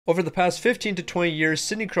Over the past 15 to 20 years,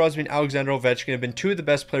 Sidney Crosby and Alexander Ovechkin have been two of the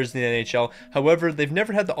best players in the NHL. However, they've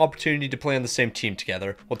never had the opportunity to play on the same team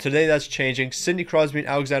together. Well, today that's changing. Sidney Crosby and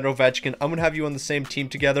Alexander Ovechkin, I'm going to have you on the same team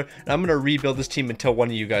together, and I'm going to rebuild this team until one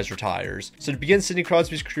of you guys retires. So to begin Sidney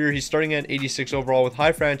Crosby's career, he's starting at 86 overall with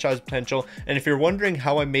high franchise potential. And if you're wondering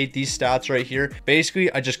how I made these stats right here,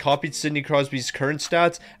 basically I just copied Sidney Crosby's current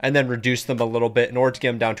stats and then reduced them a little bit in order to get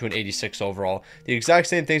him down to an 86 overall. The exact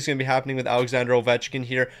same thing is going to be happening with Alexander Ovechkin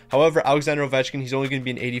here. However, Alexander Ovechkin, he's only going to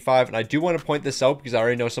be an 85, and I do want to point this out because I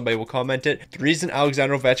already know somebody will comment it. The reason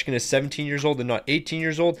Alexander Ovechkin is 17 years old and not 18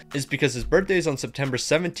 years old is because his birthday is on September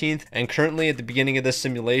 17th, and currently at the beginning of this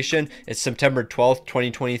simulation, it's September 12th,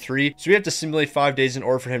 2023, so we have to simulate 5 days in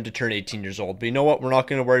order for him to turn 18 years old. But you know what? We're not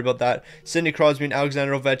going to worry about that. Sidney Crosby and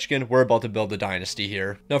Alexander Ovechkin, we're about to build a dynasty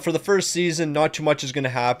here. Now, for the first season, not too much is going to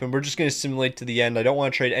happen. We're just going to simulate to the end. I don't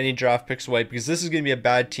want to trade any draft picks away because this is going to be a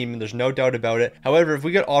bad team, and there's no doubt about it. However, if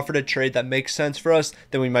we get offered a trade that makes sense for us,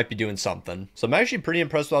 then we might be doing something. So I'm actually pretty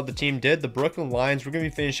impressed with how the team did. The Brooklyn Lions, we're going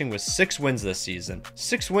to be finishing with 6 wins this season.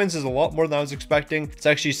 6 wins is a lot more than I was expecting. It's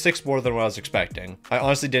actually 6 more than what I was expecting. I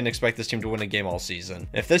honestly didn't expect this team to win a game all season.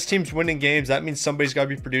 If this team's winning games, that means somebody's got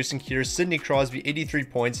to be producing here. Sidney Crosby, 83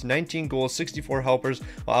 points, 19 goals, 64 helpers,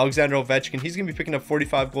 while Alexander Ovechkin, he's going to be picking up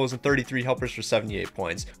 45 goals and 33 helpers for 78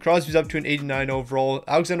 points. Crosby's up to an 89 overall.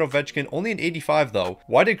 Alexander Ovechkin, only an 85 though.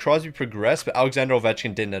 Why did Crosby progress, but Alexander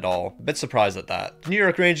Ovechkin didn't at all? A bit surprised at that. The New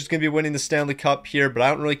York Rangers going to be winning the Stanley Cup here, but I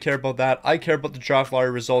don't really care about that. I care about the draft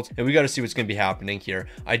lottery results, and we got to see what's going to be happening here.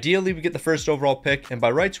 Ideally, we get the first overall pick, and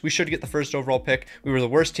by rights, we should get the first overall pick. We were the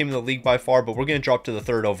worst team in the league by far, but we're going to drop to the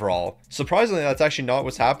 3rd overall. Surprisingly, that's actually not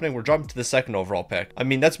what's happening. We're dropping to the 2nd overall pick. I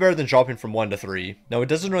mean, that's better than dropping from 1 to 3. Now, it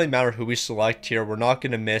doesn't really matter who we select here. We're not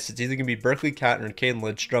going to miss. It's either going to be Berkeley Catton or Caden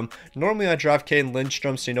Lindstrom. Normally, I draft Caden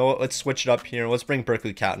Lindstrom, so you know what? Let's switch it up here, and let's bring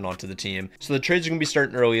Berkeley Catton onto the team. So the trades are going to be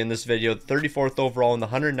starting early in this video. The 34th overall and the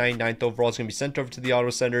 199th overall is going to be sent over to the Ottawa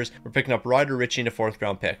Senators. We're picking up Ryder Ritchie in a 4th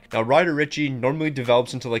round pick. Now, Ryder Ritchie normally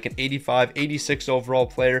develops into like an 85, 86 overall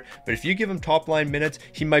player, but if you give him top line minutes,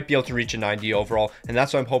 he might be able to reach a 90 overall, and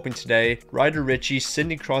that's what I'm hoping today. Ryder Ritchie,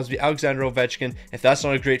 Sidney Crosby, Alexander Ovechkin. If that's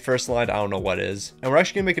not a great first line, I don't know what is. And we're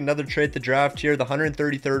actually going to make another trade at the draft here. The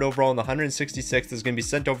 133rd overall and the 166th is going to be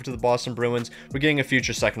sent over to the Boston Bruins. We're getting a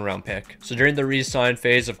future 2nd round pick. So during the re-sign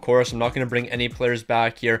phase, of course, I'm not going to bring any players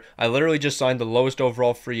back here. I literally just signed the lowest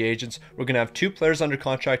overall free agents. We're going to have 2 players under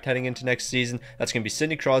contract heading into next season. That's going to be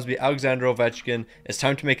Sidney Crosby, Alexander Ovechkin. It's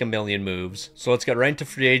time to make a million moves. So let's get right into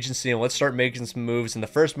free agency and let's start making some moves. And the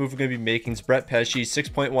first move we're going to be making is Brett Pesce,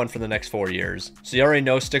 6.1 for the next 4 years. So you already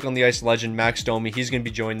know stick on the ice legend Max Domi. He's going to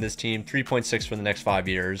be joining this team, 3.6 for the next 5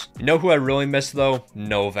 years. You know who I really miss though?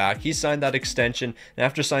 Novak. He signed that extension, and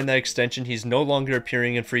after signing that extension, he's no longer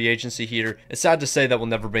appearing in free agency here. It's sad to say that we'll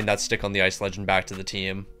never bring that stick on the ice legend back to the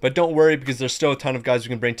team. But don't worry because there's still a ton of guys we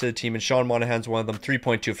can bring to the team, and Sean Monahan's one of them,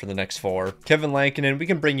 3.2 for the next 4. Kevin Lankinen, we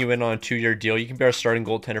can bring you in on a 2-year deal. You can be our starting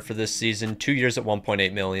goaltender for this season, 2 years at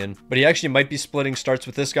 1.8 million. But he actually might be splitting starts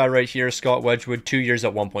with this guy right here, Scott Wedgwood, 2 years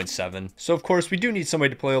at 1.7. So of course we do need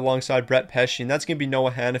somebody to play alongside Brett Pesce, and that's going to be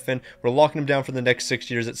Noah Hanifin. We're locking him down for the next 6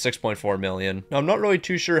 years at 6.4 million. Now I'm not really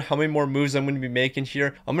too sure how many more moves I'm going to be making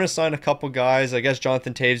here. I'm going to sign a couple guys. I guess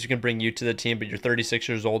Jonathan Taves, you can bring you to the team, but you're 36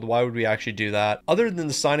 years old. Why would we actually do that? Other than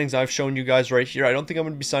the signings I've shown you guys right here, I don't think I'm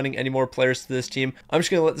going to be signing any more players to this team. I'm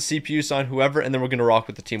just going to let the CPU sign whoever, and then we're going to rock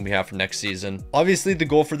with the team we have for next season. Obviously, the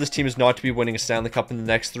goal for this team is not to be winning a Stanley Cup in the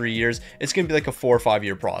next 3 years. It's going to be like a 4 or 5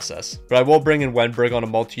 year process. But I will bring in Wenberg on a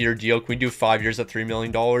multi-year deal. Can we do 5 years at $3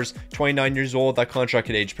 million? 29 years old. That contract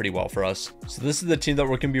could age pretty well for us. So this is the team that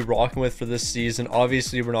we're going to be rocking with for this season.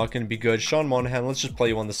 Obviously, we're not going to be good. Sean Monahan, let's just play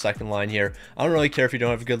you on the 2nd line here. I don't really care if you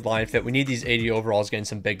don't have a good line fit. We need these 80 overalls getting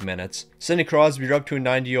some big minutes. Sidney Crosby, you're up to a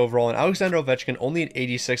 90 overall, and Alexander Ovechkin only at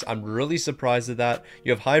 86. I'm really surprised at that.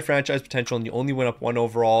 You have high franchise potential and you only went up 1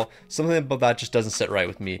 overall. Something about that just doesn't sit right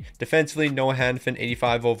with me. Defensively, Noah Hanifin,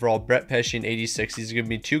 85 overall, Brett Pesce, 86. These are going to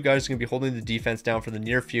be 2 guys who are going to be holding the defense down for the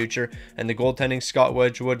near future. And the goaltending, Scott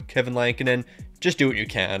Wedgwood, Kevin Lankinen. Just do what you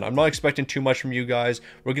can. I'm not expecting too much from you guys.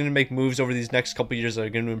 We're going to make moves over these next couple years that are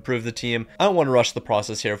going to improve the team. I don't want to rush the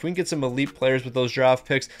process here. If we can get some elite players with those draft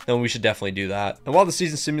picks, then we should definitely do that. And while the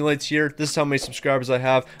season simulates here, this is how many subscribers I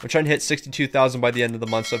have. I'm trying to hit 62,000 by the end of the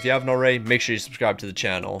month, so if you haven't already, make sure you subscribe to the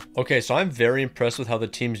channel. Okay, so I'm very impressed with how the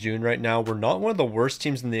team's doing right now. We're not one of the worst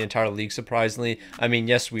teams in the entire league, surprisingly. I mean,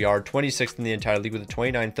 yes, we are 26th in the entire league with a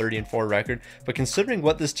 29, 30, and 4 record, but considering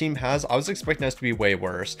what this team has, I was expecting us to be way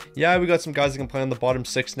worse. Yeah, we got some guys that can play on the bottom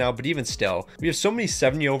 6 now, but even still, we have so many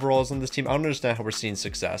 70 overalls on this team. I don't understand how we're seeing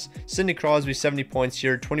success. Sidney Crosby, 70 points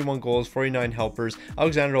here, 21 goals, 49 helpers.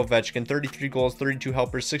 Alexander Ovechkin, 33 goals, 32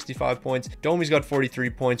 helpers, 65 points. Don't Domi's got 43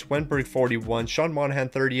 points, Wenberg 41, Sean Monahan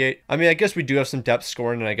 38. I mean, I guess we do have some depth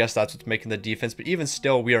scoring, and I guess that's what's making the defense, but even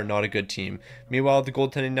still, we are not a good team. Meanwhile, the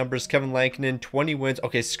goaltending numbers, Kevin Lankinen, 20 wins.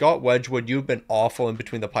 Okay, Scott Wedgwood, you've been awful in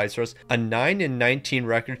between the pipes for us. A 9-19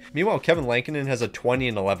 record. Meanwhile, Kevin Lankinen has a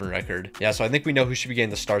 20-11 record. Yeah, so I think we know who should be getting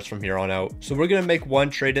the starts from here on out. So we're going to make one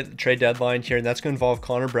trade at the trade deadline here, and that's going to involve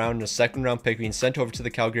Connor Brown and a second round pick being sent over to the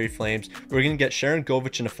Calgary Flames. We're going to get Sharon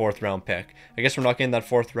Govich and a 4th round pick. I guess we're not getting that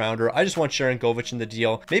 4th rounder. I just want Sharon Govich in the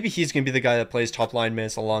deal. Maybe he's going to be the guy that plays top line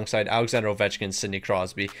minutes alongside Alexander Ovechkin and Sidney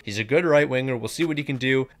Crosby. He's a good right winger. We'll see what he can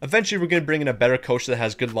do. Eventually, we're going to bring in a better coach that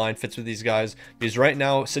has good line fits with these guys, because right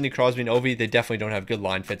now, Sidney Crosby and Ovi, they definitely don't have good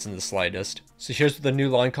line fits in the slightest. So here's what the new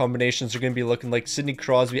line combinations are going to be looking like. Sidney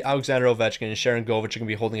Crosby, Alexander Ovechkin, and Sharon Govich are going to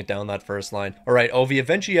be holding it down that first line. All right, Ovi,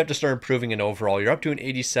 eventually you have to start improving in overall. You're up to an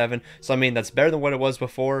 87, so I mean, that's better than what it was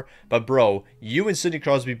before. But bro, you and Sidney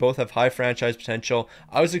Crosby both have high franchise potential.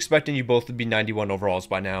 I was expecting you both to be 91 overalls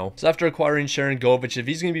by now. So after acquiring Sharon Govich, if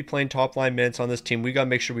he's going to be playing top line minutes on this team, we got to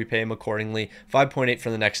make sure we pay him accordingly. 5.8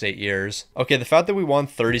 for the next 8 years. Okay, the fact that we won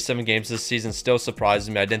 37 games this season still surprises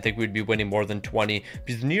me. I didn't think we'd be winning more than 20,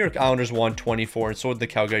 because the New York Islanders won 24 and so did the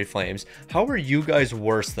Calgary Flames. How are you guys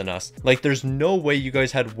worse than us? Like, there's no way you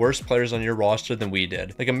guys had worse players on your roster than we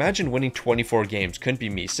did. Like, imagine winning 24 games. Couldn't be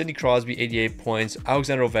me. Sidney Crosby, 88 points.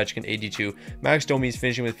 Alexander Ovechkin, 82. Max Domi is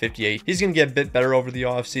finishing with 58. He's going to get a bit better over the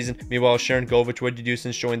offseason. Meanwhile, Sharon Govich, what did you do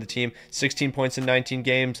since joining the team? 16 points in 19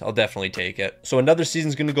 games. I'll definitely take it. So another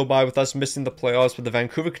season's going to go by with us missing the playoffs, but the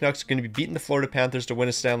Vancouver Canucks are going to be beating the Florida Panthers to win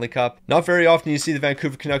a Stanley Cup. Not very often you see the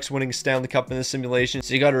Vancouver Canucks winning a Stanley Cup in this simulation,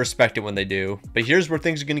 so you got to respect it when they do. But here's where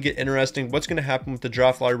things are going to get interesting. What's going to happen with the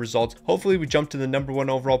draft lottery results? Hopefully we jump to the #1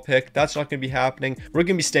 overall pick. That's not going to be happening. We're going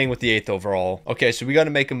to be staying with the 8th overall. Okay, so we got to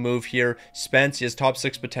make a move here. Spence, he has top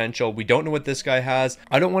 6 potential. We don't know what this guy has.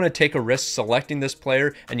 I don't want to take a risk selecting this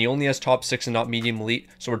player, and he only has top 6 and not medium elite,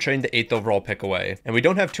 so we're trading the 8th overall pick away. And we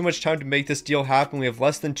don't have too much time to make this deal happen. We have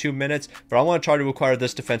less than 2 minutes, but I want to try to acquire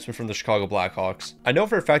this defenseman from the Chicago Blackhawks. I know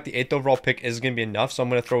for a fact the 8th overall pick is going to be enough, so I'm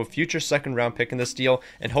going to throw a future 2nd round pick in this deal,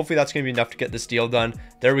 and hopefully that's going to be enough to get this deal done.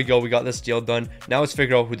 There we go. We got this deal done. Now let's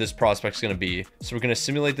figure out who this prospect's going to be. So we're going to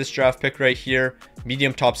simulate this draft pick right here.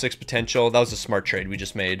 Medium top 6 potential. That was a smart trade we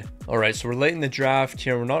just made. All right, so we're late in the draft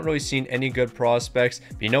here. We're not really seeing any good prospects,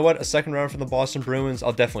 but you know what? A 2nd rounder from the Boston Bruins,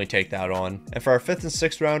 I'll definitely take that on. And for our 5th and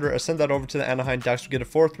 6th rounder, I send that over to the Anaheim Ducks. We get a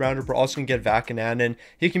 4th rounder. We're also going to get Vakananen.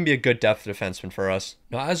 He can be a good depth defenseman for us.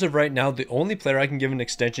 Now, as of right now, the only player I can give an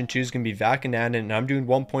extension to is going to be Vakananen, and I'm doing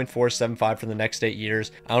 1.475 for the next 8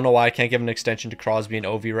 years. I don't know why I can't give an extension to Crosby and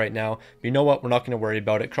Ovi right now, but you know what? We're not going to worry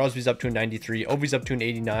about it. Crosby's up to a 93, Ovi's up to an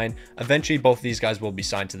 89. Eventually, both of these guys will be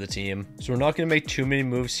signed to the team. So we're not going to make too many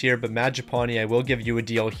moves here, but Mangiapane, I will give you a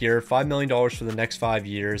deal here. $5 million for the next 5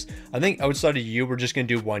 years. I think outside of you, we're just going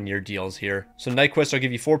to do 1-year deals here. So Nyquist, I'll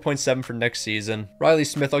give you 4.7 for next season. Riley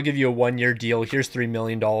Smith, I'll give you a 1-year deal. Here's $3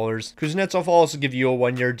 million. Kuznetsov, I'll also give you a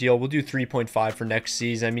 1-year deal. We'll do 3.5 for next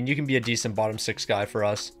season. I mean, you can be a decent bottom 6 guy for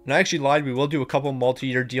us. And I actually lied. We will do a couple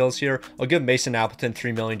multi-year deals here. I'll give Mason Appleton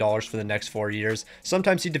 $3 million for the next 4 years.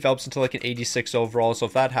 Sometimes he develops into like an 86 overall, so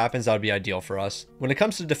if that happens, that would be ideal for us. When it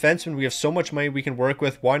comes to defensemen, we have so much money we can work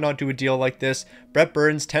with. Why not do a deal like this? Brett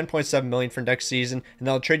Burns, $10.7 million for next season, and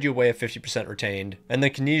that'll trade you away at 50% retained. And then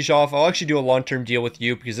Knizhov, I'll actually do a long-term deal with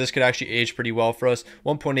you because this could actually age pretty well for us.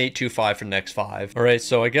 1.825 for the next 5. All right,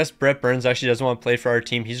 so I guess Brett Burns actually doesn't want to play for our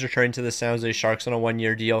team. He's returning to the San Jose Sharks on a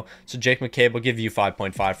 1-year deal. So Jake McCabe will give you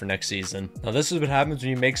 5.5 for next season. Now this is what happens when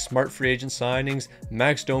you make smart free agent signings.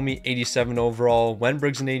 Max Domi, 87 overall.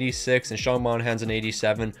 Wenberg's an 86 and Sean Monahan's an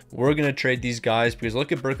 87. We're going to trade these guys because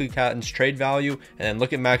look at Berkeley Catton's trade value and then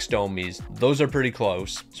look at Max Domi's. Those are pretty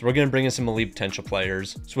close. So we're going to bring in some elite potential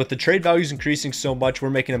players. So with the trade values increasing so much, we're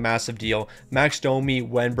making a massive deal. Max Domi,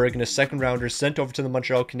 Wenberg, and a 2nd rounder sent over to the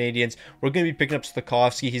Montreal Canadiens. We're going to be picking up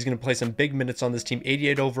Slafkovsky. He's going to play some big minutes on this team,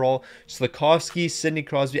 88 overall. Slafkovsky, Sidney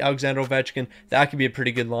Crosby, Alexander Ovechkin. That could be a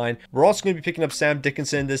pretty good line. We're also going to be picking up Sam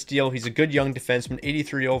Dickinson in this deal. He's a good young defenseman,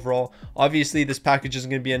 83 overall. Obviously, this package isn't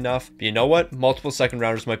going to be enough, but you know what? Multiple 2nd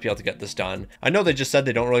rounders might be able to get this done. I know they just said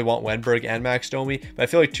they don't really want Wenberg and Max Domi, but I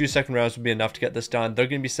feel like 2 2nd rounds would be enough to get this done. They're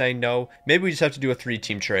going to be saying no. Maybe we just have to do a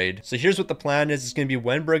 3-team trade. So here's what the plan is. It's going to be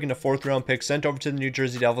Wenberg and a 4th round pick sent over to the New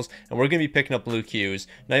Jersey Devils, and we're going to be picking up Luke Hughes.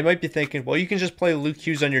 Now you might be thinking, well, you can just play Luke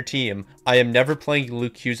Hughes on your team. I am never playing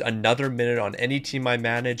Luke Hughes another minute on any team I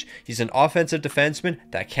manage. He's an offensive defenseman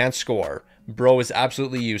that can't score. bro is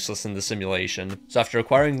absolutely useless in the simulation. So after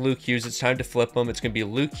acquiring Luke Hughes, it's time to flip him. It's going to be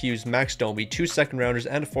Luke Hughes, Max Domi, 2 second rounders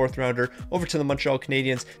and a 4th rounder over to the Montreal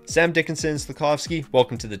Canadiens. Sam Dickinson, Slafkovsky,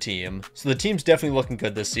 welcome to the team. So the team's definitely looking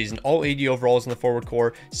good this season. All 80 overalls in the forward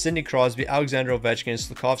core. Sidney Crosby, Alexander Ovechkin, and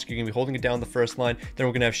Slafkovsky are going to be holding it down the first line. Then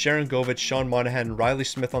we're going to have Sharon Govich, Sean Monahan, and Riley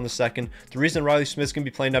Smith on the second. The reason Riley Smith's going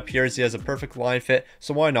to be playing up here is he has a perfect line fit,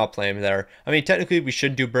 so why not play him there? I mean, technically we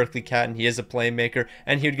should do Berkeley Catton. He is a playmaker,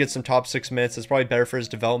 and he would get some top 6 minutes. It's probably better for his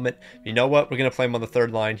development. But you know what? We're going to play him on the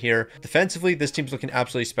third line here. Defensively, this team's looking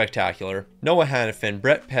absolutely spectacular. Noah Hannafin,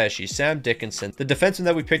 Brett Pesce, Sam Dickinson, the defenseman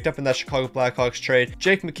that we picked up in that Chicago Blackhawks trade,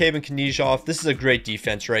 Jake McCabe and Knizhov. This is a great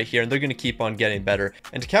defense right here, and they're going to keep on getting better.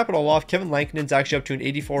 And to cap it all off, Kevin Lankinen's actually up to an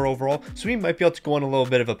 84 overall, so we might be able to go on a little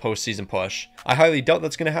bit of a postseason push. I highly doubt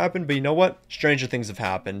that's going to happen, but you know what? Stranger things have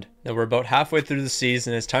happened. Now we're about halfway through the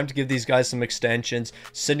season. It's time to give these guys some extensions.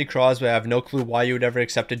 Sidney Crosby, I have no clue why you would ever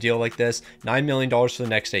accept a deal like this. $9 million for the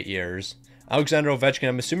next 8 years. Alexander Ovechkin,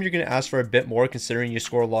 I'm assuming you're going to ask for a bit more considering you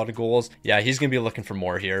score a lot of goals. Yeah, he's going to be looking for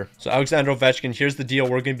more here. So Alexander Ovechkin, here's the deal.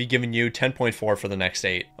 We're going to be giving you 10.4 for the next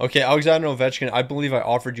 8. Okay, Alexander Ovechkin, I believe I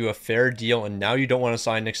offered you a fair deal and now you don't want to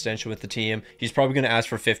sign an extension with the team. He's probably going to ask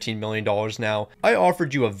for $15 million now. I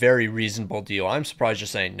offered you a very reasonable deal. I'm surprised you're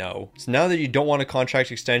saying no. So now that you don't want a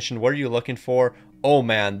contract extension, what are you looking for? Oh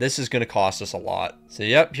man, this is going to cost us a lot. So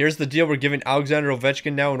yep, here's the deal. We're giving Alexander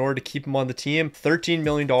Ovechkin now in order to keep him on the team. $13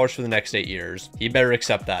 million for the next 8 years. He better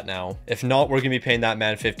accept that now. If not, we're going to be paying that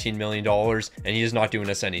man $15 million and he is not doing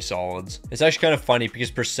us any solids. It's actually kind of funny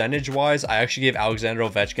because percentage-wise, I actually gave Alexander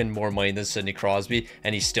Ovechkin more money than Sidney Crosby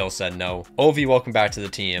and he still said no. Ovi, welcome back to the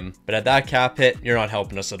team. But at that cap hit, you're not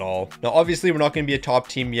helping us at all. Now, obviously, we're not going to be a top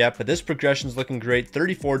team yet, but this progression is looking great.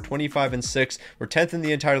 34, 25, and 6. We're 10th in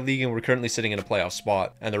the entire league and we're currently sitting in a playoff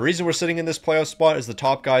spot. And the reason we're sitting in this playoff spot is the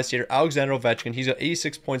top guys here. Alexander Ovechkin, he's got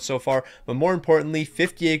 86 points so far, but more importantly,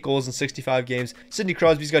 58 goals in 65 games. Sidney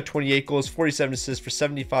Crosby's got 28 goals, 47 assists for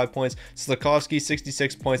 75 points. Slafkovsky,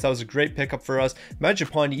 66 points. That was a great pickup for us.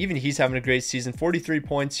 Mangiapane, even he's having a great season, 43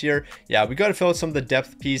 points here. Yeah, we got to fill out some of the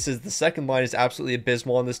depth pieces. The second line is absolutely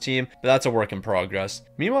abysmal on this team, but that's a work in progress.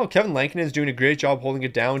 Meanwhile, Kevin Lankinen is doing a great job holding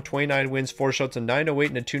it down. 29 wins, 4 shots, a 908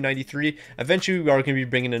 and a 293. Eventually, we are going to be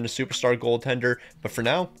bringing in a superstar goaltender, but for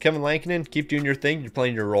now, Kevin Lankinen, keep doing your thing. You're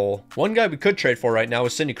playing your role. One guy we could trade for right now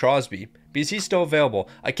is Sidney Crosby, because he's still available.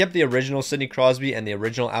 I kept the original Sidney Crosby and the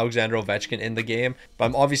original Alexander Ovechkin in the game, but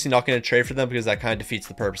I'm obviously not going to trade for them because that kind of defeats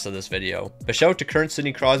the purpose of this video. But shout out to current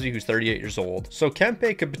Sidney Crosby, who's 38 years old. So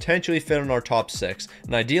Kempe could potentially fit on our top 6,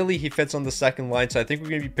 and ideally he fits on the second line, so I think we're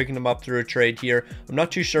going to be picking him up through a trade here. I'm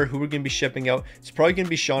not too sure who we're going to be shipping out. It's probably going to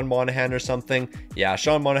be Sean Monahan or something. Yeah,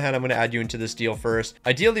 Sean Monahan, I'm going to add you into this deal first.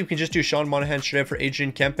 Ideally, we can just do Sean Monahan straight up for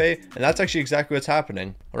Adrian Kempe, and that's actually exactly what's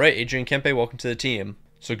happening. Alright, Adrian Kempe, welcome to the team.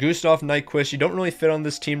 So Gustav Nyquist, you don't really fit on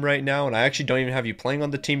this team right now, and I actually don't even have you playing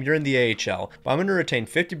on the team. You're in the AHL, but I'm going to retain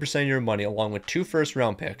 50% of your money along with 2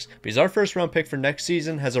 first-round picks, because our first-round pick for next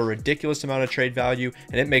season has a ridiculous amount of trade value,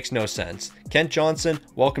 and it makes no sense. Kent Johnson,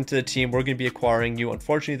 welcome to the team. We're going to be acquiring you.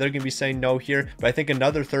 Unfortunately, they're going to be saying no here, but I think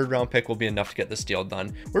another third-round pick will be enough to get this deal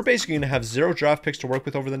done. We're basically going to have 0 draft picks to work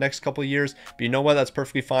with over the next couple of years, but you know what? That's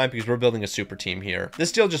perfectly fine because we're building a super team here.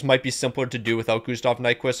 This deal just might be simpler to do without Gustav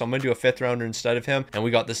Nyquist, so I'm going to do a 5th-rounder instead of him, and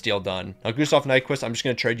we got this deal done. Now, Gustav Nyquist, I'm just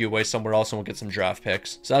going to trade you away somewhere else and we'll get some draft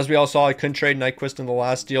picks. So as we all saw, I couldn't trade Nyquist in the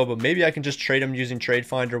last deal, but maybe I can just trade him using Trade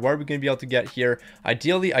Finder. What are we going to be able to get here?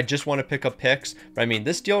 Ideally, I just want to pick up picks, but I mean,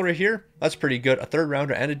 this deal right here, that's pretty good. A 3rd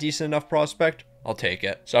rounder and a decent enough prospect. I'll take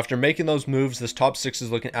it. So after making those moves, this top 6 is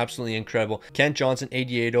looking absolutely incredible. Kent Johnson,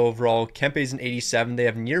 88 overall. Kempe's an 87. They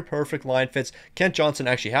have near perfect line fits. Kent Johnson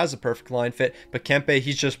actually has a perfect line fit, but Kempe,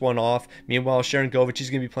 he's just one off. Meanwhile, Sharon Govich, he's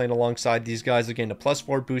going to be playing alongside these guys. They're getting a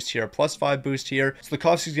 +4 boost here, a +5 boost here.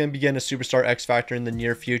 Slafkovsky's going to be getting a superstar X Factor in the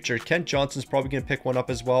near future. Kent Johnson's probably going to pick one up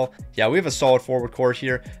as well. Yeah, we have a solid forward core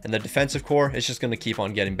here, and the defensive core is just going to keep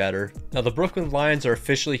on getting better. Now, the Brooklyn Lions are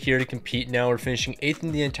officially here to compete now. We're finishing 8th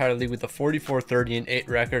in the entire league with a 44-30-8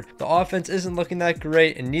 record. The offense isn't looking that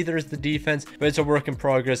great, and neither is the defense, but it's a work in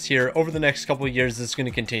progress here. Over the next couple of years, it's going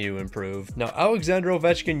to continue to improve. Now, Alexander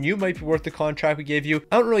Ovechkin, you might be worth the contract we gave you.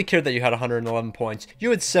 I don't really care that you had 111 points. You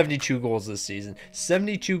had 72 goals this season.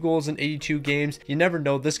 72 goals in 82 games. You never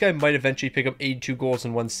know. This guy might eventually pick up 82 goals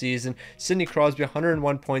in one season. Sidney Crosby,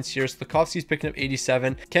 101 points here. Slafkovsky's picking up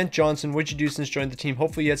 87. Kent Johnson, what'd you do since joining the team?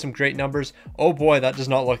 Hopefully you had some great numbers. Oh boy, that does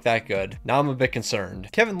not look that good. Now I'm a bit concerned.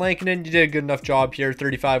 Kevin Lankinen, you did a good enough enough job here.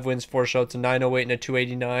 35 wins, 4 shutouts, a 908 and a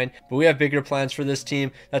 289. But we have bigger plans for this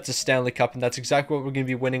team. That's a Stanley Cup, and that's exactly what we're going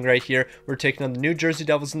to be winning right here. We're taking on the New Jersey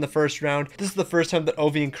Devils in the first round. This is the first time that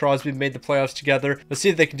Ovi and Crosby made the playoffs together. Let's see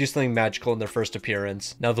if they can do something magical in their first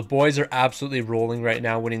appearance. Now, the boys are absolutely rolling right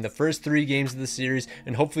now, winning the first 3 games of the series,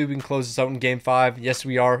 and hopefully we can close this out in game 5. Yes,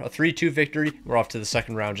 we are. A 3-2 victory. We're off to the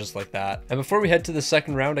second round just like that. And before we head to the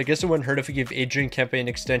second round, I guess it wouldn't hurt if we give Adrian Kempe an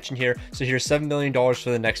extension here. So here's $7 million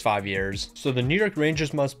for the next 5 years. So the New York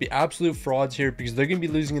Rangers must be absolute frauds here because they're going to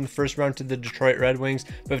be losing in the first round to the Detroit Red Wings.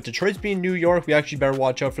 But if Detroit's being New York, we actually better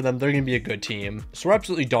watch out for them. They're going to be a good team. So we're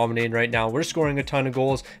absolutely dominating right now. We're scoring a ton of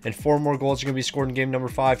goals, and 4 more goals are going to be scored in game number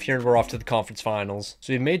 5 here, and we're off to the conference finals.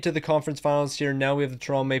 So we've made to the conference finals here. Now we have the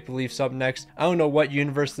Toronto Maple Leafs up next. I don't know what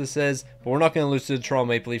universe this is, but we're not going to lose to the Toronto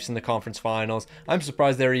Maple Leafs in the conference finals. I'm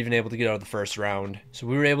surprised they were even able to get out of the first round. So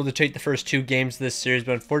we were able to take the first 2 games of this series,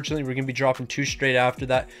 but unfortunately we're going to be dropping 2 straight after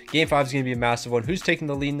that. Game 5 is going to be a massive one. Who's taking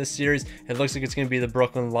the lead in this series? It looks like it's going to be the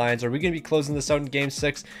Brooklyn Lions. Are we going to be closing this out in game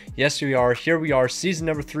 6? Yes, we are. Here we are, season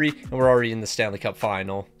number 3, and we're already in the Stanley Cup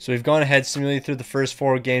final. So we've gone ahead seemingly through the first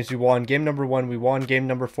 4 games. We won game number 1, we won game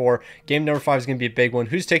number 4. Game number 5 is going to be a big one.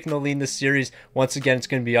 Who's taking the lead in this series? Once again, it's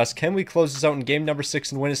going to be us. Can we close this out in game number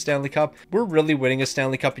 6 and win a Stanley Cup? We're really winning a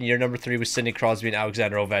Stanley Cup in year number 3 with Sidney Crosby and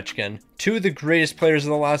Alexander Ovechkin. 2 of the greatest players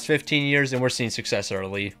of the last 15 years, and we're seeing success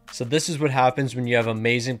early. So this is what happens when you have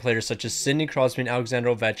amazing players such as Sidney Crosby and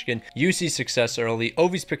Alexander Ovechkin. You see success early.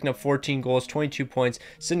 Ovi's picking up 14 goals, 22 points.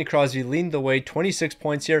 Sidney Crosby leading the way, 26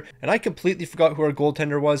 points here. And I completely forgot who our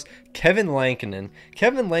goaltender was. Kevin Lankinen.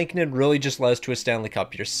 Kevin Lankinen really just led us to a Stanley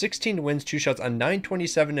Cup here. 16 wins, 2 shots, a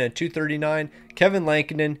 927 and a 239. Kevin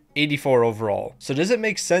Lankinen, 84 overall. So does it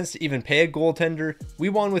make sense to even pay a goaltender? We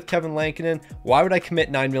won with Kevin Lankinen. Why would I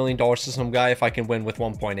commit $9 million to some guy if I can win with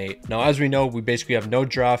 1.8? Now, as we know, we basically have no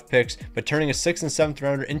draft picks, but turning a 6th and 7th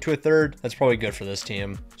rounder into a 3rd, that's probably good for this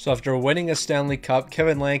team. So after winning a Stanley Cup,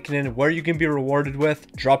 Kevin Lankinen, what are you going to be rewarded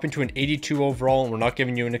with? Dropping to an 82 overall, and we're not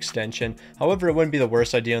giving you an extension. However, it wouldn't be the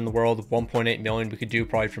worst idea in the world. 1.8 million we could do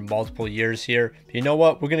probably for multiple years here. But you know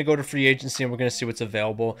what? We're going to go to free agency and we're going to see what's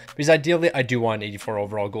available. Because ideally, I do want an 84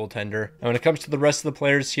 overall goaltender. And when it comes to the rest of the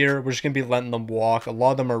players here, we're just going to be letting them walk. A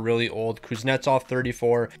lot of them are really old. Kuznetsov,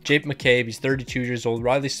 34. Jake McCabe, he's 32 years old.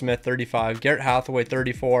 Riley Smith, 35. Garrett Hathaway,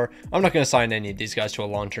 34. I'm not going to sign any of these guys to a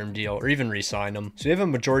long-term deal or even re-sign them. So we have a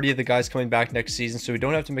majority of the guys coming back next season, so we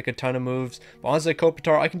don't have to make a ton of moves. But Anze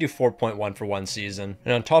Kopitar, I can do 4.1 for 1 season.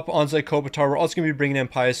 And on top of Anze Kopitar, we're also going to be bringing in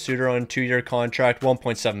Pius Suter on a 2-year contract,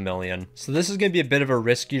 1.7 million. So this is going to be a bit of a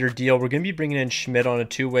riskier deal. We're going to be bringing in Schmidt on a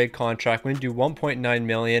 2-way contract. We're going to do 1.9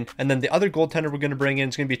 million. And then the other goaltender we're going to bring in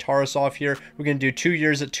is going to be Tarasov here. We're going to do 2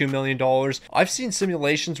 years at $2 million. I've seen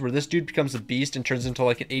simulations where this dude becomes a beast and turns into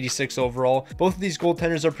like an 86 overall. Both of these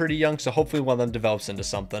goaltenders are pretty young, so hopefully one of them develops into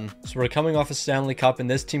something. So we're coming off a Stanley Cup, and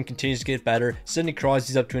this team continues to get better. Sidney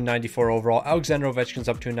Crosby's up to a 94 overall. Alexander Ovechkin's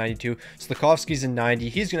up to a 92. Slafkovsky's a 90.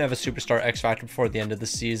 He's going to have a superstar X factor before the end of the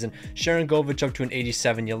season. Sharon Govich up to an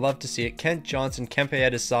 87. You'll love to see it. Kent Johnson, Kempe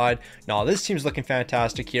at his side. No, this team's looking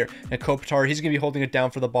fantastic here. And Kopitar, he's going to be holding it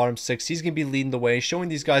down for the bottom 6. He's going to be leading the way, showing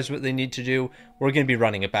these guys what they need to do. We're going to be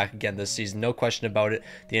running it back again this season, no question about it.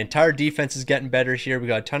 The entire defense is getting better here. We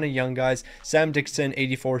got a ton of young guys. Sam Dixon,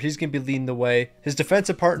 84, he's going to be leading the way. His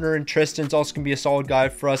defensive partner in Tristan's also going to be a solid guy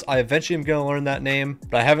for us. I eventually am going to learn that name,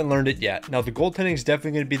 but I haven't learned it yet. Now, the goaltending is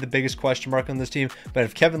definitely going to be the biggest question mark on this team, but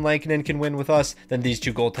if Kevin Lankinen can win with us, then these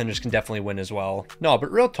 2 goaltenders can definitely win as well. No,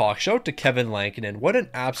 but real talk, shout out to Kevin Lankinen. What an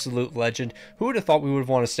absolute legend. Who would have thought we would have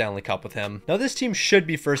won a Stanley Cup with him? Now, this team should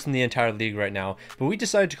be first in the entire league right now, but we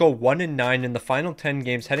decided to go 1-9 in the final 10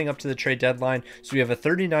 games heading up to the trade deadline, so we have a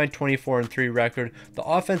 39-24-3 record. The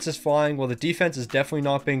offense is flying, while the defense has definitely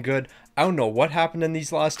not been good. I don't know what happened in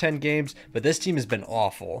these last 10 games, but this team has been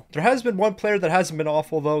awful. There has been one player that hasn't been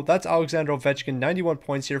awful, though. That's Alexander Ovechkin, 91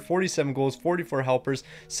 points here, 47 goals, 44 helpers.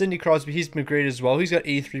 Sidney Crosby, he's been great as well. He's got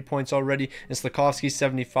 83 points already, and Slafkovsky,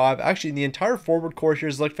 75. Actually, the entire forward core here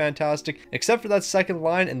has looked fantastic, except for that second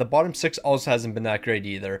line, and the bottom 6 also hasn't been that great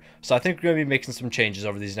either. So I think we're going to be making some changes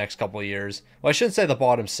over these next couple of years. Well, I shouldn't say the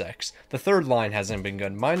bottom 6. The third line hasn't been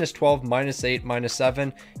good. -12, -8,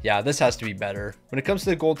 -7. Yeah, this has to be better. When it comes to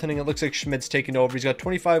the goaltending, it looks like Schmidt's taken over. He's got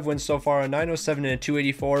 25 wins so far, a 907 and a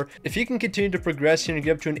 284. If he can continue to progress here and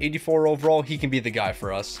get up to an 84 overall, he can be the guy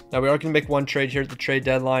for us. Now, we are going to make one trade here at the trade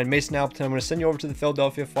deadline. Mason Appleton, I'm going to send you over to the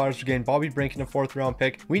Philadelphia Flyers. We're getting Bobby Brink in a 4th round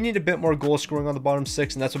pick. We need a bit more goal scoring on the bottom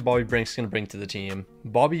 6, and that's what Bobby Brink's going to bring to the team.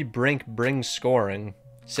 Bobby Brink brings scoring.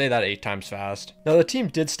 Say that 8 times fast. Now the team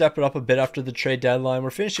did step it up a bit after the trade deadline.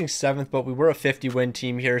 We're finishing 7th, but we were a 50-win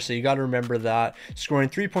team here, so you got to remember that. Scoring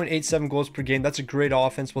 3.87 goals per game, that's a great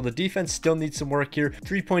offense. Well, the defense still needs some work here.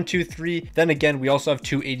 3.23. Then again, we also have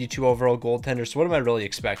 282 overall goaltenders, so what am I really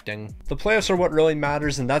expecting? The playoffs are what really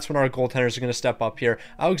matters, and that's when our goaltenders are going to step up here.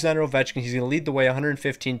 Alexander Ovechkin, he's going to lead the way,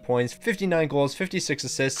 115 points, 59 goals, 56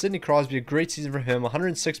 assists. Sidney Crosby, a great season for him,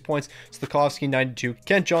 106 points. Slafkovsky, 92.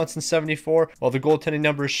 Kent Johnson, 74. While the goaltending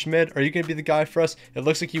number is Schmidt. Are you going to be the guy for us? It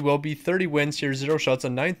looks like he will be. 30 wins here, 0 shots, a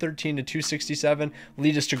 913 to 267.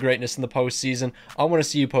 Lead us to greatness in the postseason. I want to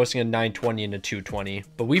see you posting a 920 and a 220.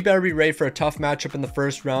 But we better be ready for a tough matchup in the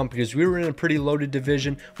first round because we were in a pretty loaded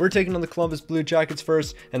division. We're taking on the Columbus Blue Jackets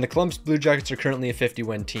first, and the Columbus Blue Jackets are currently a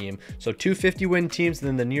 50-win team. So 2 50-win teams, and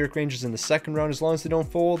then the New York Rangers in the second round as long as they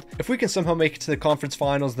don't fold. If we can somehow make it to the conference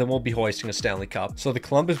finals, then we'll be hoisting a Stanley Cup. So the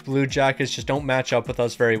Columbus Blue Jackets just don't match up with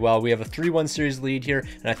us very well. We have a 3-1 series lead here,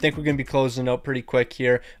 and I think we're going to be closing out pretty quick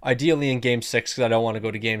here. Ideally in game 6 because I don't want to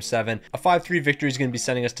go to game 7. A 5-3 victory is going to be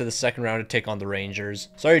sending us to the second round to take on the Rangers.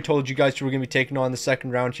 So I already told you guys who we're going to be taking on the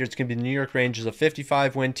second round here. It's going to be the New York Rangers, a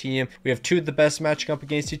 55-win team. We have 2 of the best matching up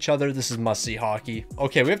against each other. This is must-see hockey.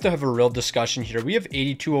 Okay, we have to have a real discussion here. We have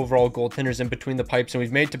 82 overall goaltenders in between the pipes, and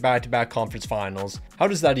we've made it to back-to-back conference finals. How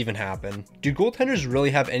does that even happen? Do goaltenders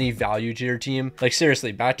really have any value to your team? Like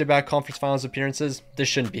seriously, back-to-back conference finals appearances? This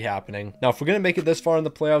shouldn't be happening. Now, if we're going to make it this far in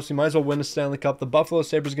the playoffs, we might as well win the Stanley Cup. The Buffalo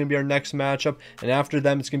Sabres is going to be our next matchup, and after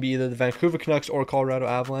them, it's going to be either the Vancouver Canucks or Colorado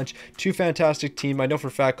Avalanche. 2 fantastic teams. I know for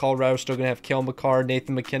a fact Colorado's still going to have Cale Makar,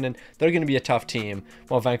 Nathan McKinnon. They're going to be a tough team.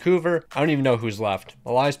 While Vancouver, I don't even know who's left.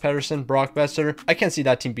 Elias Pettersson, Brock Besser. I can't see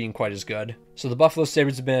that team being quite as good. So the Buffalo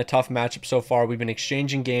Sabres have been a tough matchup so far. We've been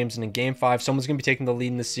exchanging games, and in game 5, someone's going to be taking the lead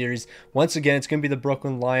in the series. Once again, it's going to be the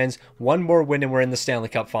Brooklyn Lions. One more win and we're in the Stanley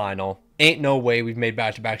Cup final. Ain't no way we've made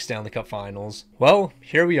back-to-back Stanley Cup finals. Well,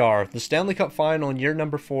 here we are. The Stanley Cup final in year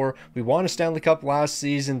number 4. We won a Stanley Cup last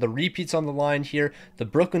season. The repeats on the line here. The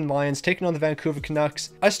Brooklyn Lions taking on the Vancouver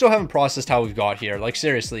Canucks. I still haven't processed how we've got here. Like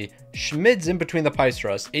seriously, Schmid's in between the pipes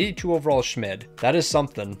for us. 82 overall Schmid. That is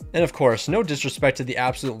something. And of course, no disrespect to the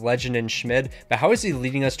absolute legend in Schmid, but how is he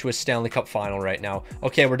leading us to a Stanley Cup final right now?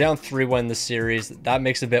 Okay, we're down 3-1 in the series. That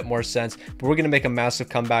makes a bit more sense, but we're going to make a massive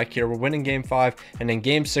comeback here. We're winning game 5, and in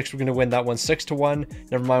game 6, we're going to win that one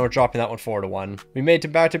 6-1. Never mind, we're dropping that one 4-1. We made it to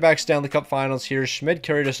back-to-back Stanley Cup finals here. Schmid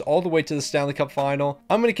carried us all the way to the Stanley Cup final.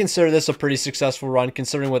 I'm going to consider this a pretty successful run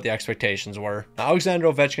considering what the expectations were. Now, Alexander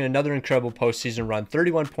Ovechkin, another incredible postseason run.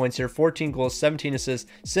 31 points here, 14 goals, 17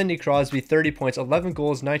 assists. Sidney Crosby, 30 points, 11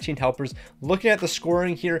 goals, 19 helpers. Looking at the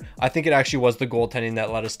scoring here, I think it actually was the goaltending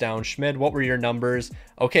that let us down. Schmid, what were your numbers?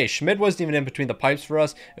 Okay, Schmid wasn't even in between the pipes for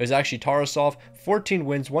us. It was actually Tarasov. 14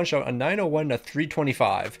 wins, 1 shot, a 901 and a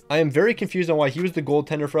 325. I am very confused on why he was the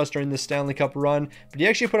goaltender for us during the Stanley Cup run, but he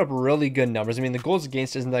actually put up really good numbers. I mean, the goals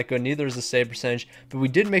against isn't that good, neither is the save percentage, but we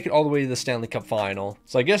did make it all the way to the Stanley Cup final.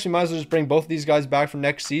 So I guess we might as well just bring both of these guys back for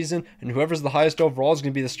next season, and whoever's the highest overall is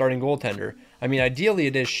going to be the starting goaltender. I mean, ideally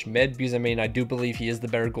it is Schmid, because I mean, I do believe he is the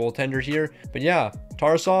better goaltender here, but yeah,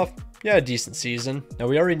 Tarasov, yeah, a decent season. Now,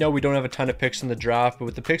 we already know we don't have a ton of picks in the draft, but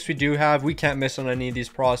with the picks we do have, we can't miss on any of these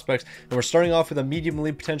prospects. And we're starting off with a medium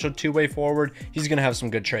elite potential 2-way forward. He's going to have some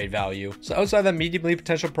good trade value. So outside that medium elite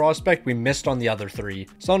potential prospect, we missed on the other 3.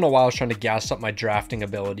 So I don't know why I was trying to gas up my drafting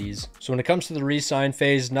abilities. So when it comes to the re-sign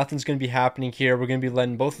phase, nothing's going to be happening here. We're going to be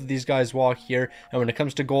letting both of these guys walk here. And when it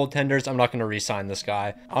comes to goaltenders, I'm not going to re-sign this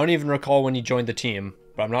guy. I don't even recall when he joined the team,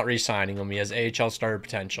 but I'm not re-signing him. He has AHL starter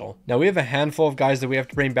potential. Now, we have a handful of guys that we have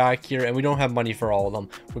to bring back here, and we don't have money for all of them.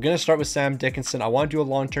 We're going to start with Sam Dickinson. I want to do a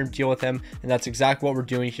long-term deal with him, and that's exactly what we're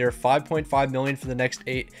doing here. $5.5 million for the next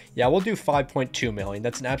 8. Yeah, we'll do $5.2 million.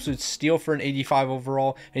 That's an absolute steal for an 85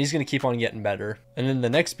 overall, and he's going to keep on getting better. And then the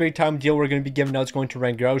next big-time deal we're going to be giving out is going to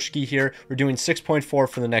Rangrowski here. We're doing 6.4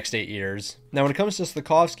 for the next 8 years. Now, when it comes to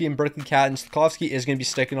Slafkovsky and Berkeley Catton, Slafkovsky is going to be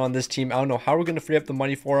sticking on this team. I don't know how we're going to free up the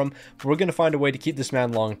money for him, but we're going to find a way to keep this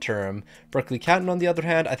man long term. Berkeley Catton, on the other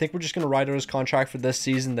hand, I think we're just going to ride out his contract for this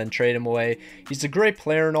season, then trade him away. He's a great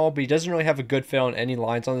player and all, but he doesn't really have a good fit on any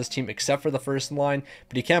lines on this team except for the first line,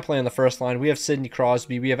 but he can't play on the first line. We have Sidney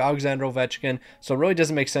Crosby, we have Alexander Ovechkin, so it really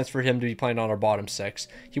doesn't make sense for him to be playing on our bottom 6.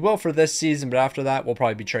 He will for this season, but after that, we'll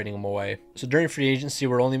probably be trading him away. So during free agency,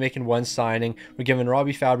 we're only making one signing. We're giving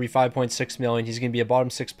Robbie Fabry $5.6 million. He's going to be a bottom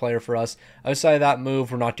 6 player for us. Outside of that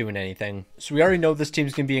move, we're not doing anything. So we already know this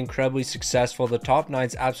team's going to be incredibly successful. The top 9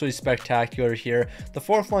 line's absolutely spectacular here. The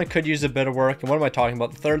fourth line could use a bit of work, and what am I talking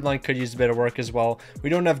about? The third line could use a bit of work as well. We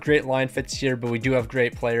don't have great line fits here, but we do have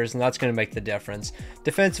great players, and that's going to make the difference.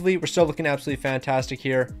 Defensively, we're still looking absolutely fantastic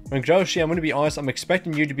here. Groshi, I'm going to be honest, I'm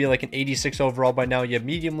expecting you to be like an 86 overall by now. You have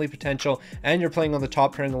medium league potential, and you're playing on the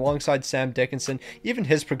top pairing alongside Sam Dickinson. Even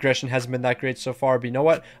his progression hasn't been that great so far, but you know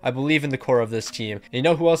what? I believe in the core of this team. And you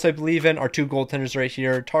know who else I believe in? Our two goaltenders right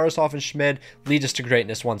here. Tarasov and Schmid lead us to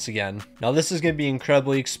greatness once again. Now, this is going to be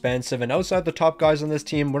incredibly expensive, and outside the top guys on this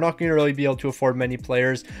team, we're not going to really be able to afford many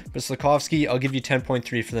players, but Slafkovsky, I'll give you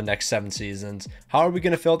 10.3 for the next 7 seasons. How are we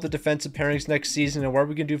going to fill out the defensive pairings next season, and what are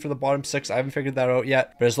we going to do for the bottom 6? I haven't figured that out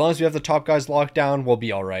yet, but as long as we have the top guys locked down, we'll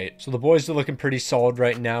be all right. So the boys are looking pretty solid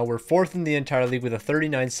right now. We're 4th in the entire league with a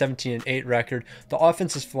 39, 17, and 8 record. The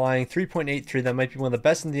offense is flying, 3.83. That might be one of the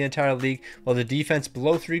best in the entire league, while the defense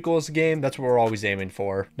below 3 goals a game, that's what we're always aiming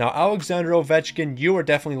for. Now, Alexander Ovechkin, you are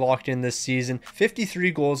definitely locked in this season.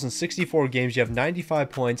 53 goals in 64 games. You have 95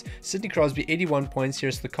 points. Sidney Crosby, 81 points here.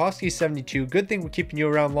 Slafkovsky, 72. Good thing we're keeping you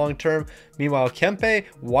around long term. Meanwhile, Kempe,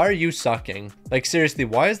 why are you sucking? Like, seriously,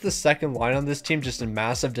 why is the second line on this team just a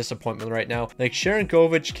massive disappointment right now? Like,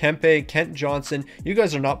 Sharangovich, Kempe, Kent Johnson, you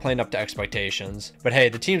guys are not playing up to expectations. But hey,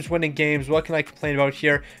 the team's winning games. What can I complain about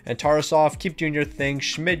here? And Tarasov, keep doing your thing.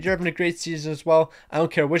 Schmid, you're having a great season as well. I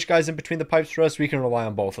don't care which guy's in between the pipes for us. We can rely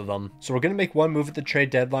on both of them. So we're going to make one move at the trade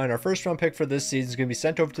deadline. Our first round pick for this season is going to be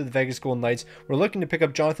sent over to the Vegas Golden Knights. We're looking to pick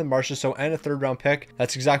up Jonathan Marchessault and a 3rd round pick.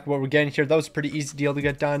 That's exactly what we're getting here. That was a pretty easy deal to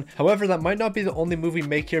get done. However, that might not be the only move we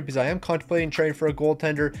make here, because I am contemplating trading for a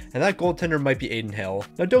goaltender, and that goaltender might be Adin Hill.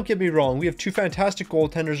 Now, don't get me wrong, we have 2 fantastic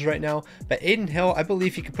goaltenders right now, but Adin Hill, I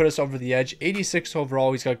believe he could put us over the edge. 86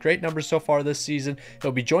 overall. He's got great numbers so far this season.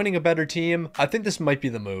 He'll be joining a better team. I think this might be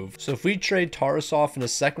the move. So if we trade Tarasov and a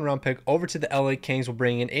 2nd round pick over to the LA Kings, we'll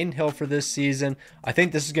bring in Adin Hill for this season. I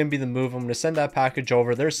think this is going to be the move. I'm going to send that package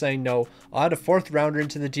over. They're saying no. I'll add a 4th rounder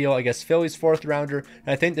into the deal. I guess Philly's 4th rounder,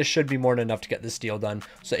 and I think this should be more than enough to get this deal done.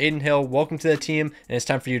 So Adin Hill, welcome to the team, and it's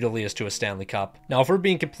time for you to lead us to a Stanley Cup. Now, if we're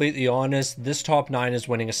being completely honest, this top 9 is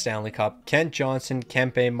winning a Stanley Cup. Kent Johnson,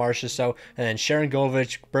 Kempe, Marchessault, and then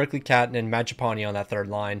Sharangovich, Berkeley Catton, and Mangiapane on that 3rd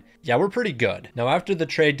line. Yeah, we're pretty good. Now, after the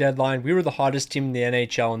trade deadline, we were the hottest team in the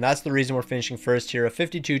NHL, and that's the reason we're finishing first here, a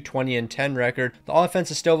 52, 20, and 10 record. The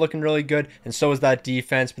offense is still looking really good, and so is that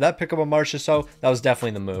defense, but that pickup of Marchessault, that was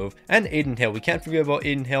definitely the move. And Adin Hill, we can't forget about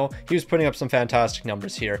Adin Hill. He was putting up some fantastic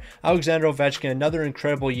numbers here. Alexander Ovechkin, another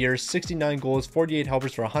incredible year, 69 goals, 48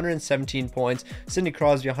 helpers for 117 points. Sidney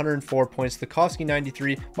Crosby, 104 points. Slafkovsky,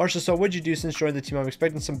 93. Marchessault, what'd you do since joining the team? I'm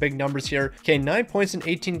expecting some big numbers here. Okay, 9 points in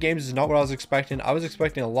 18 games is not what I was expecting. I was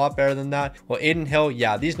expecting a lot better than that. Well, Adin Hill,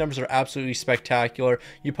 yeah, these numbers are absolutely spectacular.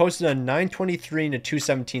 You posted a 923 and a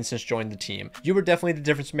 217 since joining the team. You were definitely the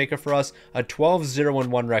difference maker for us. A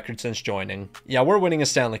 12-0-1 record since joining. Yeah, we're winning a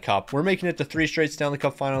Stanley Cup. We're making it to 3 straight Stanley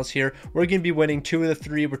Cup finals here. We're going to be winning 2 of the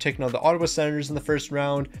 3. We're taking on the Ottawa Senators in the first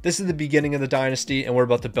round. This is the beginning of the dynasty, and we're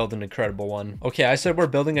about to build an incredible one. Okay, I said we're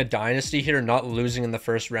building a dynasty here, not losing in the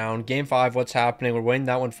first round. Game 5, what's happening? We're winning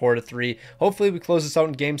that one 4-3. Hopefully we close this out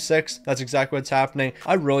in game 6. That's exactly what's happening.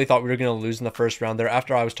 I really thought we were going to lose in the first round there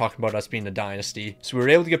after I was talking about us being a dynasty. So we were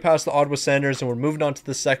able to get past the Ottawa Senators, and we're moving on to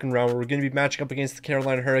the second round where we're going to be matching up against the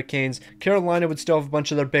Carolina Hurricanes. Carolina would still have a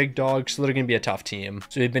bunch of their big dogs, so they're going to be a tough team.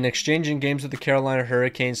 So we've been exchanging games with the Carolina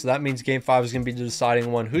Hurricanes, so that means game 5 is going to be the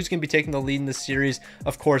deciding one. Who's going to be taking the lead in this series?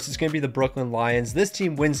 Of course, it's going to be the Brooklyn Lions. This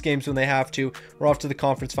team wins games when they have to. We're off to the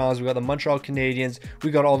conference finals. We got the Montreal Canadiens.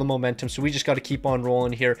 We got all the momentum, so we just got to keep on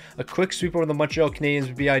rolling here. A quick sweep over the Montreal Canadiens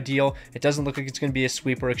would be ideal. It doesn't look like it's going to be a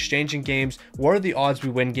sweep. We're exchanging games. What are the odds we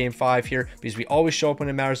win game 5 here? Because we always show up when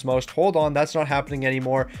it matters most. Hold on, that's not happening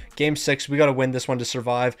anymore. Game 6, we got to win this one to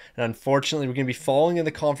survive. And unfortunately, we're going to be falling in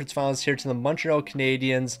the conference finals here to the Montreal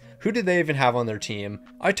Canadiens. Who did they even have on their team?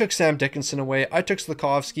 I took Sam Dickinson away. I took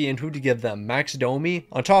Slafkovsky, and who to give them? Max Domi?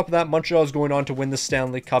 On top of that, Montreal is going on to win the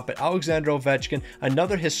Stanley Cup, but Alexander Ovechkin,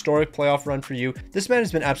 another historic playoff run for you. This man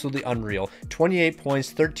has been absolutely unreal. 28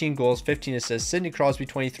 points, 13 goals, 15 assists. Sidney Crosby,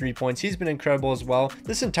 23 points. He's been incredible as well.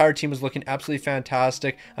 This entire team is looking absolutely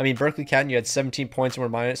fantastic. I mean, Berkeley Catton, you had 17 points and we're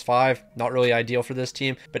 -5. Not really ideal for this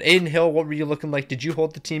team. But Adin Hill, what were you looking like? Did you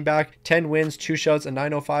hold the team back? 10 wins, 2 shouts, a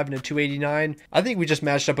 905 and a 289. I think we just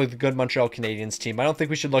matched up with a good Montreal Canadiens team. I don't think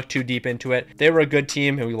we should look too deep into it. They were a good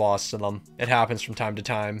team and we lost to them. It happens from time to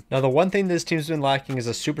time. Now, the one thing this team's been lacking is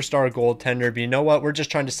a superstar goaltender, but you know what? We're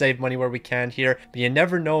just trying to save money where we can here. But you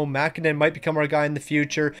never know. Makinen might become our guy in the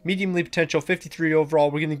future. Medium league potential, 53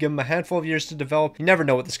 overall. We're going to give him a handful of years to develop. You never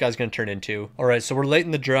know what this guy's going to turn into. All right, so we're late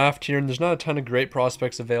in the draft here, and there's not a ton of great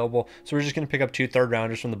prospects available, so we're just going to pick up 2 third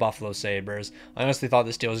rounders from the Buffalo Sabres. I honestly thought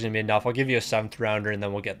this deal was going to be enough. I'll give you a 7th rounder, and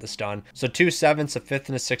then we'll get this done. on. So 2 sevenths, a fifth,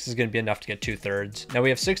 and a sixth is going to be enough to get 2/3. Now we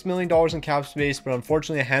have $6 million in cap space, but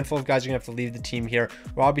unfortunately a handful of guys are going to have to leave the team here.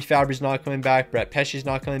 Robbie Fabry's not coming back, Brett Pesce's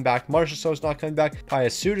not coming back, Marchessault's not coming back,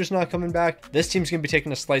 Pius Suter's not coming back. This team's going to be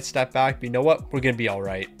taking a slight step back, but you know what? We're going to be all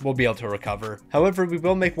right. We'll be able to recover. However, we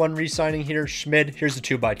will make one re-signing here. Schmid, here's a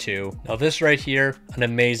 2x2. Now this right here, an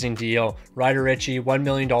amazing deal. Ryder Ritchie, $1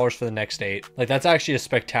 million for the next 8. Like, that's actually a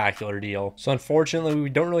spectacular deal. So unfortunately, we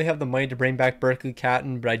don't really have the money to bring back Berkeley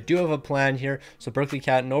Catton, but I do have a plan here. So Berkeley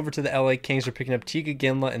Catton over to the LA Kings. We're picking up Tiga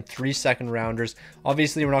Ginla and 3 second rounders.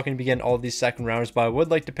 Obviously, we're not going to be getting all these second rounders, but I would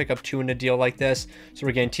like to pick up 2 in a deal like this. So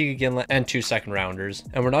we're getting Tiga Ginla and 2 second rounders.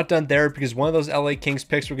 And we're not done there, because one of those LA Kings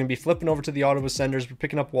picks, we're going to be flipping over to the Ottawa Senators. We're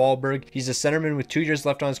picking up Wahlberg. He's a centerman with 2 years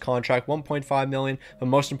left on his contract, $1.5 million, but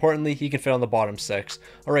most importantly, he can fit on the bottom 6.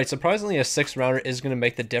 All right, surprisingly, a 6th rounder is going to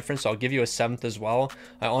make the difference, so I'll give you a 7th as well.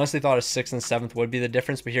 I honestly thought a 6th and 7th would be the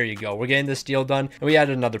difference, but here you go. We're getting this deal done, and we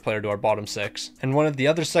added another player to our bottom 6. And one of the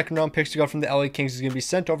other second round picks we got from the LA Kings is going to be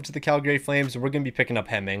sent over to the Calgary Flames, and we're going to be picking up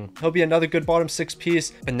Hemming. He'll be another good bottom 6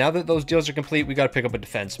 piece, but now that those deals are complete, we got to pick up a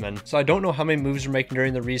defenseman. So I don't know how many moves we're making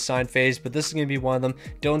during the re-sign phase, but this is going to be one of them.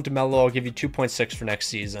 Dylan DeMello, I'll give you 2.6 for next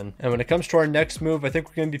season. And when it comes to our next move, I think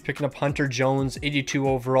we're going to be picking up Hunter Jones, 82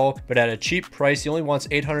 overall, but at a cheap price. He only wants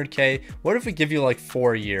 $800K. What if we give you like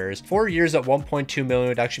 4 years? 4 years at $1.2 million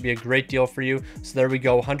would actually be a great deal for you. So there we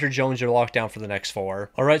go. Hunter Jones, you're locked down for the next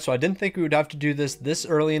 4. All right, so I didn't think we would have to do this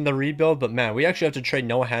early in the rebuild, but man, we actually have to trade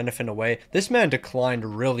Noah Hanifin away. This man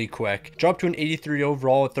declined really quick. Dropped to an 83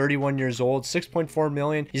 overall at 31 years old, $6.4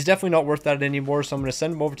 million. He's definitely not worth that anymore, so I'm going to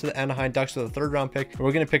send him over to the Anaheim Ducks with a 3rd round pick, and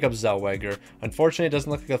we're going to pick up Zellweger. Unfortunately, it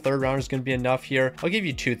doesn't look like a 3rd round is going to be enough here. I'll give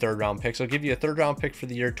you 2 3rd round picks. I'll give you a 3rd round pick for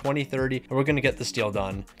the year 2030, and we're going to get this deal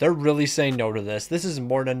done. They're really saying no to this. This is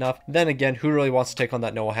more than enough. Then again, who really wants to take on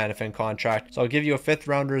that Noah Hanifin contract? So I'll give you a 5th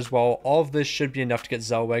rounder as well. All of this should be enough to get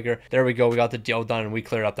Zellweger. There we go. We got the deal done, and we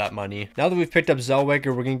cleared up that money. Now that we've picked up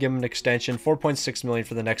Zellweger, we're going to give him an extension, $4.6 million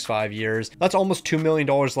for the next 5 years. That's almost $2 million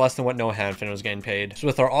less than what Noah Hanifin was getting paid. So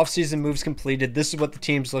with our offseason moves completed, this is what the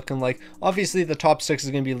team's looking like. Obviously, the top 6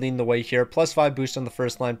 is going to be leading the way here. +5 boost on the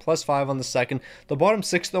first line, +5 on the second. The bottom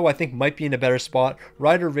 6, though, I think might be in a better spot.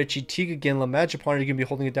 Ryder Ritchie, Tiga Ginla, Majaparni are going to be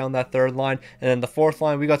holding it down that 3rd line. And then the 4th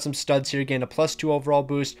line, we got some studs here, getting a +2 overall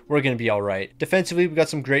boost. We're going to be all right. Defensively, we got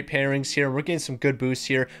some great pairings here. We're getting some good boosts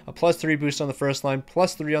here. A +3 boost on the first line,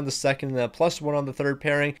 +3 on the second, and then a +1 on the 3rd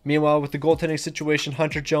pairing. Meanwhile, with the goaltending situation,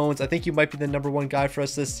 Hunter Jones, I think you might be the #1 guy for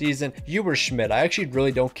us this season. You or Schmidt. I actually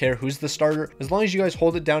really don't care who's the starter. As long as you guys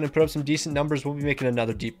hold it down and put up some decent numbers, we'll be making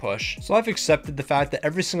another deep push. So I've accepted the fact that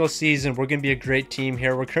every single season we're going to be a great team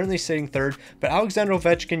here. We're currently sitting 3rd, but Alexander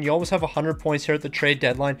Ovechkin, you almost have 100 points here at the trade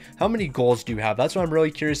deadline. How many goals do you have? That's what I'm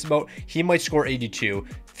really curious about. He might score 82.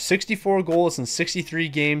 64 goals in 63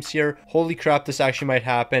 games here. Holy crap, this actually might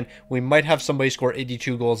happen. We might have somebody score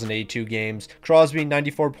 82 goals in 82 games. Crosby,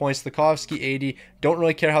 94 points. Lukovsky, 80. Don't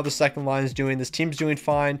really care how the second line is doing. This team's doing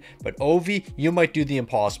fine, but Ovi, you might do the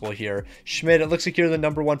impossible here. Schmidt, it looks like you're the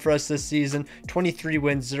 #1 for us this season. 23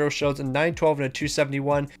 wins, 0 shouts, and 912 and a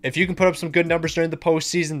 271. If you can put up some good numbers during the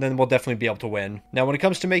postseason, then we'll definitely be able to win. Now, when it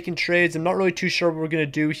comes to making trades, I'm not really too sure what we're going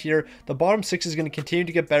to do here. The bottom 6 is going to continue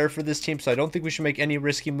to get better for this team, so I don't think we should make any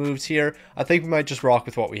risky moves here. I think we might just rock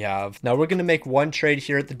with what we have. Now, we're going to make one trade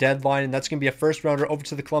here at the deadline, and that's going to be a 1st rounder over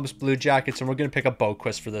to the Columbus Blue Jackets, and we're going to pick up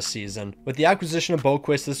Boquist for this season. With the acquisition of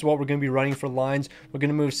Boquist, this is what we're going to be running for lines. We're going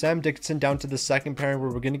to move Sam Dickinson down to the 2nd pairing, where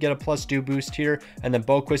we're going to get a +2 boost here, and then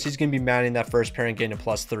Boquist, he's going to be manning that 1st pairing, getting a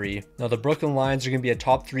 +3. Now, the Brooklyn Lions are going to be a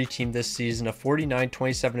top 3 team this season, a 49,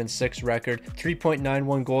 27, and 6 record,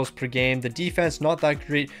 3.91 goals per game. The defense, not that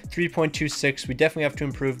great, 3.26. We definitely have to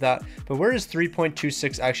improve that, but where does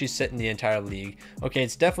 3.26 actually sit in the entire league? Okay,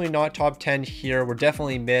 it's definitely not top 10 here. We're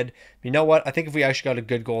definitely mid. But you know what? I think if we actually got a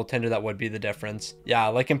good goaltender, that would be the difference. Yeah,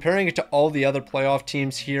 like comparing it to all the other playoff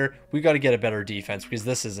teams here, we got to get a better defense, because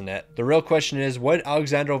this isn't it. The real question is, what did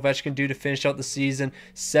Alexander Ovechkin do to finish out the season?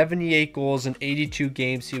 78 goals in 82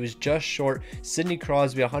 games. He was just short. Sidney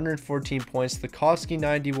Crosby, 114 points. Lukovsky,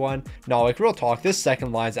 91. No, like real talk, this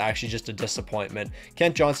second line is actually just a disappointment.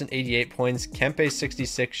 Kent Johnson, 88 points. Kempe,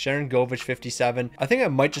 66. Sharon Govich, 57. I think I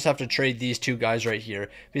might just have to trade these 2 guys right here,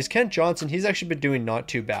 because Kent Johnson, he's actually been doing not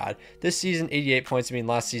too bad. This season, 88 points. I mean,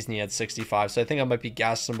 last season he had 65, so I think I might be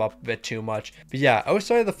gassing him up a bit too much. But yeah,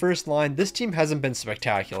 outside of the first line, this team hasn't been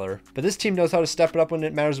spectacular. But this team knows how to step it up when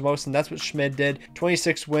it matters most, and that's what Schmid did.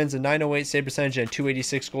 26 wins, a 908 save percentage, and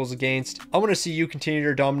 286 goals against. I want to see you continue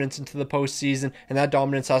your dominance into the postseason, and that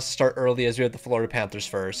dominance has to start early, as we have the Florida Panthers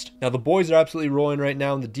first. Now, the boys are absolutely rolling right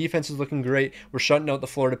now, and the defense is looking great. We're shutting out the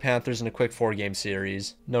Florida Panthers in a quick 4-game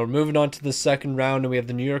series. Now, we're moving on to the 2nd round, and we have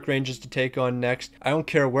the New York Rangers to take on next. I don't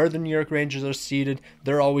care where the New York Rangers are seeded,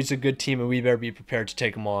 they're always a good team and we better be prepared to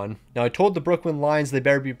take them on. Now, I told the Brooklyn Lions they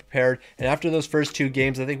better be prepared, and after those first 2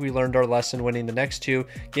 games, I think we learned our lesson. Winning the next 2.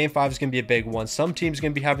 Game 5 is going to be a big one. Some team's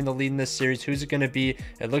going to be having the lead in this series. Who's it going to be?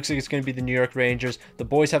 It looks like it's going to be the New York Rangers. The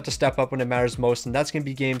boys have to step up when it matters most, and that's going to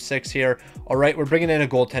be game 6 here. All right, we're bringing in a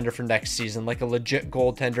goaltender for next season, like a legit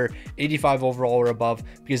goaltender, 85 overall or above,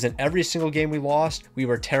 because in every single game we lost, we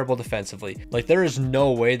were terrible defensively. Like, there is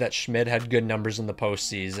no way that Schmidt had good numbers in the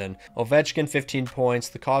postseason. Ovechkin, 15 points.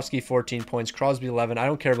 Tchaikovsky, 14 points. Crosby, 11. I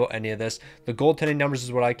don't care about any of this. The goaltending numbers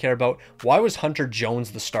is what I care about. Why was Hunter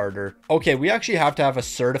Jones the starter? Okay, we actually have to have a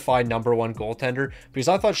certified #1 goaltender, because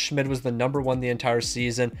I thought Schmidt was the #1 the entire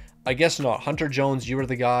season. I guess not. Hunter Jones, you were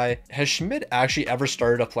the guy. Has Schmidt actually ever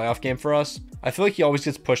started a playoff game for us? I feel like he always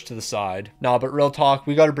gets pushed to the side. Nah, but real talk,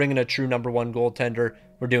 we got to bring in a true #1 goaltender.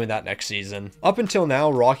 We're doing that next season. Up until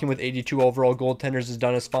now, rocking with 82 overall goaltenders has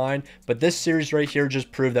done us fine, but this series right here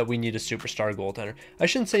just proved that we need a superstar goaltender. I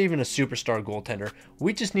shouldn't say even a superstar goaltender.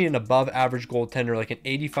 We just need an above average goaltender, like an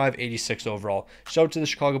 85, 86 overall. Shout out to the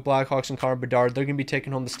Chicago Blackhawks and Connor Bedard. They're going to be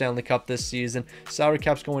taking home the Stanley Cup this season. Salary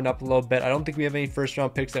cap's going up a little bit. I don't think we have any first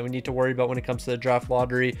round picks that we need to worry about when it comes to the draft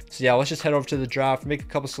lottery. So yeah, let's just head over to the draft, make a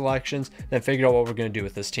couple selections, then figure out what we're going to do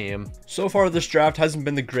with this team. So far, this draft hasn't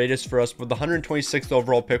been the greatest for us. With the 126th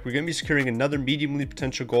overall pick, we're going to be securing another medium-elite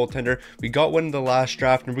potential goaltender. We got one in the last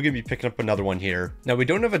draft, and we're going to be picking up another one here. Now, we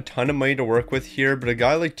don't have a ton of money to work with here, but a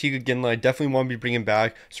guy like Tiga Ginla, I definitely want to be bringing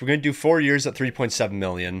back, so we're going to do 4 years at $3.7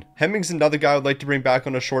 million. Hemming's another guy I would like to bring back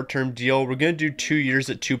on a short-term deal. We're going to do 2 years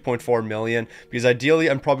at $2.4 million, because ideally,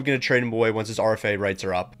 I'm probably going to trade him away once his RFA rights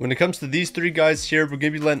are up. When it comes to these 3 guys here, we're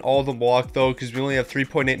going to be letting all of them walk, though, because we only have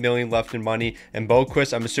 $3.8 million left in money. And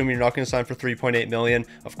Boquist, I'm assuming you're not going to sign for $3.8 million.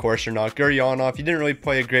 Of course you're not. Guryanov, you didn't really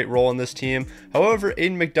play a great role in this team. However,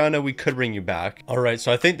 Aiden McDonough, we could bring you back. Alright,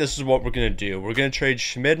 so I think this is what we're going to do. We're going to trade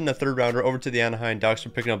Schmidt in a 3rd rounder over to the Anaheim Ducks.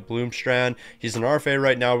 We're picking up Bloomstrand. He's an RFA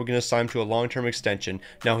right now. We're going to sign him to a long-term extension.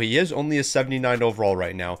 Now, he is only a 79 overall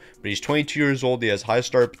right now, but he's 22 years old. He has high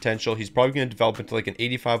start potential. He's probably going to develop into like an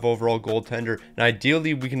 85 overall goaltender, and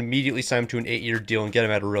ideally, we can immediately sign him to an 8-year deal and get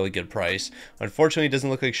him at a really good price. Unfortunately, it doesn't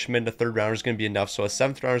look like Schmidt in a 3rd rounder is going to be enough, so a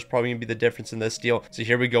 7th rounder is probably going to be the difference in this deal. So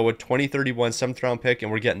here we go with 2031 7th round pick, and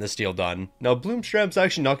we're getting this deal done. Now, Bloomstrand's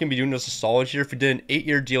actually not going to be doing us a solid here. If we did an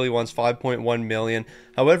 8-year deal, he wants $5.1 million.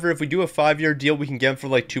 However, if we do a 5-year deal, we can get him for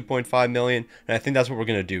like $2.5 million, and I think that's what we're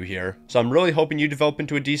going to do here. So I'm really hoping you develop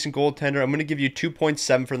into a decent goaltender. I'm going to give you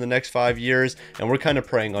 2.7 for the next 5 years, and we're kind of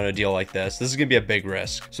praying on a deal like this. This is going to be a big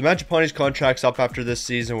risk. So Mangiapane's contract's up after this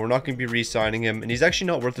season. We're not going to be re-signing him, and he's actually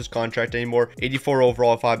not worth his contract anymore. 84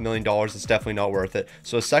 overall, $5 million. It's definitely not worth it.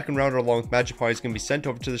 So a 2nd rounder along with Mangiapane is going to be sent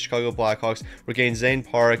over to the Chicago Blackhawks. We're getting Zane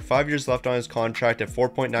Park, 5 years left on his contract at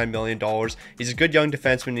 $4.9 million. He's a good young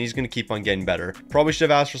defenseman, and he's going to keep on getting better. Probably should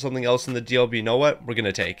have asked for something else in the deal, but you know what? We're going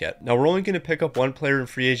to take it. Now, we're only going to pick up one player in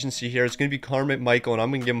free agency here. It's going to be Connor McMichael, and I'm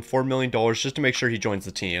going to give him $4 million just to make sure he joins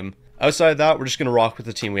the team. Outside of that, we're just going to rock with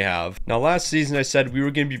the team we have. Now, last season, I said we were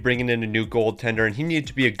going to be bringing in a new goaltender, and he needed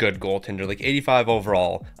to be a good goaltender, like 85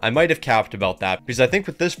 overall. I might have capped about that, because I think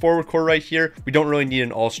with this forward core right here, we don't really need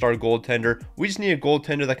an all-star goaltender. We just need a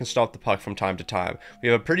goaltender that can stop the puck from time to time. We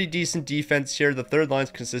have a pretty decent defense here. The 3rd line's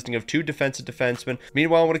consisting of 2 defensive defensemen.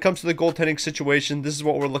 Meanwhile, when it comes to the goaltending situation, this is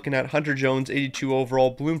what we're looking at. Hunter Jones, 82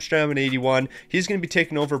 overall. Bloomstrand, an 81. He's going to be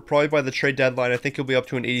taken over probably by the trade deadline. I think he'll be up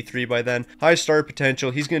to an 83 by then. High start potential.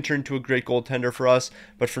 He's going to turn into a great goaltender for us,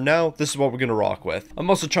 but for now, this is what we're going to rock with. I'm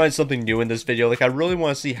also trying something new in this video. Like, I really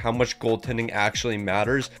want to see how much goaltending actually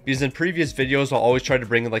matters, because in previous videos, I'll always try to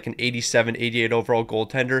bring in like an 87, 88 overall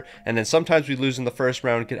goaltender, and then sometimes we lose in the 1st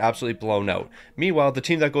round and get absolutely blown out. Meanwhile, the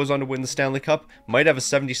team that goes on to win the Stanley Cup might have a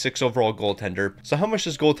 76 overall goaltender. So how much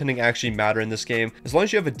does goaltending actually matter in this game? As long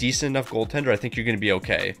as you have a decent enough goaltender, I think you're going to be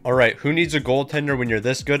okay. Alright, who needs a goaltender when you're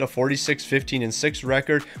this good? A 46, 15, and 6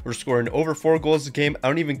 record. We're scoring over 4 goals a game. I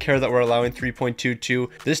don't even care that we're allowing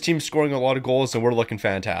 3.22. This team's scoring a lot of goals, and we're looking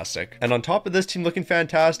fantastic. And on top of this team looking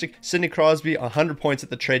fantastic, Sidney Crosby, 100 points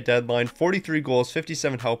at the trade deadline, 43 goals,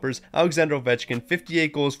 57 helpers. Alexander Ovechkin,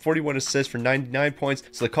 58 goals, 41 assists for 99 points.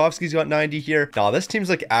 Slavkovsky's got 90 here. Nah, this team's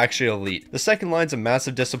like actually elite. The 2nd line's a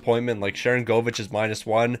massive disappointment, like Sharon Govich is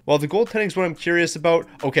 -1. While the goaltending's what I'm curious about.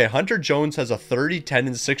 Okay, Hunter Jones has a 30, 10,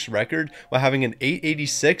 and 6 record while having an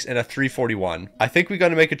 886 and a 341. I think we got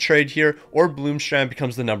to make a trade here, or Bloomstrand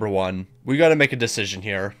becomes the #1 1. We got to make a decision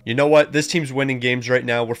here. You know what? This team's winning games right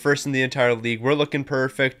now. We're first in the entire league. We're looking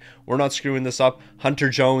perfect. We're not screwing this up. Hunter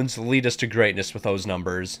Jones, lead us to greatness with those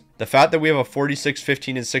numbers. The fact that we have a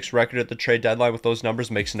 46-15-6 record at the trade deadline with those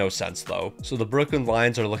numbers makes no sense though. So the Brooklyn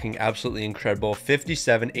Lions are looking absolutely incredible.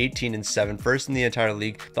 57-18-7, first in the entire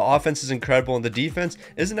league. The offense is incredible and the defense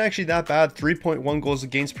isn't actually that bad. 3.1 goals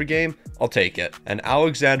against per game. I'll take it. And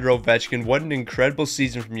Alexander Ovechkin, what an incredible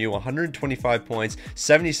season from you. 125 points,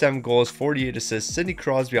 77 goals, 48 assists. Sidney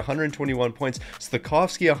Crosby, 121 points.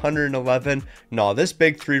 Slavkovsky, 111. Nah, this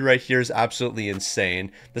big three right here is absolutely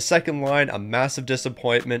insane. The second line, a massive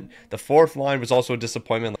disappointment. The fourth line was also a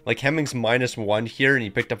disappointment. Like Hemmings -1 here, and he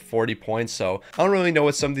picked up 40 points. So I don't really know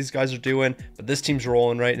what some of these guys are doing, but this team's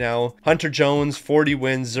rolling right now. Hunter Jones, 40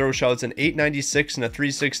 wins, 0 shouts, and 896 and a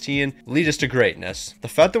 316. Lead us to greatness. The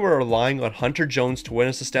fact that we're relying on Hunter Jones to win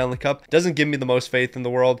us the Stanley Cup doesn't give me the most faith in the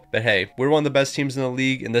world, but hey, we're one of the best teams in the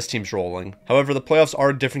league, and this team's rolling. However, the playoffs are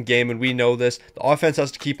a different game, and we know this. The offense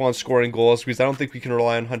has to keep on scoring goals because I don't think we can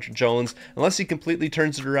rely on Hunter Jones. Unless he completely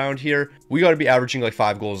turns it around here, we got to be averaging like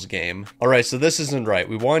 5 goals a game. Alright, so this isn't right.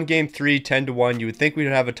 We won game 3, 10-1. You would think we'd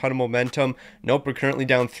have a ton of momentum. Nope, we're currently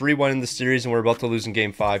down 3-1 in the series, and we're about to lose in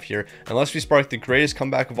game 5 here. Unless we spark the greatest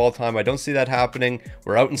comeback of all time, I don't see that happening.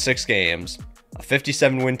 We're out in 6 games. A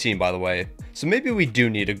 57-win team, by the way. So maybe we do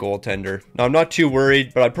need a goaltender. Now, I'm not too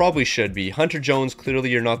worried, but I probably should be. Hunter Jones, clearly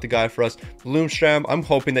you're not the guy for us. Bloomstram, I'm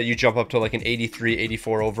hoping that you jump up to like an 83,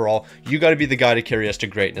 84 overall. You got to be the guy to carry us to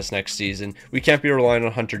greatness next season. We can't be relying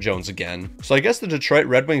on Hunter Jones again. So I guess the Detroit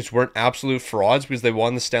Red Wings weren't absolute frauds because they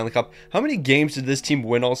won the Stanley Cup. How many games did this team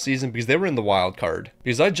win all season? Because they were in the wild card.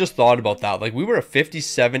 Because I just thought about that. Like, we were a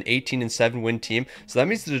 57-18-7 win team. So that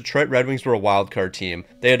means the Detroit Red Wings were a wild card team.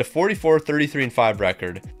 They had a 44-33-5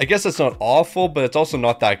 record. I guess that's not awful, but it's also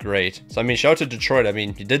not that great. So I mean, shout out to Detroit. I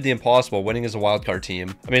mean, you did the impossible, winning as a wildcard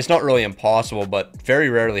team. I mean, it's not really impossible, but very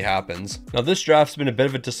rarely happens. Now, this draft's been a bit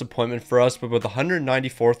of a disappointment for us, but with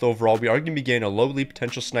 194th overall, we are going to be getting a low elite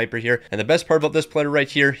potential sniper here. And the best part about this player right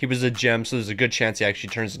here, he was a gem, so there's a good chance he actually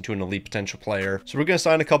turns into an elite potential player. So we're going to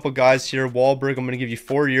sign a couple guys here. Wahlberg, I'm going to give you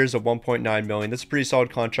 4 years of 1.9 million. That's a pretty solid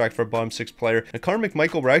contract for a bottom 6 player. And Connor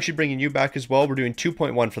McMichael, we're actually bringing you back as well. We're doing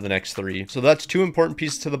 2.1 for the next 3. So that's 2 important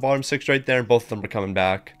pieces to the bottom 6 right there, and both of them are coming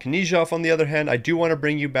back. Knizhov, on the other hand, I do want to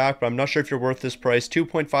bring you back, but I'm not sure if you're worth this price.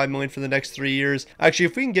 2.5 million for the next 3 years. Actually,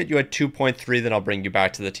 if we can get you at 2.3, then I'll bring you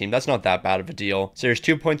back to the team. That's not that bad of a deal. So here's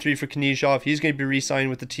 2.3 for Knizhov. He's going to be re-signing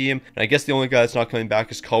with the team, and I guess the only guy that's not coming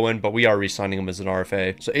back is Cohen, but we are re-signing him as an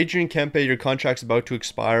RFA. So Adrian Kempe, your contract's about to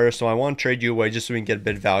expire, so I want to trade you away just so we can get a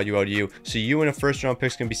bit of value out of you. So you and a first round pick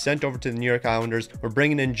is going to be sent over to the New York Islanders. We're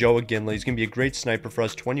bringing in Joe Ginla. He's going to be a great sniper for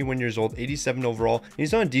us, 21 years old, 87 overall.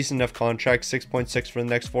 He's on a decent enough contract, 6.6 for the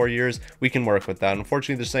next 4 years. We can work with that.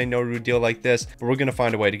 Unfortunately, they're saying no to a deal like this, but we're going to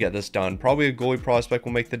find a way to get this done. Probably a goalie prospect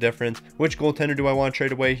will make the difference. Which goaltender do I want to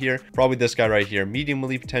trade away here? Probably this guy right here. Medium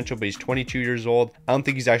elite potential, but he's 22 years old. I don't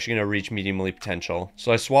think he's actually going to reach medium elite potential.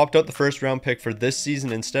 So I swapped out the first round pick for this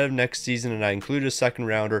season instead of next season, and I included a second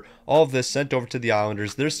rounder. All of this sent over to the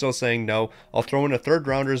Islanders. They're still saying no. I'll throw in a third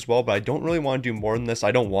rounder as well, but I don't really want to do more than this.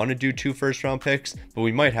 I don't want to do 2 first round picks, but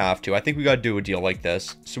we might have to. I think we got to do a deal like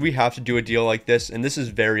this. So we have to do a deal like this, and this is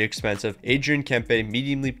very expensive. Adrian Kempe,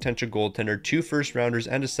 mediumly potential goaltender, 2 first rounders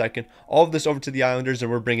and a second. All of this over to the Islanders,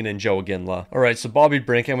 and we're bringing in Joe Ginla. All right, so Bobby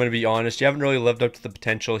Brink, I'm going to be honest, you haven't really lived up to the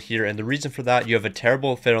potential here, and the reason for that, you have a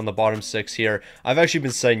terrible fit on the bottom 6 here. I've actually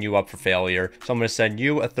been setting you up for failure, so I'm going to send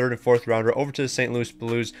you, a 3rd and 4th rounder, over to the St. Louis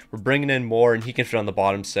Blues. We're bringing in more, and he can fit on the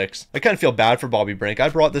bottom 6. I kind of feel bad for Bobby Brink. I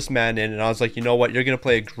brought this man in, and I was like, you know what, you're going to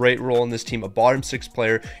play a great role in this team, a bottom 6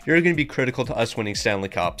 player. You're going to be critical to us winning Stanley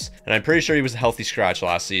Cups, and I'm pretty sure he was a healthy scratch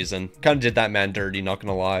last season. Kind of did that man dirty, not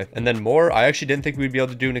gonna lie. And then more, I actually didn't think we'd be able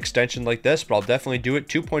to do an extension like this, but I'll definitely do it.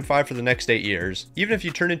 2.5 for the next 8 years. Even if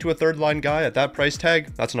you turn into a third line guy at that price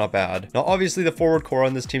tag, that's not bad. Now obviously the forward core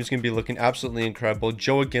on this team is going to be looking absolutely incredible.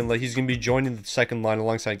 Joe Ginla, he's going to be joining the second line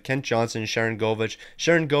alongside Kent Johnson and Sharon Govich.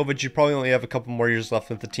 Sharon Govich, you probably only have a couple more years left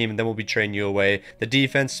with the team, and then we'll be trading you away. The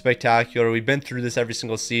defense, spectacular. We've been through this every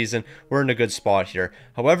single season. We're in a good spot here.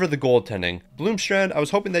 However, the goaltending. Bloomstrand, I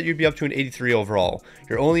was hoping that you'd be up to an 83 overall.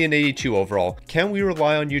 You're only an 82 overall. Can we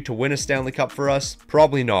rely on you to win a Stanley Cup for us?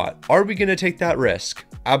 Probably not. Are we going to take that risk?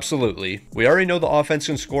 Absolutely. We already know the offense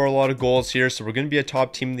can score a lot of goals here, so we're going to be a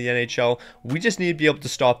top team in the NHL. We just need to be able to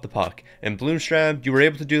stop the puck. And Bloomstrand, you were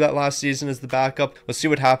able to do that last season as the backup. Let's see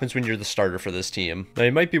what happens when you're the starter for this team. Now,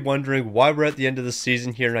 you might be wondering why we're at the end of the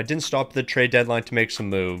season here, and I didn't stop the trade deadline to make some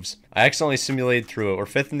moves. I accidentally simulated through it. We're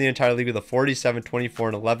 5th in the entire league with a 47, 24,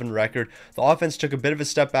 and 11 record. The offense took a bit of a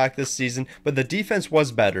step back this season, but the defense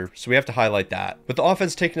was better, so we have to highlight that. With the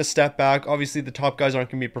offense taking a step back, obviously the top guys aren't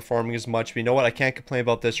going to be performing as much, but you know what? I can't complain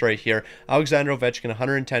about this right here. Alexander Ovechkin,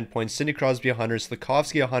 110 points, Sidney Crosby, 100,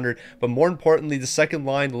 Slafkovsky, 100, but more importantly, the second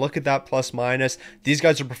line, look at that plus minus. These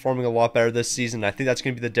guys are performing a lot better this season. I think that's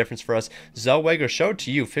going to be the difference for us. Zellweger, show it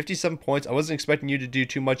to you, 57 points. I wasn't expecting you to do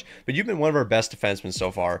too much, but you've been one of our best defensemen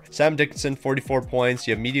so far. Sam Dickinson, 44 points.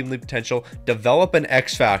 You have medium league potential. Develop an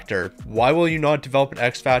X factor. Why will you not develop an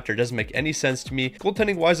X factor? It doesn't make any sense to me.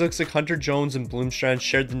 Goaltending wise, it looks like Hunter Jones and Bloomstrand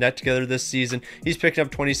shared the net together this season. He's picking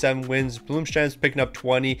up 27 wins. Bloomstrand's picking up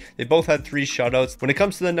 20. They both had 3 shutouts. When it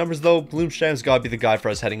comes to the numbers though, Bloomstrand's got to be the guy for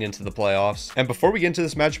us heading into the playoffs. And before we get into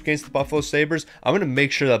this matchup against the Buffalo Sabres, I'm going to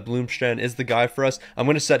make sure that Bloomstrand is the guy for us. I'm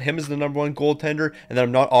going to set him as the #1 goaltender, and then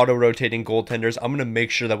I'm not auto-rotating goaltenders. I'm going to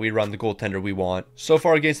make sure that we run the goaltender we want. So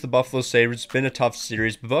far against the Buffalo Sabres, it's been a tough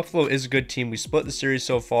series, but Buffalo is a good team. We split the series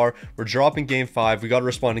so far. We're dropping game 5. We got to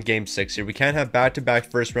respond in game 6 here. We can't have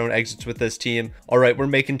back-to-back first-round exits with this team. All right, we're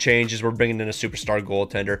making changes. We're bringing in a superstar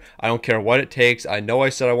goaltender. I don't care what it takes. I know I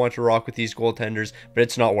said I want to rock with these goaltenders, but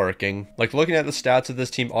it's not working. Like, looking at the stats of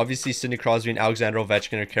this team, obviously Sidney Crosby and Alexander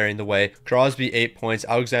Ovechkin are carrying the way. Crosby 8 points,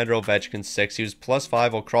 Alexander Ovechkin 6. He was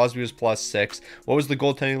 +5 while Crosby was +6. What was the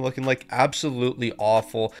goaltending looking like? Absolutely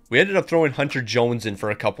awful. We ended up throwing Hunter Jones in for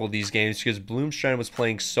a couple of these games because Bloomstrand was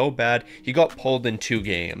playing so bad. He got pulled in 2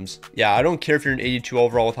 games. Yeah, I don't care if you're an 82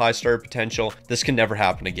 overall with high starter potential. This can never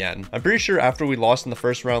happen again. I'm pretty sure after we lost in the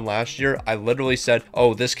first round last year, I literally said,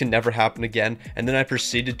 oh, this can never happen again. And then I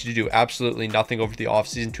proceeded to do absolutely nothing over the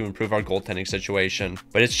offseason to improve our goaltending situation.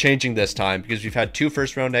 But it's changing this time because we've had 2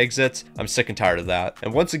 first round exits. I'm sick and tired of that.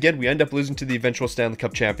 And once again, we end up losing to the eventual Stanley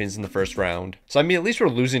Cup champions in the first round. So I mean, at least we're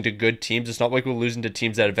losing to good teams. It's not like we're losing to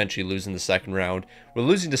teams that eventually lose in the second round. We're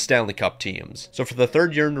losing to Stanley Cup teams. So for the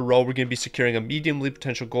 3rd year in a row, we're going to be securing a medium league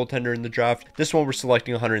potential goaltender in the draft. This one we're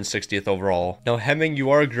selecting 160th overall. Now Hemming, you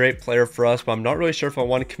are a great player for us, but I'm not really sure if I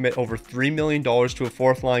want to commit over $3 million to a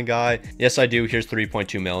 4th line guy. Yes, I do. Here's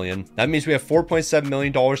 $3.2 million. That means we have $4.7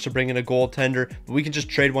 million to bring in a goaltender, but we can just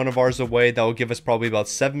trade one of ours away. That will give us probably about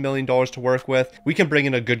 $7 million to work with. We can bring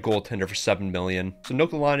in a good goaltender for $7 million. So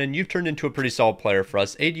Nokalainen, you've turned into a pretty solid player for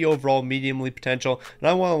us. 80 overall, medium league potential, and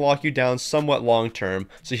I want to lock you down somewhat long term.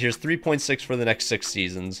 So here's 3.6 for the next 6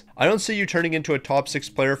 seasons. I don't see you turning into a top 6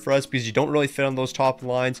 player for us because you don't really fit on those top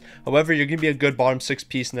lines. However, you're going to be a good bottom 6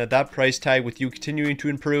 piece, and at that price tag, with you continuing to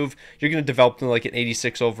improve, you're going to develop to like an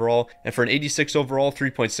 86 overall. And for an 86 overall,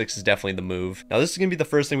 3.6 is definitely the move. Now this is going to be the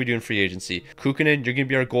first thing we do in free agency. Kukkonen, you're going to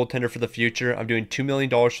be our goaltender for the future. I'm doing $2 million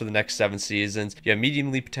for the next 7 seasons. You have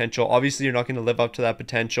medium league potential. Obviously, you're not going to live up to that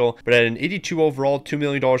potential, but at an 82 overall, $2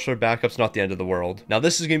 million for a backup's not the end of the world. Now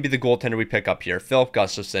this is going to be the goaltender we pick up here. Philip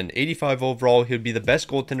Gustafsson, 85 overall. He would be the best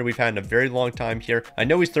goaltender we've had in a very long time here. I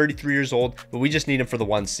know he's 33 years old, but we just need him for the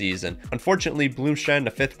 1 season. Unfortunately, Bloomstrand,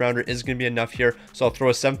 a 5th rounder, is going to be enough here, so I'll throw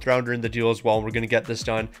a 7th rounder in the deal as well, and we're going to get this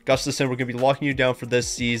done. Gustafsson, we're going to be locking you down for this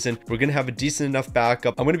season. We're going to have a decent enough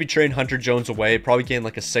backup. I'm going to be trading Hunter Jones away, probably getting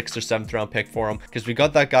like a 6th or 7th round pick for him because we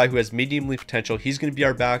got that guy who has medium league potential. He's going to be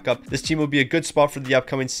our backup. This team will be a good spot for the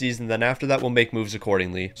upcoming season. Then after that, we'll make moves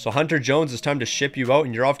accordingly. So Hunter Jones, it's time to ship you out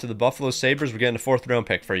and you're off to the Buffalo Sabres. We're getting a 4th round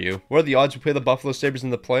pick for you. What are the odds we play the Buffalo Sabres in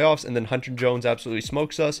the playoffs and then Hunter Jones absolutely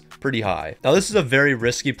smokes us? Pretty high. Now this is a very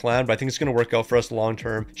risky plan, but I think it's going to work out for us long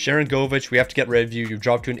term. Sharon Govich, we have to get rid of you. You've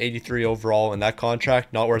dropped to an 83 overall, and that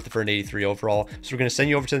contract not worth it for an 83 overall. So we're going to send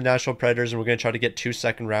you over to the Nashville Predators, and we're going to try to get 2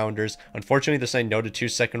 second rounders. Unfortunately, they're saying no to 2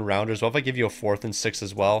 second rounders. What if I give you a 4th and 6th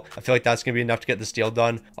as well? I feel like that's going to be enough to get this deal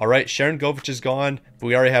done. All right, Sharon Govich is gone, but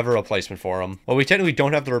we already have a replacement for him. Well, we technically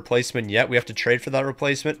don't have the replacement yet. We have to trade for that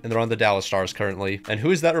replacement, and they're on the Dallas Stars currently. And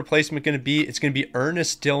who is that replacement going to be? It's going to be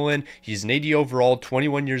Ernest Dillon. He's an 80 overall,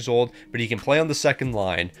 21 years old, but he can play on the second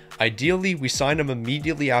line. Ideally, we sign him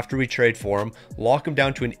immediately after we trade for him, lock him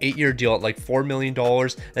down to an 8-year deal at like $4 million,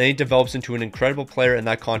 and then he develops into an incredible player, and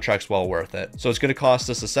that contract's well worth it. So it's going to cost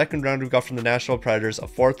us a 2nd rounder we got from the Nashville Predators, a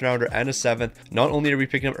 4th rounder, and a 7th. Not only are we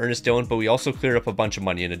picking up Ernest Dillon, but we also cleared up a bunch of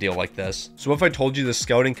money in a deal like this. So if I told you the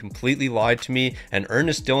scouting completely lied to me, and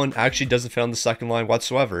Ernest Dillon actually doesn't fit on the second line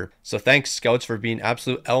whatsoever. So thanks, scouts, for being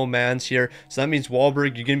absolute L-mans here. So that means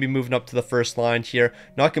Wahlberg, you're going to be moving up to the first line here.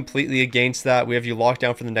 Not completely against that. We have you locked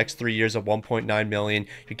down for the next next 3 years at 1.9 million.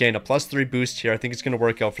 You're getting a +3 boost here. I think it's going to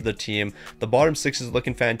work out for the team. The bottom 6 is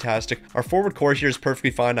looking fantastic. Our forward core here is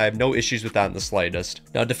perfectly fine. I have no issues with that in the slightest.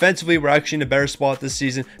 Now defensively, we're actually in a better spot this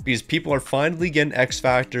season because people are finally getting X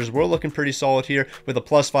factors. We're looking pretty solid here with a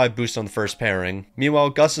 +5 boost on the first pairing.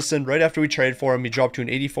 Meanwhile, Gustafsson, right after we trade for him, he dropped to an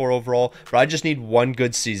 84 overall, but I just need one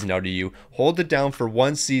good season out of you. Hold it down for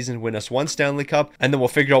one season, win us one Stanley Cup, and then we'll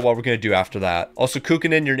figure out what we're going to do after that. Also,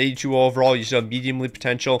 Kukanen, you're an 82 overall. You still have medium league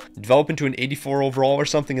potential. Develop into an 84 overall or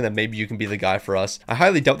something, and then maybe you can be the guy for us. I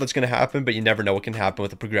highly doubt that's going to happen, but you never know what can happen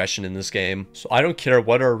with the progression in this game. So I don't care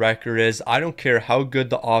what our record is. I don't care how good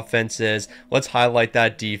the offense is. Let's highlight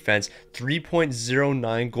that defense.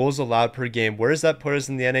 3.09 goals allowed per game. Where does that put us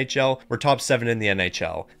in the NHL? We're top 7 in the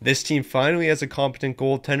NHL. This team finally has a competent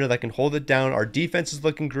goaltender that can hold it down. Our defense is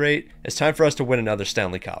looking great. It's time for us to win another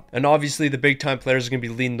Stanley Cup. And obviously the big time players are going to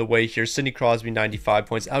be leading the way here. Sidney Crosby 95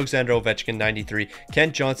 points, Alexander Ovechkin 93,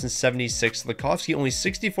 Kent Johnson 76, Lukovsky only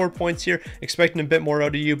 64 points here. Expecting a bit more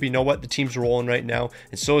out of you, but you know what? The team's rolling right now.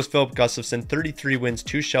 And so is Philip Gustafsson, 33 wins,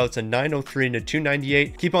 2 shouts, a 903 and a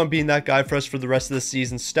 298. Keep on being that guy for us for the rest of the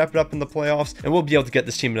season. Step it up in the playoffs, and we'll be able to get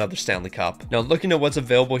this team another Stanley Cup. Now, looking at what's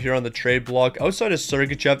available here on the trade block, outside of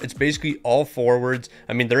Sergachev, it's basically all forwards.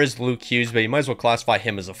 I mean, there is Luke Hughes, but you might as well classify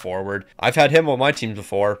him as a forward. I've had him on my team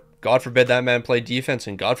before. God forbid that man play defense,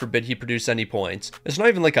 and God forbid he produce any points. It's not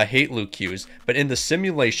even like I hate Luke Hughes, but in the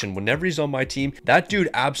simulation, whenever he's on my team, that dude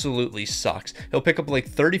absolutely sucks. He'll pick up like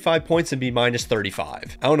 35 points and be minus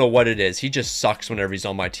 35. I don't know what it is. He just sucks whenever he's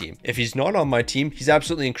on my team. If he's not on my team, he's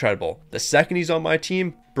absolutely incredible. The second he's on my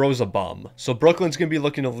team, bro's a bum. So Brooklyn's going to be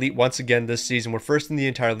looking elite once again this season. We're first in the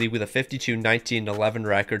entire league with a 52, 19, 11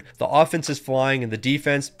 record. The offense is flying and the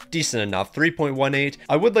defense, decent enough, 3.18.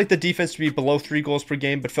 I would like the defense to be below 3 goals per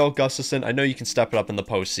game, but Phil Gustafsson, I know you can step it up in the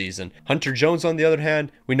postseason. Hunter Jones, on the other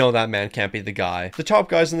hand, we know that man can't be the guy. The top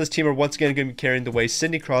guys on this team are once again going to be carrying the way.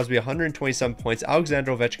 Sidney Crosby, 127 points.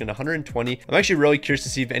 Alexander Ovechkin, 120. I'm actually really curious to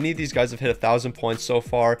see if any of these guys have hit 1,000 points so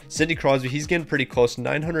far. Sidney Crosby, he's getting pretty close,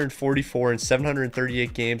 944 in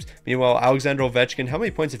 738 games. Meanwhile, Alexander Ovechkin, how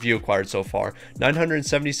many points have you acquired so far?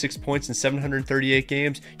 976 points in 738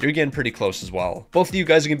 games. You're getting pretty close as well. Both of you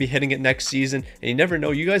guys are going to be hitting it next season, and you never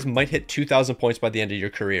know, you guys might hit 2,000 points by the end of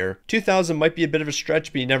your career. 2,000 might be a bit of a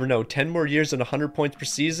stretch, but you never know. 10 more years and 100 points per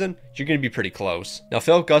season, you're going to be pretty close. Now,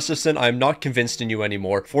 Phil Gustafsson, I'm not convinced in you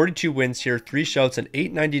anymore. 42 wins here, 3 shouts, and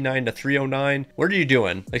 899 to 309. What are you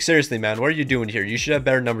doing? Like, seriously, man, what are you doing here? You should have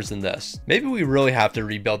better numbers than this. Maybe we really have to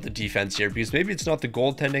rebuild the defense here, because maybe it's not the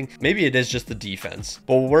goaltending, maybe it is just the defense.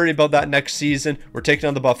 But we'll worry about that next season. We're taking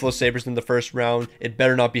on the Buffalo Sabres in the first round. It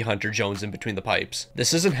better not be Hunter Jones in between the pipes.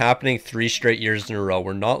 This isn't happening 3 straight years in a row.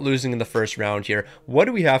 We're not losing in the first round here. What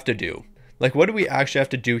do we have to do? Like, what do we actually have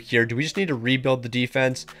to do here? Do we just need to rebuild the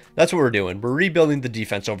defense? That's what we're doing. We're rebuilding the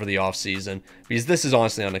defense over the offseason because this is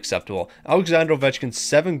honestly unacceptable. Alexander Ovechkin,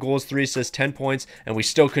 7 goals, 3 assists, 10 points, and we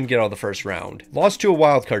still couldn't get out of the first round. Lost to a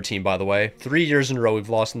wildcard team, by the way. 3 years in a row we've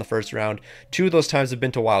lost in the first round. 2 of those times have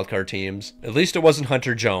been to wildcard teams. At least it wasn't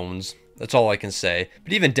Hunter Jones. That's all I can say.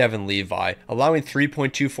 But even Devin Levi, allowing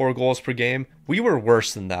 3.24 goals per game, we were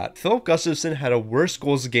worse than that. Philip Gustafsson had a worse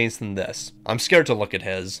goals against than this. I'm scared to look at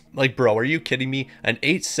his. Like, bro, are you kidding me? An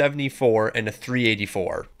 874 and a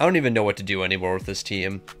 384. I don't even know what to do anymore with this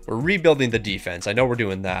team. We're rebuilding the defense. I know we're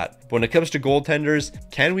doing that. But when it comes to goaltenders,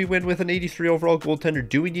 can we win with an 83 overall goaltender?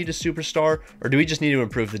 Do we need a superstar, or do we just need to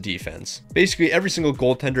improve the defense? Basically, every single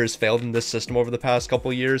goaltender has failed in this system over the past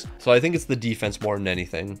couple years, so I think it's the defense more than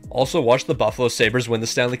anything. Also, watch the Buffalo Sabres win the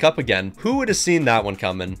Stanley Cup again. Who would have seen that one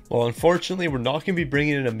coming? Well, unfortunately, we're not going to be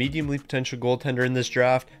bringing in a medium league potential goaltender in this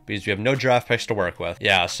draft because we have no draft picks to work with.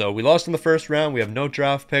 Yeah, so we lost in the first round. We have no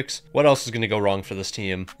draft picks. What else is going to go wrong for this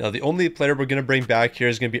team? Now, the only player we're going to bring back here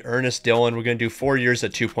is going to be Ernest Dillon. We're going to do 4 years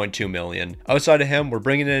at 2.2 million. Outside of him, we're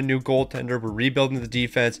bringing in a new goaltender. We're rebuilding the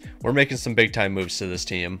defense. We're making some big time moves to this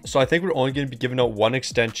team. So I think we're only going to be giving out one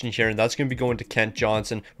extension here, and that's going to be going to Kent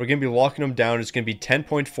Johnson. We're going to be locking him down. It's going to be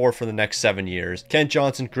 10.4 for the next 7 years. Kent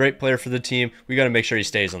Johnson, great player for the team. We got to make sure he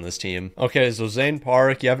stays on this team. Okay, so Zane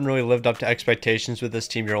Park, you haven't really lived up to expectations with this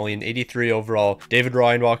team. You're only an 83 overall. David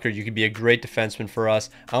Reinbacher, you could be a great defenseman for us.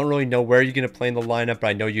 I don't really know where you're going to play in the lineup, but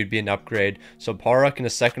I know you'd be an upgrade. So Park in the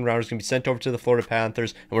second round is going to be sent over to the Florida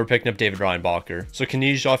Panthers, and we're picking up David Reinbacher. So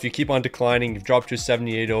Knizhov, you keep on declining. You've dropped to a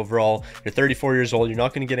 78 overall. You're 34 years old. You're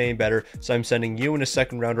not going to get any better. So I'm sending you in a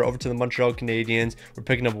second rounder over to the Montreal Canadiens. We're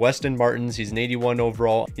picking up Weston Martins. He's an 81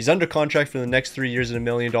 overall. He's under contract for the next 3 years at $1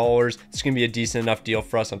 million. It's going to be a decent enough deal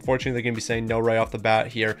for us. Unfortunately, they're going to be saying no right off the bat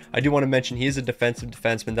here. I do want to mention he is a defensive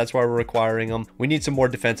defenseman. That's why we're requiring him. We need some more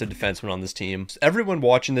defensive defensemen on this team. So everyone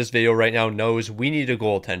watching this video right now knows we need a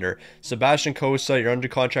goaltender. Sebastian Cossa, you're under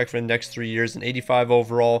contract for the next 3 years and 85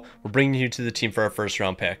 overall. We're bringing you to the team for our first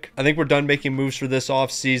round pick. I think we're done making moves for this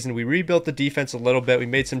offseason. We rebuilt the defense a little bit. We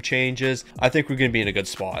made some changes. I think we're going to be in a good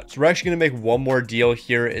spot. So we're actually going to make one more deal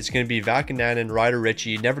here. It's going to be Vakananen and Ryder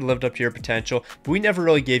Ritchie. You never lived up to your potential, but we never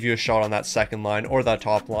really gave you a shot on that second line or that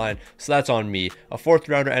top line. So that's on me. A 4th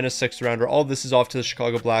rounder and a 6th rounder. All this is off to the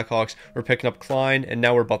Chicago Blackhawks. We're picking up Klein, and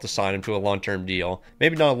now we're about to sign him to a long-term deal.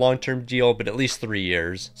 Maybe not a long-term deal, but at least 3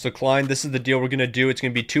 years. So Klein, this is the deal we're going to do. It's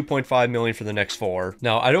going to be $2.5 million for the next 4.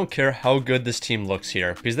 Now, I don't care how good this team looks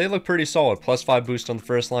here, because they look pretty solid. +5 boost on the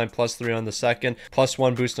first line, +3 on the second,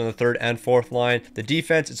 +1 boost on the third and fourth line. The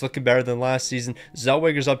defense is looking better than last season.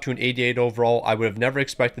 Zellweger's up to an 88 overall. I would have never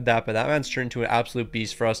expected that, but that man's turned into an absolute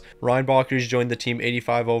beast for us. Reinbacher's joined the team,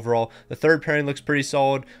 85 overall. The third pairing looks pretty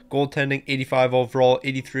solid. Goaltending, 85 overall,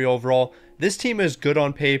 83 overall. This team is good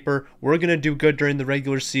on paper. We're going to do good during the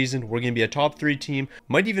regular season. We're going to be a top 3 team.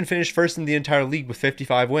 Might even finish first in the entire league with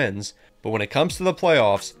 55 wins. But when it comes to the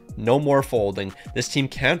playoffs, no more folding. This team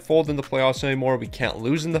can't fold in the playoffs anymore. We can't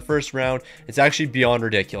lose in the first round. It's actually beyond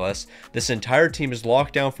ridiculous. This entire team is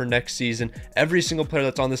locked down for next season. Every single player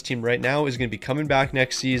that's on this team right now is going to be coming back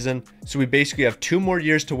next season. So we basically have 2 more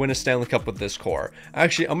years to win a Stanley Cup with this core.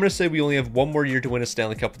 Actually, I'm going to say we only have 1 more year to win a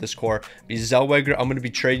Stanley Cup with this core. Because Zellweger, I'm going to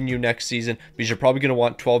be trading you next season because you're probably going to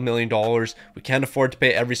want $12 million. We can't afford to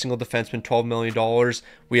pay every single defenseman $12 million.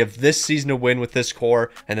 We have this season to win with this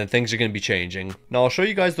core, and then things are going to be changing. Now, I'll show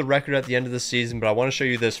you guys the record at the end of the season, but I want to show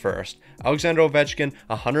you this first. Alexander Ovechkin,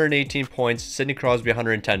 118 points. Sidney Crosby,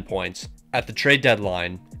 110 points. At the trade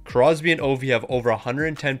deadline, Crosby and Ovi have over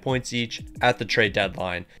 110 points each at the trade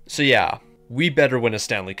deadline. So yeah, we better win a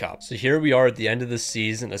Stanley Cup. So here we are at the end of the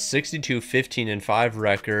season, a 62-15-5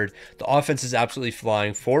 record. The offense is absolutely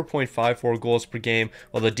flying, 4.54 goals per game,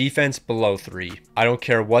 while the defense below 3. I don't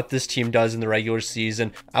care what this team does in the regular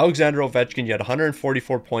season. Alexander Ovechkin, you had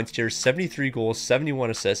 144 points here, 73 goals, 71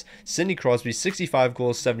 assists. Sidney Crosby, 65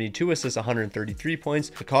 goals, 72 assists, 133 points.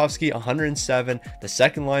 Bukowski, 107. The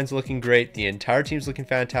second line's looking great. The entire team's looking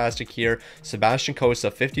fantastic here. Sebastian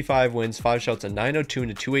Cossa, 55 wins, 5 shots, a 902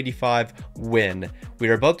 and a 285. Win. We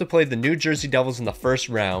are about to play the New Jersey Devils in the first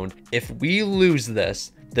round. If we lose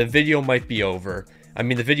this, the video might be over. I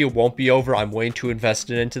mean, the video won't be over. I'm way too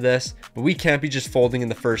invested into this, but we can't be just folding in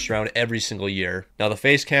the first round every single year. Now, the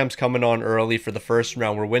face cam's coming on early for the first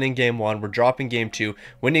round. We're winning game 1. We're dropping game 2,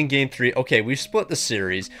 winning game 3. Okay, we've split the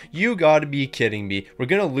series. You gotta be kidding me. We're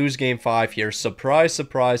gonna lose game 5 here. Surprise,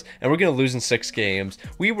 surprise. And we're gonna lose in 6 games.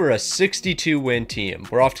 We were a 62-win team.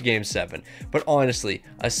 We're off to game 7. But honestly,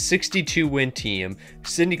 a 62-win team.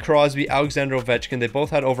 Sidney Crosby, Alexander Ovechkin, they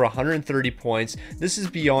both had over 130 points. This is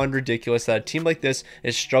beyond ridiculous that a team like this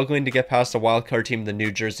is struggling to get past a wildcard team, the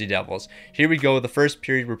New Jersey Devils. Here we go, the first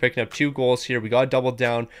period, we're picking up 2 goals here. We got doubled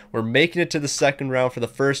down. We're making it to the second round for the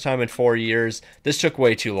first time in 4 years. This took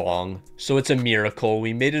way too long. So it's a miracle.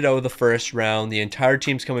 We made it out of the first round. The entire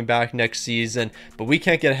team's coming back next season, but we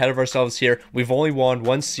can't get ahead of ourselves here. We've only won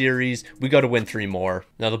 1 series. We got to win 3 more.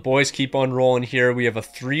 Now the boys keep on rolling here. We have a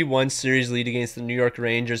 3-1 series lead against the New York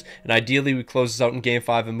Rangers, and ideally we close this out in game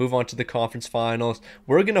 5 and move on to the conference finals.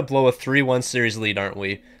 We're going to blow a 3-1 series lead, aren't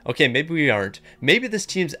we? Okay, maybe we aren't. Maybe this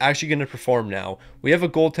team's actually going to perform now. We have a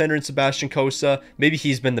goaltender in Sebastian Cossa. Maybe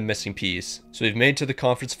he's been the missing piece. So we've made to the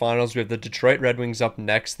conference finals. We have the Detroit Red Wings up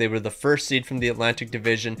next. They were the first seed from the Atlantic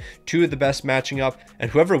Division. 2 of the best matching up. And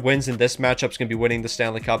whoever wins in this matchup is going to be winning the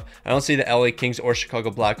Stanley Cup. I don't see the LA Kings or Chicago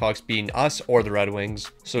Blackhawks beating us or the Red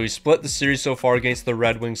Wings. So we split the series so far against the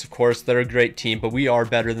Red Wings. Of course, they're a great team, but we are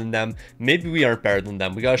better than them. Maybe we aren't better than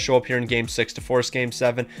them. We got to show up here in game 6 to force game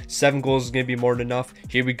 7. 7 goals is going to be more than enough.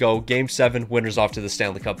 Here we go. Game 7, winners off to the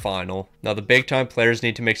Stanley Cup final. Now the big time players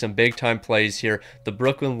need to make some big time plays here. The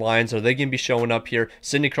Brooklyn Lions, are they going to be showing up here?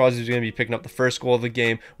 Sidney Crosby is going to be picking up the first goal of the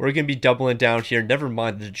game. We're going to be doubling down here. Never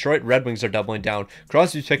mind, the Detroit Red Wings are doubling down.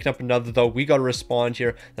 Crosby's picking up another though. We got to respond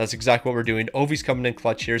here. That's exactly what we're doing. Ovi's coming in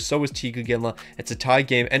clutch here. So is Tiga Ginla. It's a tie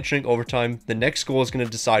game entering overtime. The next goal is going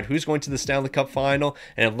to decide who's going to the Stanley Cup final,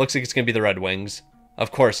 and it looks like it's going to be the Red Wings. Of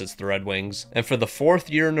course it's the Red Wings. And for the 4th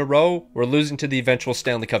year in a row, we're losing to the eventual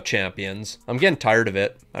Stanley Cup champions. I'm getting tired of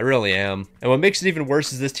it. I really am. And what makes it even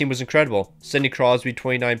worse is this team was incredible. Sidney Crosby,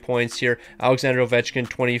 29 points here. Alexander Ovechkin,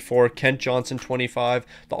 24. Kent Johnson, 25.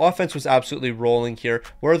 The offense was absolutely rolling here.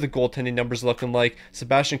 What are the goaltending numbers looking like?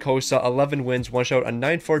 Sebastian Cossa, 11 wins, 1 shot, a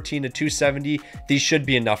 914 to 270. These should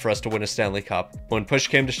be enough for us to win a Stanley Cup. But when push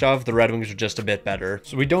came to shove, the Red Wings were just a bit better.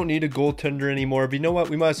 So we don't need a goaltender anymore. But you know what?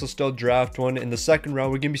 We might as well still draft one. In the second second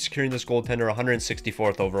round, we're going to be securing this goaltender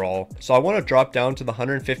 164th overall. So I want to drop down to the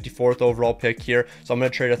 154th overall pick here. So I'm going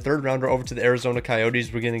to trade a third rounder over to the Arizona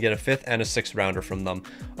Coyotes. We're going to get a fifth and a sixth rounder from them.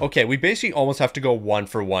 Okay, we basically almost have to go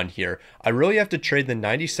 1-for-1 here. I really have to trade the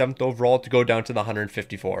 97th overall to go down to the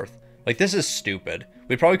 154th. Like, this is stupid.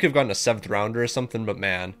 We probably could have gotten a 7th rounder or something, but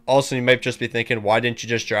man. Also, you might just be thinking, why didn't you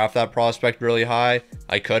just draft that prospect really high?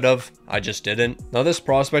 I could have. I just didn't. Now, this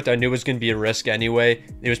prospect I knew was going to be a risk anyway.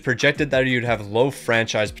 It was projected that you'd have low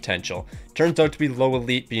franchise potential. Turns out to be low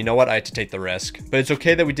elite, but you know what? I had to take the risk. But it's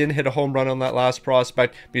okay that we didn't hit a home run on that last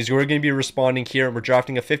prospect because we're going to be responding here and we're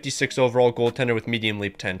drafting a 56 overall goaltender with medium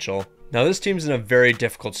elite potential. Now, this team's in a very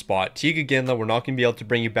difficult spot. Teague Ginla, we're not going to be able to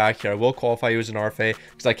bring you back here. I will qualify you as an RFA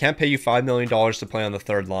because I can't pay you $5 million to play on the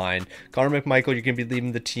third line. Connor McMichael, you're going to be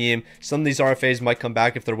leaving the team. Some of these RFAs might come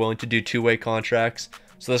back if they're willing to do two-way contracts.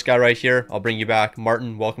 So this guy right here, I'll bring you back.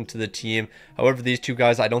 Martin, welcome to the team. However, these two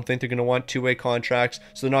guys, I don't think they're going to want two-way contracts,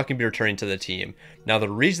 so they're not going to be returning to the team. Now, the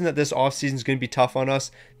reason that this offseason is going to be tough on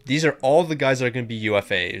us, these are all the guys that are going to be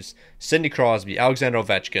UFAs. Sidney Crosby, Alexander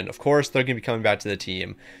Ovechkin, of course, they're going to be coming back to the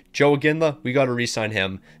team. Joe Ginla, we got to re-sign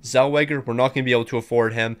him. Zellweger, we're not going to be able to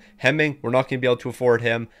afford him. Hemming, we're not going to be able to afford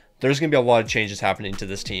him. There's going to be a lot of changes happening to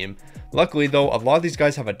this team. Luckily though, a lot of these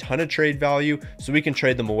guys have a ton of trade value, so we can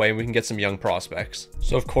trade them away and we can get some young prospects.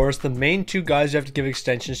 So of course, the main two guys you have to give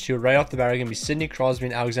extensions to right off the bat are going to be Sidney Crosby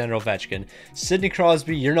and Alexander Ovechkin. Sidney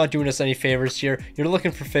Crosby, you're not doing us any favors here. You're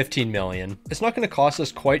looking for 15 million. It's not going to cost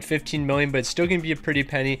us quite 15 million, but it's still going to be a pretty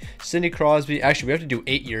penny. Sidney Crosby, actually we have to do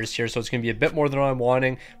 8 years here, so it's going to be a bit more than I'm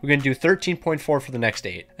wanting. We're going to do 13.4 for the next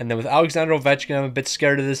 8. And then with Alexander Ovechkin, I'm a bit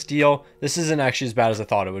scared of this deal. This isn't actually as bad as I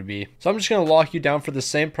thought it would be. So I'm just going to lock you down for the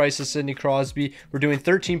same price as Sidney Crosby. We're doing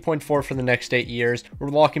 13.4 for the next 8 years. We're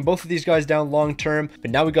locking both of these guys down long term,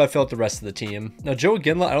 but now we got to fill out the rest of the team. Now, Joe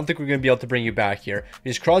Ginla, I don't think we're going to be able to bring you back here.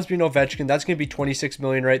 Because Crosby and Ovechkin, that's going to be 26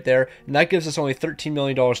 million right there, and that gives us only $13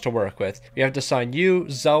 million to work with. We have to sign you,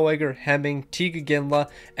 Zellweger, Hemming, Teague Ginla,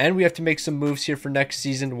 and we have to make some moves here for next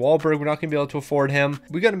season. Wahlberg, we're not going to be able to afford him.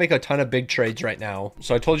 We got to make a ton of big trades right now.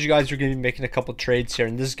 So I told you guys we're going to be making a couple trades here,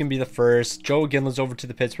 and this is going to be the first. Joe Ginla's over to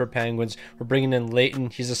the Pittsburgh Penguins. We're bringing in Leighton.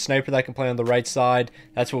 He's a sniper that can play on the right side.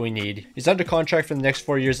 That's what we need. He's under contract for the next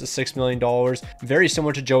 4 years at $6 million. Very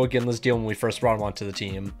similar to Joe Ginla's deal when we first brought him onto the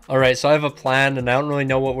team. Alright, so I have a plan, and I don't really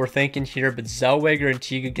know what we're thinking here, but Zellweger and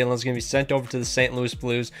Teague Ginla is going to be sent over to the St. Louis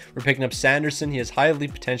Blues. We're picking up Sanderson. He has high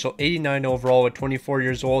elite potential, 89 overall at 24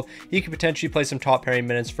 years old. He could potentially play some top pairing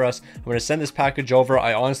minutes for us. I'm going to send this package over.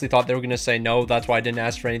 I honestly thought they were going to say no. That's why I didn't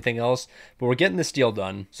ask for anything else, but we're getting this deal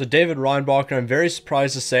done. So David Reinbacher, I'm very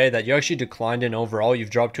surprised to say that you actually declined in overall. You've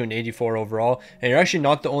dropped to an 84 overall, and you're actually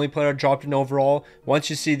not the only player dropped in overall. Once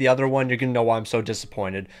you see the other one, you're going to know why I'm so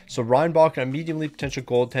disappointed. So Reinbacher, a medium elite potential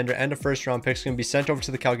goaltender and a first round pick, is going to be sent over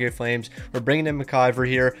to the Calgary Flames. We're bringing in McIver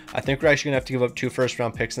here. I think we're actually going to have to give up 2 first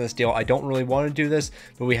round picks in this deal. I don't really want to do this,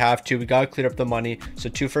 but we have to. We got to clear up the money. So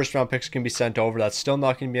 2 first round picks can be sent over. That's still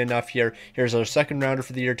not going to be enough here. Here's our second rounder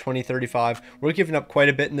for the year 2035. We're giving up quite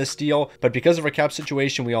a bit in this deal, but because of our cap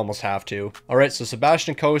situation, we almost have to. Alright, so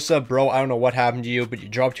Sebastian Cossa, bro, I don't know what happened to you, but you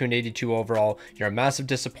dropped to an 82 overall. You're a massive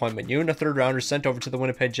disappointment. You and a third rounder sent over to the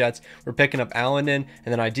Winnipeg Jets. We're picking up Allen in,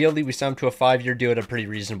 and then ideally we send him to a 5-year deal at a pretty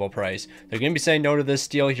reasonable price. They're going to be saying no to this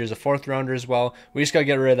deal. Here's a 4th rounder as well. We just got to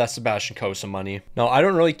get rid of that Sebastian Cossa money. Now, I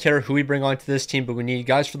don't really care who we bring onto this team, but we need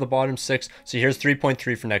guys for the bottom 6, so here's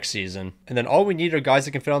 3.3 for next season. And then all we need are guys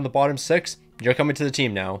that can fit on the bottom 6. You're coming to the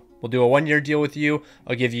team now. We'll do a 1-year deal with you.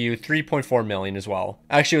 I'll give you 3.4 million as well.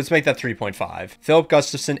 Actually, let's make that 3.5. Philip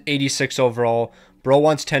Gustafson, 86 overall. Bro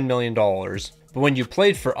wants $10 million. But when you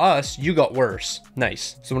played for us, you got worse.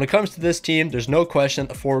 Nice. So when it comes to this team, there's no question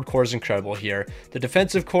that the forward core is incredible here. The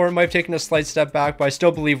defensive core might have taken a slight step back, but I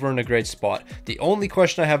still believe we're in a great spot. The only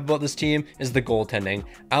question I have about this team is the goaltending.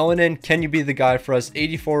 Allanen, can you be the guy for us?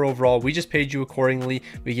 84 overall. We just paid you accordingly.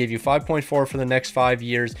 We gave you 5.4 for the next 5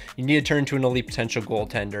 years. You need to turn to an elite potential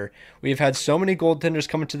goaltender. We have had so many goaltenders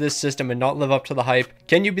come into this system and not live up to the hype.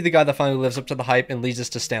 Can you be the guy that finally lives up to the hype and leads us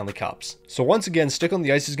to Stanley Cups? So once again, Stick on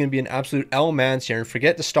the Ice is going to be an absolute element here, and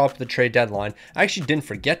forget to stop at the trade deadline. I actually didn't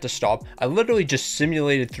forget to stop. I literally just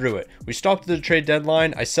simulated through it. We stopped at the trade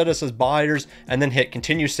deadline. I set us as buyers and then hit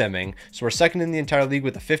continue simming. So we're second in the entire league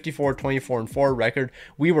with a 54, 24, and 4 record.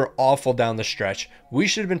 We were awful down the stretch. We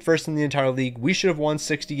should have been first in the entire league. We should have won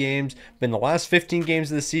 60 games. But in the last 15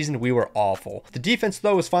 games of the season, we were awful. The defense,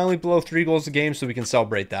 though, is finally below 3 goals a game, so we can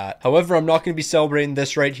celebrate that. However, I'm not going to be celebrating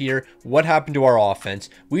this right here. What happened to our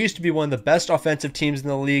offense? We used to be one of the best offensive teams in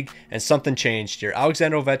the league, and something changed changed here.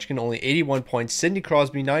 Alexander Ovechkin only 81 points, Sidney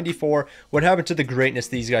Crosby 94. What happened to the greatness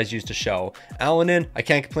these guys used to show? Allen, I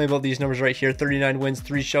can't complain about these numbers right here. 39 wins,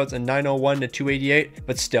 3 shouts, and 901 to 288.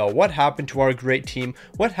 But still, what happened to our great team?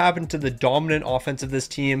 What happened to the dominant offense of this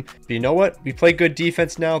team? But you know what? We play good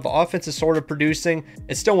defense now. The offense is sort of producing.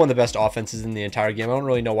 It's still one of the best offenses in the entire game. I don't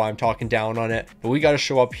really know why I'm talking down on it, but we got to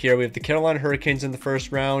show up here. We have the Carolina Hurricanes in the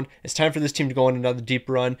first round. It's time for this team to go on another deep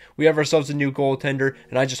run. We have ourselves a new goaltender,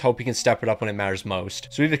 and I just hope he can step it up when it matters most.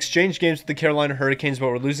 So we've exchanged games with the Carolina Hurricanes, but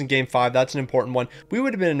we're losing game 5. That's an important one. We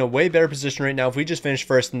would have been in a way better position right now if we just finished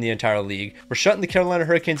first in the entire league. We're shutting the Carolina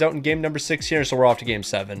Hurricanes out in game number 6 here, so we're off to game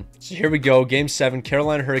 7. So here we go, game 7.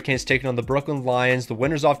 Carolina Hurricanes taking on the Brooklyn Lions. The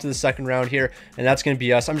winner's off to the second round here, and that's going to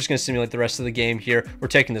be us. I'm just going to simulate the rest of the game here. We're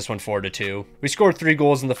taking this one 4-2. We scored 3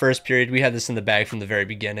 goals in the first period. We had this in the bag from the very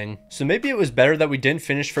beginning. So maybe it was better that we didn't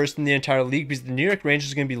finish first in the entire league, because the New York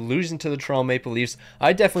Rangers are going to be losing to the Toronto Maple Leafs.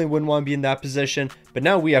 I definitely wouldn't want to be in that position, but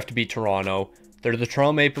now we have to beat Toronto. They're the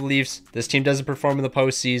Toronto Maple Leafs. This team doesn't perform in the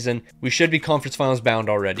postseason. We should be conference finals bound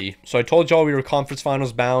already. So I told y'all we were conference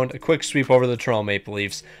finals bound. A quick sweep over the Toronto Maple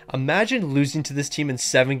Leafs. Imagine losing to this team in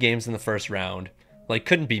 7 games in the first round. Like,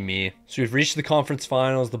 couldn't be me. So we've reached the conference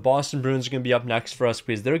finals. The Boston Bruins are going to be up next for us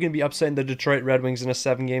because they're going to be upsetting the Detroit Red Wings in a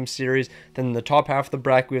 7-game series. Then in the top half of the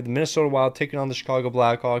bracket, we have the Minnesota Wild taking on the Chicago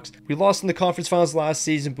Blackhawks. We lost in the conference finals last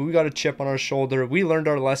season, but we got a chip on our shoulder. We learned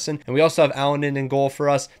our lesson, and we also have Allen in goal for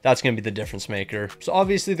us. That's going to be the difference maker. So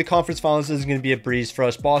obviously the conference finals is going to be a breeze for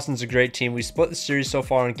us. Boston's a great team. We split the series so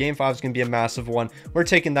far, and game 5 is going to be a massive one. We're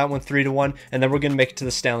taking that one 3-1, and then we're going to make it to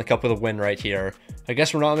the Stanley Cup with a win right here. I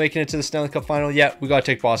guess we're not making it to the Stanley Cup final yet. We got to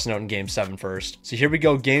take Boston out in game 7 first. So here we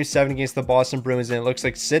go, game 7 against the Boston Bruins, and it looks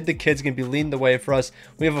like Sid the Kid's going to be leading the way for us.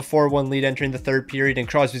 We have a 4-1 lead entering the third period, and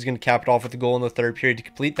Crosby's going to cap it off with a goal in the third period to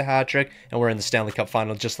complete the hat trick, and we're in the Stanley Cup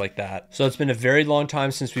final just like that. So it's been a very long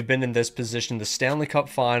time since we've been in this position, the Stanley Cup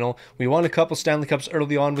final. We won a couple Stanley Cups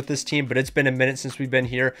early on with this team, but it's been a minute since we've been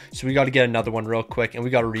here, so we got to get another one real quick, and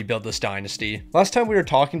we got to rebuild this dynasty. Last time we were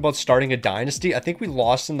talking about starting a dynasty, I think we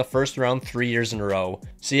lost in the first round 3 years in a row.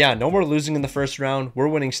 So yeah, no more losing in the first round. We're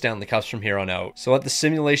winning Stanley Cups from here on out. So let the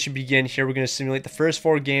simulation begin here. We're going to simulate the first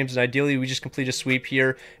 4 games, and ideally we just complete a sweep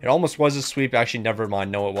here. It almost was a sweep. Actually, never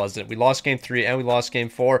mind. No, it wasn't. We lost game 3 and we lost game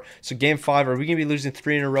 4. So game 5, are we going to be losing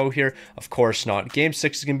 3 in a row here? Of course not. Game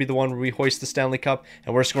 6 is going to be the one where we hoist the Stanley Cup,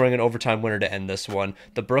 and we're scoring an overtime winner to end this one.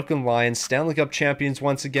 The Brooklyn Lions, Stanley Cup champions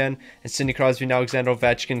once again, and Sidney Crosby and Alexander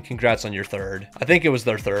Ovechkin, congrats on your 3rd. I think it was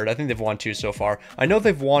their 3rd. I think they've won 2 so far. I know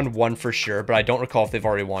they've won 1 for sure, but I don't recall if they've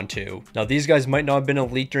already won 2. Now, these guys might not have been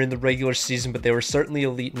elite during the regular season, but they were certainly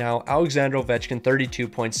elite now. Alexander Ovechkin, 32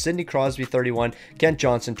 points. Sidney Crosby, 31. Kent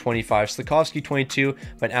Johnson, 25. Slafkovsky, 22.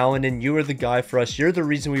 But Allen, you are the guy for us. You're the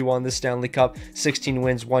reason we won the Stanley Cup. 16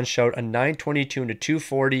 wins, 1 shout, a 922 and a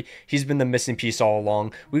 240. He's been the missing piece all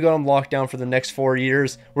along. We got him locked down for the next 4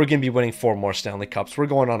 years. We're going to be winning 4 more Stanley Cups. We're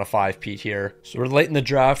going on a 5-peat here. So we're late in the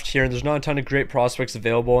draft here, and there's not a ton of great prospects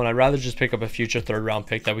available, and I'd rather just pick up a future 3rd round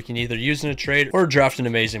pick that we can either use in a trade or draft an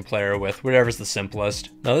amazing player with, whatever's the simplest.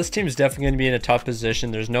 Now this team is definitely going to be in a tough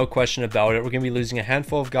position. There's no question about it. We're going to be losing a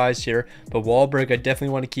handful of guys here, but Wahlberg, I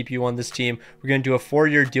definitely want to keep you on this team. We're going to do a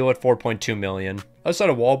 4-year deal at $4.2 million.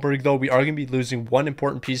 Outside of Wahlberg, though, we are going to be losing one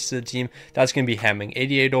important piece to the team. That's going to be Hemming.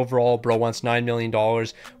 88 overall. Bro wants $9 million.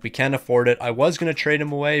 We can't afford it. I was going to trade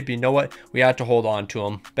him away, but you know what? We had to hold on to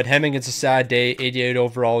him. But Hemming, it's a sad day. 88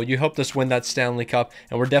 overall. You helped us win that Stanley Cup,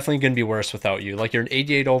 and we're definitely going to be worse without you. Like, you're an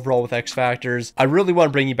 88 overall with X Factors. I really want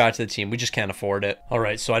to bring you back to the team. We just can't afford it. All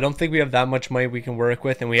right, so I don't think we have that much money we can work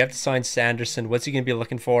with, and we have to sign Sanderson. What's he going to be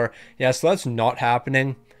looking for? Yeah, so that's not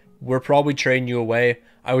happening. We're probably trading you away.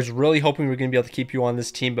 I was really hoping we were going to be able to keep you on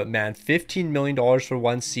this team, but man, $15 million for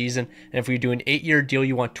 1 season, and if we do an 8-year deal,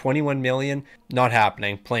 you want $21 million? Not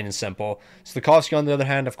happening, plain and simple. Slafkovsky, on the other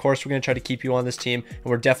hand, of course, we're going to try to keep you on this team, and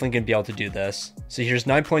we're definitely going to be able to do this. So here's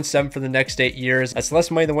 9.7 for the next 8 years. That's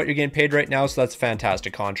less money than what you're getting paid right now, so that's a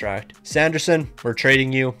fantastic contract. Sanderson, we're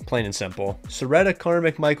trading you, plain and simple. Soretta,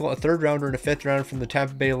 Connor McMichael, a 3rd rounder and a 5th rounder from the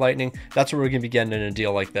Tampa Bay Lightning. That's what we're going to be getting in a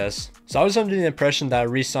deal like this. So I was under the impression that I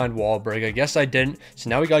re-signed Wahlberg. I guess I didn't,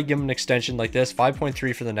 so now we got to give him an extension like this,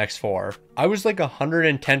 5.3 for the next 4. I was like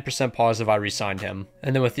 110% positive I re-signed him.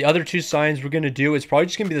 And then with the other 2 signs we're going to do, it's probably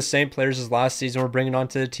just going to be the same players as last season we're bringing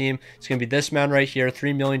onto the team. It's going to be this man right here,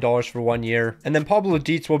 $3 million for 1 year. And then Pablo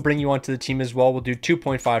Dietz will bring you onto the team as well. We'll do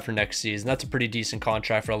 2.5 for next season. That's a pretty decent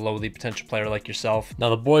contract for a lowly potential player like yourself. Now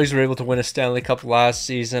the boys were able to win a Stanley Cup last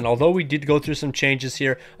season. Although we did go through some changes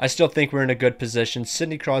here, I still think we're in a good position.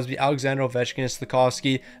 Sidney Crosby, Alexander Ovechkin, and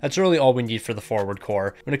Slafkovsky. That's really all we need for the forward core.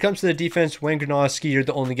 84. When it comes to the defense, Wayne Gretzky, you're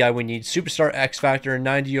the only guy we need. Superstar X Factor and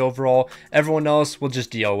 90 overall. Everyone else we'll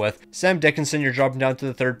just deal with. Sam Dickinson, you're dropping down to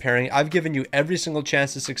the third pairing. I've given you every single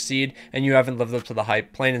chance to succeed, and you haven't lived up to the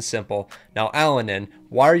hype, plain and simple. Now, Allen,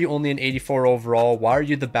 why are you only an 84 overall? Why are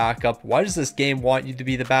you the backup? Why does this game want you to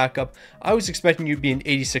be the backup? I was expecting you to be an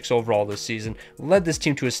 86 overall this season. Led this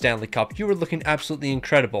team to a Stanley Cup. You were looking absolutely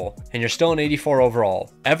incredible, and you're still an 84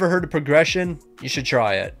 overall. Ever heard of progression? You should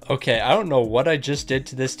try it. Okay, I don't know what I just did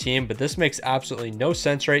to this team, but this makes absolutely no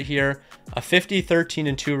sense right here. A 50, 13,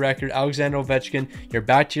 and 2 record. Alexander Ovechkin, you're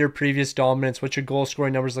back to your previous dominance. What's your goal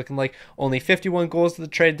scoring numbers looking like? Only 51 goals to the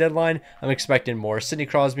trade deadline. I'm expecting more. Sidney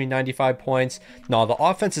Crosby, 95 points. No, the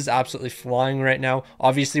offense is absolutely flying right now.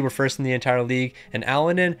 Obviously, we're first in the entire league. And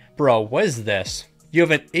Allen, bro, what is this? You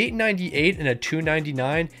have an 898 and a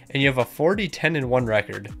 299, and you have a 40, 10, and 1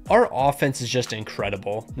 record. Our offense is just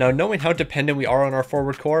incredible. Now, knowing how dependent we are on our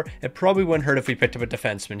forward core, it probably wouldn't hurt if we picked up a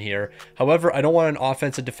defenseman here. However, I don't want an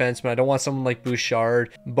offensive defenseman. I don't want someone like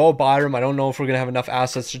Bouchard. Bo Byram, I don't know if we're going to have enough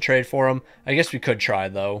assets to trade for him. I guess we could try,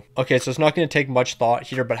 though. Okay, so it's not going to take much thought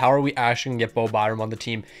here, but how are we actually going to get Bo Byram on the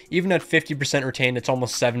team? Even at 50% retained, it's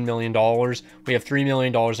almost $7 million. We have $3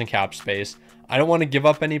 million in cap space. I don't want to give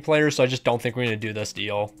up any players, so I just don't think we're going to do this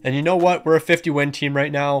deal. And you know what? We're a 50-win team right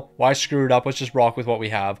now. Why screw it up? Let's just rock with what we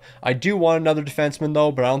have. I do want another defenseman,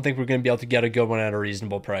 though, but I don't think we're going to be able to get a good one at a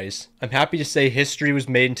reasonable price. I'm happy to say history was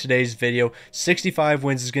made in today's video. 65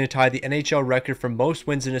 wins is going to tie the NHL record for most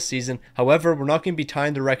wins in a season. However, we're not going to be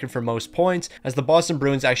tying the record for most points, as the Boston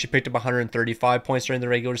Bruins actually picked up 135 points during the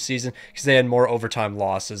regular season because they had more overtime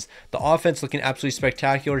losses. The offense looking absolutely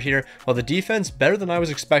spectacular here, while the defense better than I was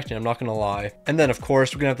expecting, I'm not going to lie. And then, of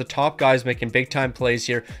course, we're going to have the top guys making big-time plays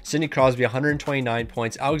here. Sidney Crosby, 129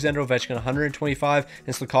 points. Alexander Ovechkin, 125.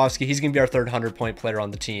 And Slafkovsky, he's going to be our third 100-point player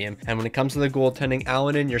on the team. And when it comes to the goaltending,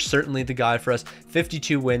 Allen, you're certainly the guy for us.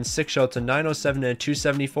 52 wins, 6 shouts, a 907 and a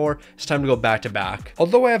 274. It's time to go back-to-back.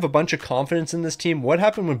 Although I have a bunch of confidence in this team, what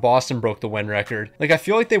happened when Boston broke the win record? Like, I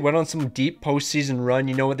feel like they went on some deep postseason run.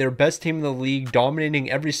 You know what? They were best team in the league,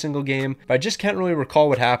 dominating every single game. But I just can't really recall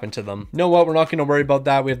what happened to them. You know what? We're not going to worry about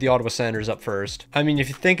that. We have the Ottawa Senators up first. I mean, if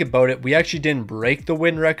you think about it, we actually didn't break the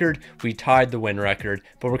win record, we tied the win record,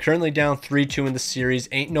 but we're currently down 3-2 in the series.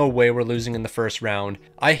 Ain't no way we're losing in the first round.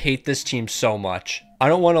 I hate this team so much. I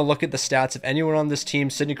don't want to look at the stats of anyone on this team.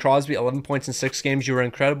 Sidney Crosby, 11 points in 6 games. You were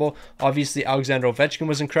incredible. Obviously, Alexander Ovechkin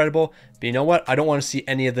was incredible. But you know what? I don't want to see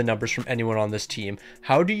any of the numbers from anyone on this team.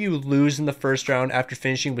 How do you lose in the first round after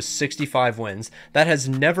finishing with 65 wins? That has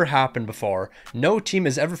never happened before. No team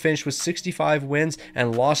has ever finished with 65 wins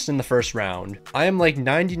and lost in the first round. I am like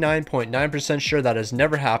 99.9% sure that has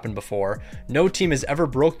never happened before. No team has ever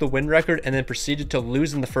broke the win record and then proceeded to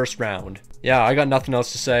lose in the first round. Yeah, I got nothing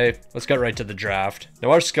else to say. Let's get right to the draft.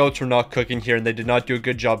 Now, our scouts were not cooking here and they did not do a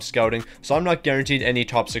good job scouting, so I'm not guaranteed any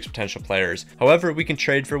top 6 potential players. However, we can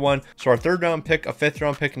trade for one, so our 3rd round pick, a 5th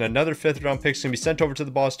round pick, and another 5th round pick is going to be sent over to the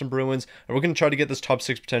Boston Bruins, and we're going to try to get this top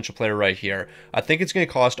 6 potential player right here. I think it's going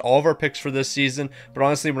to cost all of our picks for this season, but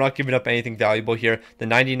honestly, we're not giving up anything valuable here. The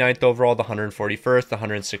 99th overall, the 141st, the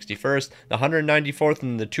 161st, the 194th,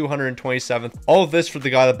 and the 227th. All of this for the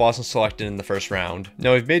guy that Boston selected in the first round.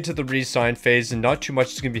 Now, we've made to the re-sign phase, and not too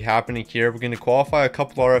much is going to be happening here. We're going to qualify a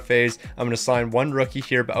couple RFAs. I'm going to sign one rookie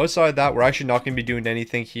here, but outside of that, we're actually not going to be doing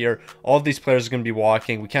anything here. All of these players are going to be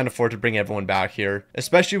walking. We can't afford to bring everyone back here,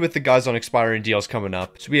 especially with the guys on expiring deals coming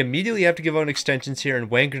up. So we immediately have to give out extensions here, and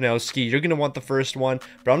Wayne Gretzky, you're going to want the first one,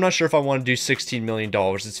 but I'm not sure if I want to do $16 million.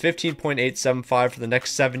 It's 15.875 for the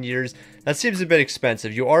next 7 years. That seems a bit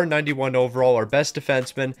expensive. You are 91 overall, our best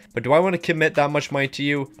defenseman, but do I want to commit that much money to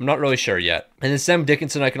you? I'm not really sure yet. And then Sam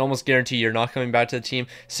Dickinson, I can almost guarantee you're not coming back to the team.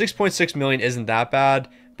 6.6 million isn't that bad,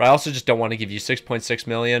 but I also just don't want to give you 6.6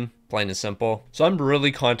 million. Plain and simple. So I'm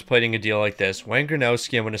really contemplating a deal like this. Wayne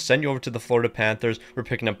Gretzky, I'm going to send you over to the Florida Panthers. We're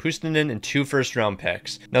picking up Puustinen and 2 first-round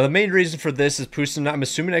picks. Now, the main reason for this is Puustinen, I'm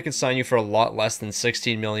assuming I can sign you for a lot less than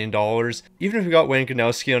 $16 million. Even if we got Wayne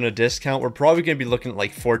Gretzky on a discount, we're probably going to be looking at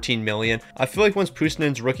like $14 million. I feel like once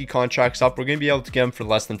Puustinen's rookie contract's up, we're going to be able to get him for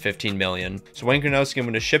less than $15 million. So Wayne Gretzky, I'm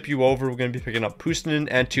going to ship you over. We're going to be picking up Puustinen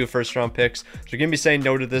and 2 first-round picks. So we're going to be saying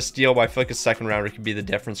no to this deal, but I feel like a second rounder could be the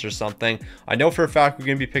difference or something. I know for a fact we're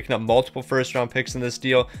going to be picking up multiple first-round picks in this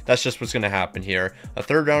deal. That's just what's going to happen here. A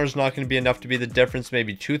 3rd rounder is not going to be enough to be the difference.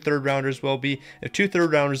 Maybe 2 3rd rounders will be. If 2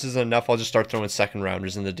 3rd rounders isn't enough, I'll just start throwing 2nd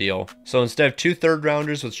rounders in the deal. So instead of 2 3rd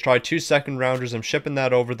rounders, let's try 2 2nd rounders. I'm shipping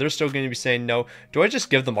that over. They're still going to be saying no. Do I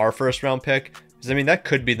just give them our 1st round pick? Because, I mean, that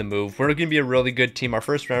could be the move. We're going to be a really good team. Our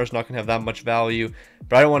first rounder is not going to have that much value,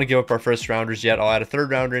 but I don't want to give up our first rounders yet. I'll add a third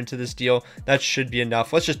rounder into this deal. That should be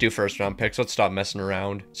enough. Let's just do first round picks. Let's stop messing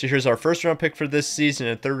around. So here's our first round pick for this season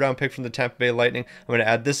and a third round pick from the Tampa Bay Lightning. I'm going to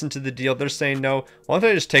add this into the deal. They're saying no. Why don't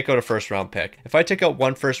I just take out a first round pick? If I take out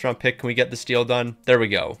one first round pick, can we get this deal done? There we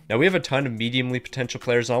go. Now we have a ton of mediumly potential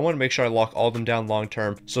players, and I want to make sure I lock all of them down long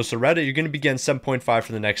term. So Soretta, you're going to be getting 7.5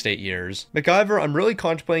 for the next 8 years. McIver, I'm really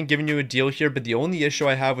contemplating giving you a deal here, but the only issue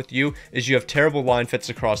I have with you is you have terrible line fits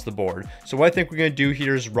across the board. So what I think we're going to do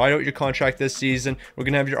here is ride out your contract this season. We're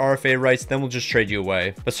going to have your RFA rights, then we'll just trade you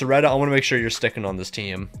away. But Soretta, I want to make sure you're sticking on this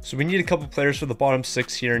team. So we need a couple players for the bottom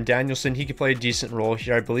 6 here, and Danielson, he can play a decent role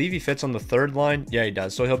here. I believe he fits on the third line. Yeah, he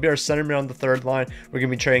does. So he'll be our centerman on the third line. We're going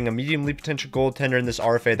to be trading a mediumly potential goaltender in this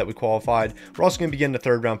RFA that we qualified. We're also going to be getting a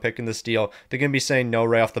third round pick in this deal. They're going to be saying no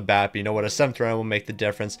right off the bat, but you know what? A 7th round will make the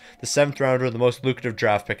difference. The 7th rounder, the most lucrative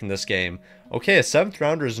draft pick in this game. Okay, a 7th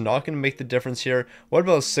rounder is not going to make the difference here. What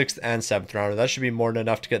about a 6th and 7th rounder? That should be more than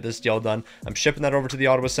enough to get this deal done. I'm shipping that over to the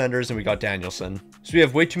Ottawa Senators, and we got Danielson. So we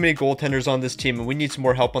have way too many goaltenders on this team, and we need some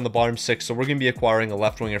more help on the bottom 6, so we're going to be acquiring a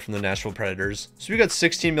left winger from the Nashville Predators. So we got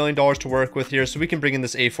 $16 million to work with here, so we can bring in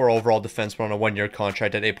this A4 overall defenseman on a 1-year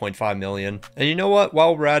contract at $8.5 million. And you know what?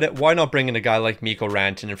 While we're at it, why not bring in a guy like Mikko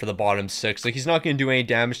Rantanen for the bottom 6? Like, he's not going to do any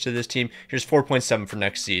damage to this team. Here's 4.7 for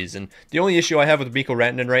next season. The only issue I have with Mikko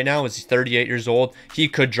Rantanen right now is he's 38 years old. He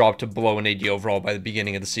could drop to below an 80 overall by the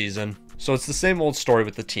beginning of the season. So it's the same old story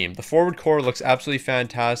with the team. The forward core looks absolutely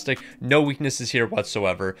fantastic. No weaknesses here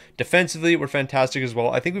whatsoever. Defensively, we're fantastic as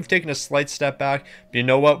well. I think we've taken a slight step back, but you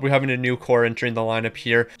know what? We're having a new core entering the lineup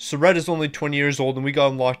here. Soretta is only 20 years old, and we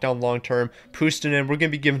got him locked down long term. Puustinen, we're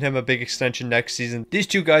going to be giving him a big extension next season. These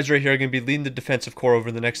two guys right here are going to be leading the defensive core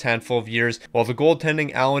over the next handful of years. While the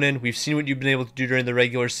goaltending, Allen, we've seen what you've been able to do during the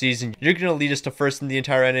regular season. You're going to lead us to first in the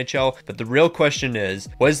entire NHL, but the real question is,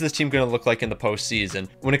 what is this team going to look like in the postseason?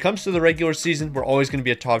 When it comes to the regular season, we're always going to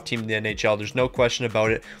be a top team in the NHL. There's no question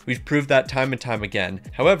about it. We've proved that time and time again.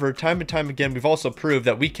 However, time and time again, we've also proved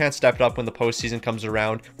that we can't step it up when the postseason comes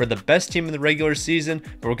around. We're the best team in the regular season,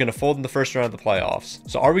 but we're going to fold in the first round of the playoffs.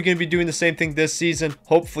 So are we going to be doing the same thing this season?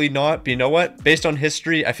 Hopefully not, but you know what? Based on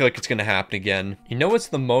history, I feel like it's going to happen again. You know what's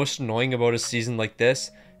the most annoying about a season like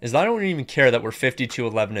this? Is that I don't even care that we're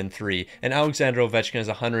 52-11-3 and Alexander Ovechkin has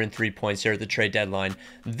 103 points here at the trade deadline.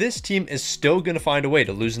 This team is still going to find a way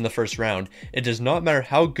to lose in the first round. It does not matter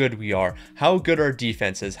how good we are, how good our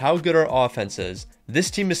defense is, how good our offense is. This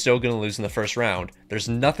team is still going to lose in the first round. There's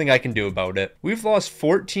nothing I can do about it. We've lost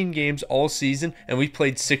 14 games all season and we've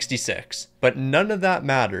played 66. But none of that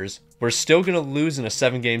matters. We're still going to lose in a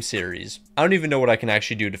 7-game series. I don't even know what I can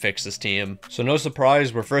actually do to fix this team. So no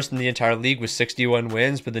surprise, we're first in the entire league with 61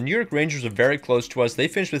 wins, but the New York Rangers are very close to us. They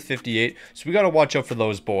finished with 58, so we got to watch out for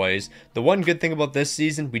those boys. The one good thing about this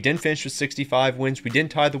season, we didn't finish with 65 wins. We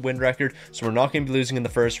didn't tie the win record, so we're not going to be losing in the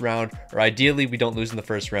first round, or ideally, we don't lose in the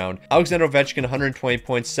first round. Alexander Ovechkin, 120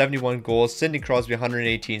 points, 71 goals. Sidney Crosby,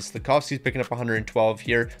 118. Slafkovsky's picking up 112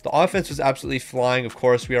 here. The offense was absolutely flying. Of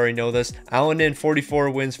course, we already know this. Allen 44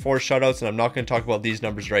 wins, 4 shutouts, and I'm not going to talk about these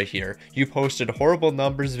numbers right here. You posted horrible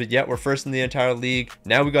numbers, but yet we're first in the entire league.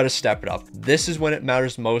 Now we got to step it up. This is when it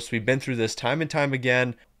matters most. We've been through this time and time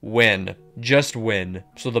again. Win. Just win.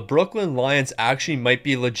 So the Brooklyn Lions actually might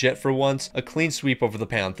be legit for once. A clean sweep over the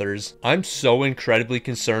Panthers. I'm so incredibly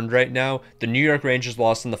concerned right now. The New York Rangers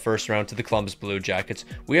lost in the first round to the Columbus Blue Jackets.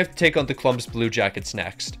 We have to take on the Columbus Blue Jackets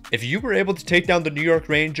next. If you were able to take down the New York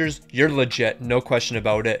Rangers, you're legit. No question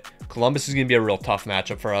about it. Columbus is going to be a real tough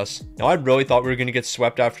matchup for us. Now, I really thought we were going to get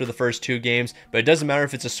swept after the first 2 games, but it doesn't matter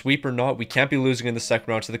if it's a sweep or not. We can't be losing in the second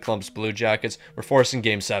round to the Columbus Blue Jackets. We're forcing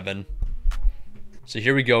Game 7. So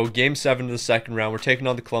here we go, Game 7 of the second round. We're taking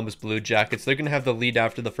on the Columbus Blue Jackets. They're going to have the lead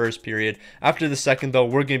after the first period. After the second, though,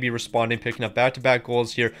 we're going to be responding, picking up back-to-back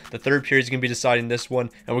goals here. The third period is going to be deciding this one,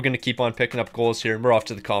 and we're going to keep on picking up goals here, and we're off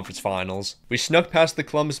to the conference finals. We snuck past the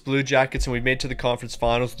Columbus Blue Jackets, and we made it to the conference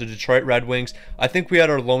finals, the Detroit Red Wings. I think we had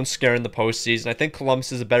our lone scare in the postseason. I think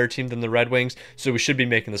Columbus is a better team than the Red Wings, so we should be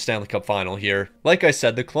making the Stanley Cup final here. Like I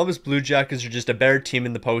said, the Columbus Blue Jackets are just a better team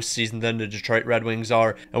in the postseason than the Detroit Red Wings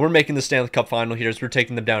are, and we're making the Stanley Cup final here as we're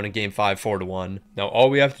taking them down in Game 5 4-1. Now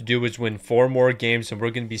all we have to do is win 4 more games and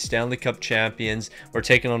we're going to be Stanley Cup champions. We're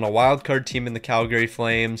taking on a wild card team in the Calgary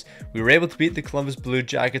Flames. We were able to beat the Columbus Blue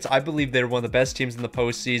Jackets. I believe they're one of the best teams in the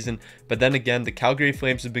postseason, but then again, the Calgary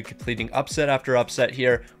Flames have been completing upset after upset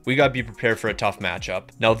here. We got to be prepared for a tough matchup.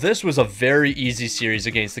 Now this was a very easy series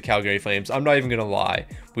against the Calgary Flames. I'm not even going to lie.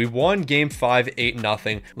 We won Game 5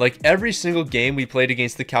 8-0. Like every single game we played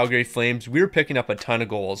against the Calgary Flames, we were picking up a ton of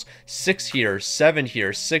goals. 6 here, 7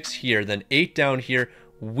 here, 6 here, then 8 down here.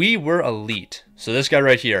 we were elite. So this guy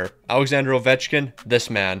right here, Alexander Ovechkin, this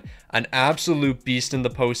man, an absolute beast in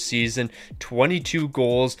the postseason, 22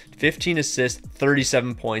 goals, 15 assists,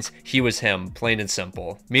 37 points. He was him, plain and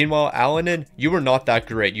simple. Meanwhile, Alanin, you were not that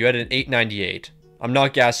great. You had an 898. I'm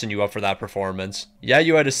not gassing you up for that performance. Yeah,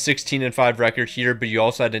 you had a 16-5 record here, but you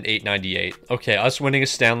also had an 898. Okay, us winning a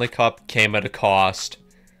Stanley Cup came at a cost.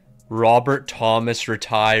 Robert Thomas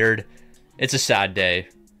retired. It's a sad day.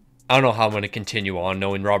 I don't know how I'm going to continue on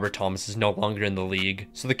knowing Robert Thomas is no longer in the league.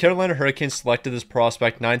 So the Carolina Hurricanes selected this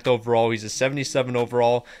prospect 9th overall. He's a 77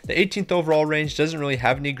 overall. The 18th overall range doesn't really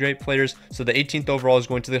have any great players, so the 18th overall is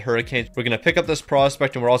going to the Hurricanes. We're going to pick up this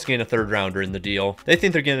prospect, and we're also getting a 3rd rounder in the deal. They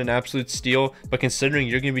think they're getting an absolute steal, but considering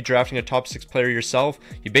you're going to be drafting a top 6 player yourself,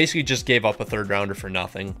 you basically just gave up a 3rd rounder for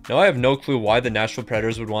nothing. Now I have no clue why the Nashville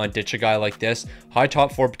Predators would want to ditch a guy like this. High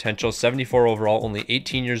top 4 potential, 74 overall, only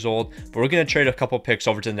 18 years old, but we're going to trade a couple picks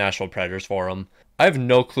over to the Nashville Predators for him. I have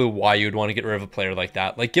no clue why you would want to get rid of a player like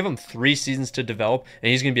that. Like, give him 3 seasons to develop,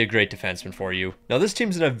 and he's going to be a great defenseman for you. Now, this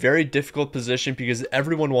team's in a very difficult position because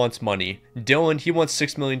everyone wants money. Dylan, he wants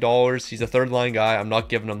 $6 million. He's a 3rd-line guy. I'm not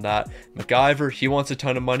giving him that. McIver, he wants a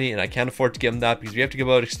ton of money, and I can't afford to give him that because we have to give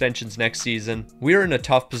out extensions next season. We are in a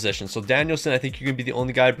tough position. So, Danielson, I think you're going to be the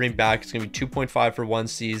only guy to bring back. It's going to be 2.5 for 1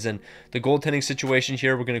 season. The goaltending situation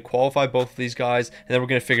here, we're going to qualify both of these guys, and then we're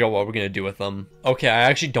going to figure out what we're going to do with them. Okay, I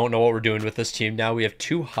actually don't know what we're doing with this team now. We have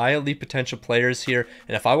 2 high elite potential players here,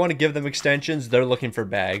 and if I want to give them extensions, they're looking for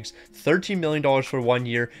bags. $13 million for 1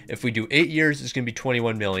 year. If we do 8 years, it's going to be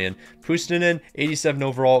 $21 million. Puustinen, 87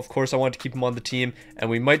 overall. Of course, I want to keep him on the team, and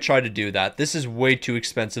we might try to do that. This is way too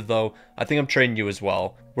expensive, though. I think I'm trading you as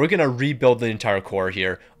well. We're going to rebuild the entire core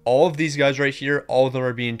here. All of these guys right here, all of them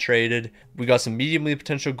are being traded. We got some mediumly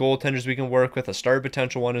potential goaltenders we can work with, a star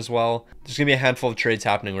potential one as well. There's going to be a handful of trades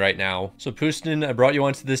happening right now. So Puustinen, I brought you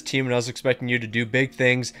onto this team and I was expecting you to do big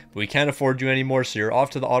things, but we can't afford you anymore, so you're off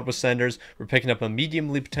to the Ottawa Senators. We're picking up a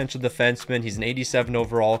mediumly potential defenseman. He's an 87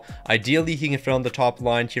 overall. Ideally, he can fit on the top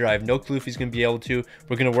line here. I have no clue if he's going to be able to.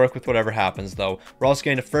 We're going to work with whatever happens, though. We're also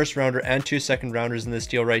getting a 1st rounder and 2 2nd rounders in this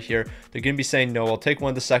deal right here. They're going to be saying no. I'll take one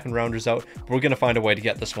of the 2nd rounders out, but we're going to find a way to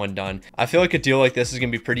get this one done. I feel like a deal like this is going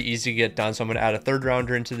to be pretty easy to get done, so I'm going to add a 3rd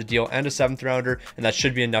rounder into the deal and a 7th rounder, and that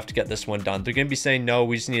should be enough to get this one done. They're going to be saying no,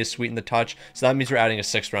 we just need to sweeten the touch, so that means we're adding a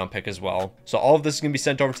 6th round pick as well. So all of this is going to be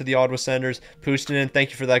sent over to the Ottawa Senators. Puustinen,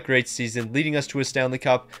 thank you for that great season, leading us to a Stanley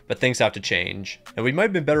Cup, but things have to change. And we might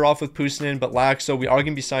have been better off with Puustinen, but so we are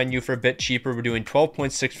going to be signing you for a bit cheaper. We're doing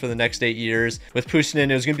 12.6 for the next 8 years. With Puustinen,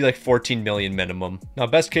 it was going to be like 14 million minimum. Now,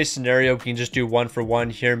 best case scenario, we can just do 1 for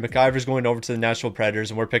 1 here. McIver's going over to the Nashville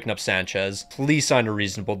Predators, and we're picking up Sanchez. Please sign a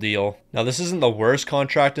reasonable deal. Now, this isn't the worst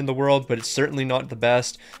contract in the world, but it's certainly not the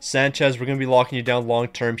best. Sanchez, we're going to be locking you down long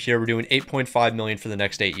term here. We're doing 8.5 million for the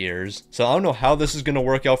next 8 years. So I don't know how this is going to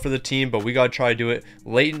work out for the team, but we got to try to do it.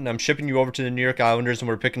 Leighton, I'm shipping you over to the New York Islanders, and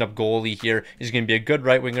we're picking up goalie here. He's going to be a good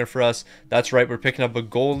right winger for us. That's right, we're picking up a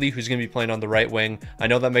goalie who's going to be playing on the right wing. I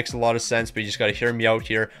know that makes a lot of sense, but you just got to hear me out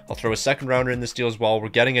here. I'll throw a 2nd rounder in this deal as well. We're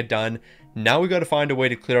getting it done. Now we got to find a way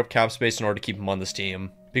to clear up cap space in order to keep him on this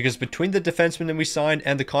team. Because between the defenseman that we signed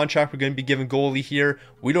and the contract we're going to be giving goalie here,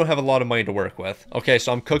 we don't have a lot of money to work with. Okay,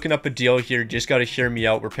 so I'm cooking up a deal here. Just got to hear me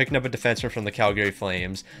out. We're picking up a defenseman from the Calgary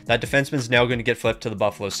Flames. That defenseman's now going to get flipped to the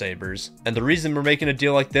Buffalo Sabres. And the reason we're making a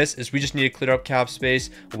deal like this is we just need to clear up cap space.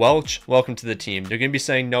 Welch, welcome to the team. They're going to be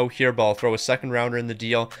saying no here, but I'll throw a 2nd rounder in the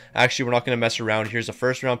deal. Actually, we're not going to mess around. Here's a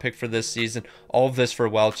 1st round pick for this season. All of this for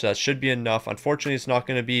Welch. So that should be enough. Unfortunately, it's not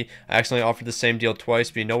going to be. I accidentally offered the same deal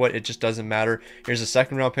twice, but you know what? It just doesn't matter. Here's a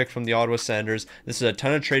 2nd round pick from the Ottawa Senators. This is a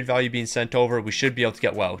ton of trade value being sent over. We should be able to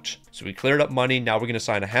get Welch. So we cleared up money. Now we're going to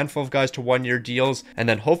sign a handful of guys to 1 year deals, and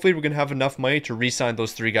then hopefully we're going to have enough money to re-sign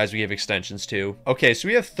those 3 guys we gave extensions to. Okay, so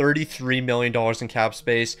we have $33 million in cap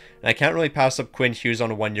space, and I can't really pass up Quinn Hughes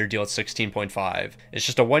on a 1 year deal at 16.5. It's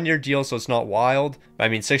just a 1 year deal, so it's not wild, but I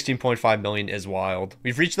mean 16.5 million is wild.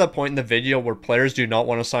 We've reached that point in the video where players do not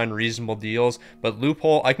want to sign reasonable deals, but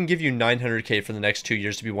loophole, I can give you 900k for the next 2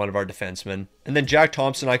 years to be one of our defensemen. And then Jack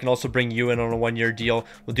Thompson, I can also bring you in on a 1 year deal.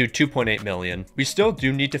 We'll do 2.8 million. We still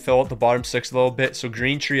do need to fill out the bottom 6 a little bit, so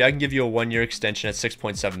Green Tree, I can give you a 1 year extension at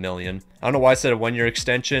 6.7 million. I don't know why I said a 1 year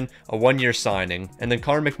extension, a 1 year signing. And then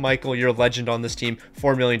Connor McMichael, you're a legend on this team,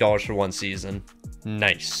 $4 million for 1 season.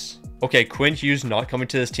 Nice. Okay, Quinn Hughes not coming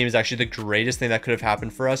to this team is actually the greatest thing that could have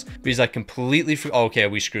happened for us, because I completely oh, okay,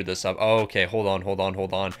 we screwed this up. Oh, okay, hold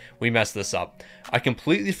on. We messed this up. I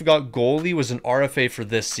completely forgot goalie was an RFA for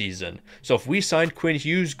this season. So if we signed Quinn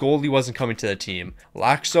Hughes, goalie wasn't coming to the team.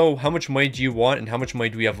 Laxo, how much money do you want and how much money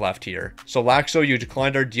do we have left here? So Laxo, you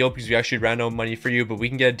declined our deal because we actually ran out of money for you, but we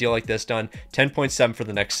can get a deal like this done. 10.7 for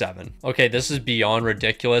the next 7. Okay, this is beyond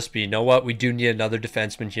ridiculous, but you know what? We do need another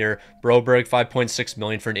defenseman here. Broberg, 5.6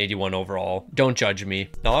 million for an 81 overall. Don't judge me.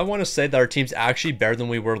 Now I want to say that our team's actually better than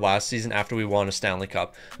we were last season after we won a Stanley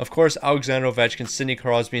Cup. Of course, Alexander Ovechkin, Sidney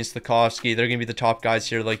Crosby, and Slafkovsky, they're going to be the top guys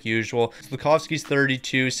here like usual. Slafkovsky's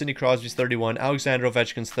 32, Sidney Crosby's 31, Alexander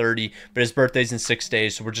Ovechkin's 30, but his birthday's in 6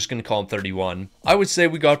 days, so we're just going to call him 31. I would say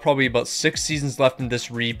we got probably about 6 seasons left in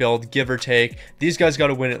this rebuild, give or take. These guys got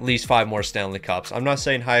to win at least 5 more Stanley Cups. I'm not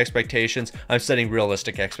saying high expectations, I'm setting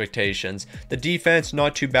realistic expectations. The defense,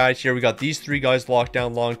 not too bad here. We got these 3 guys locked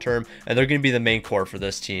down long term, and they're going to be the main core for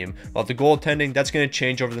this team. While the goaltending, that's going to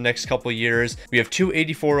change over the next couple years. We have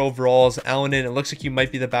 284 overalls. Allen, it looks like you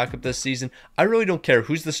might be the backup this season. I really don't care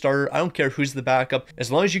who's the starter. I don't care who's the backup.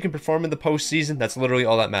 As long as you can perform in the postseason, that's literally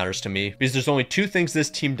all that matters to me. Because there's only 2 things this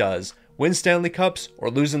team does: win Stanley Cups or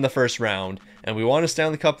lose in the first round. And we won a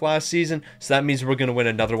Stanley Cup last season, so that means we're going to win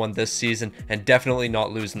another one this season and definitely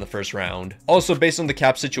not lose in the first round. Also, based on the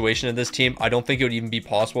cap situation of this team, I don't think it would even be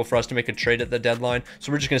possible for us to make a trade at the deadline,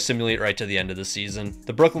 so we're just going to simulate right to the end of the season.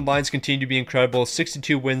 The Brooklyn Lions continue to be incredible,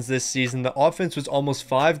 62 wins this season. The offense was almost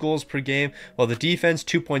 5 goals per game, while the defense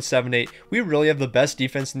 2.78. We really have the best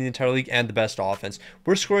defense in the entire league and the best offense.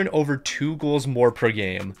 We're scoring over 2 goals more per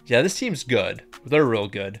game. Yeah, this team's good. They're real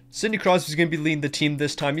good. Sidney Crosby's going to be leading the team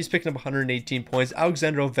this time. He's picking up 118 points.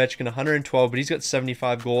 Alexander Ovechkin 112, but he's got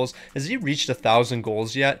 75 goals. Has he reached 1,000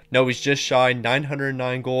 goals yet? No, he's just shy.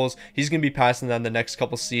 909 goals. He's going to be passing that in the next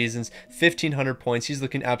couple seasons. 1,500 points. He's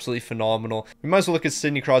looking absolutely phenomenal. We might as well look at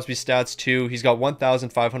Sidney Crosby's stats too. He's got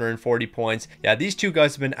 1,540 points. Yeah, these 2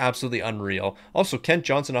 guys have been absolutely unreal. Also, Kent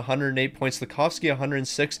Johnson 108 points. Slafkovsky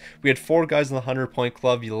 106. We had 4 guys in the 100-point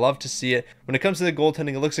club. You love to see it. When it comes to the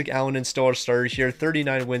goaltending, it looks like Allen and still our starter here.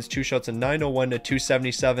 39 wins, 2 shots, and 901 to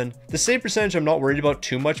 277. The save percentage I'm not worried about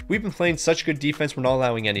too much. We've been playing such good defense, we're not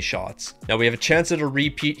allowing any shots. Now we have a chance at a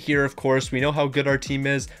repeat here, of course. We know how good our team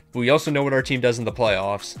is, but we also know what our team does in the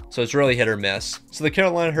playoffs, so it's really hit or miss. So the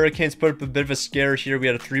Carolina Hurricanes put up a bit of a scare here. We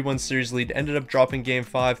had a 3-1 series lead, ended up dropping game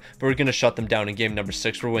 5, but we're going to shut them down in game number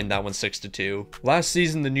 6. We're winning that one 6-2. Last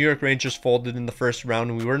season, the New York Rangers folded in the first round,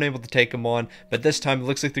 and we weren't able to take them on, but this time it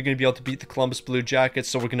looks like they're going to be able to beat the Columbus Blue Jackets,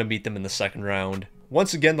 so we're going to beat them in the second round.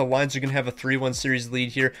 Once again, the Lions are going to have a 3-1 series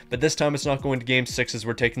lead here, but this time it's not going to game 6 as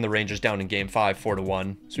we're taking the Rangers down in game 5,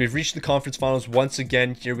 4-1. So we've reached the conference finals once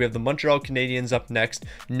again. Here we have the Montreal Canadiens up next.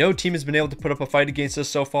 No team has been able to put up a fight against us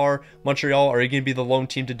so far. Montreal, are you going to be the lone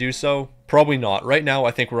team to do so? Probably not. Right now,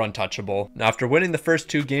 I think we're untouchable. Now, after winning the first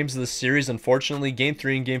 2 games of the series, unfortunately, Game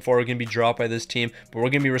 3 and Game 4 are going to be dropped by this team, but we're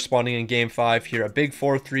going to be responding in Game 5 here. A big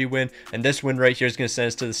 4-3 win, and this win right here is going to send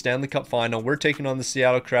us to the Stanley Cup Final. We're taking on the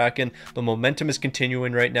Seattle Kraken. The momentum is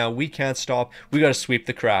continuing right now. We can't stop. We got to sweep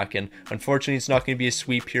the Kraken. Unfortunately, it's not going to be a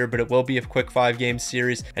sweep here, but it will be a quick 5-game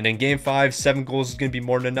series, and in Game 5, 7 goals is going to be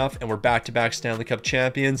more than enough, and we're back-to-back Stanley Cup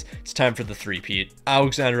champions. It's time for the three-peat.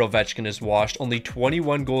 Alexander Ovechkin is washed. Only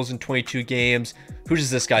 21 goals in 22 games. Who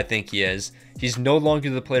does this guy think he is? He's no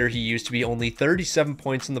longer the player he used to be. Only 37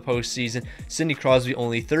 points in the postseason. Sidney Crosby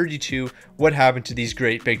only 32. What happened to these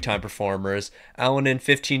great big-time performers? Allen in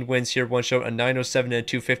 15 wins here, 1 shot, a 907 and a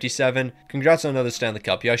 257. Congrats on another Stanley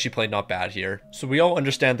Cup. You actually played not bad here. So we all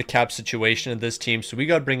understand the cap situation of this team, so we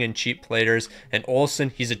got to bring in cheap players. And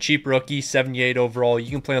Olsen, he's a cheap rookie, 78 overall.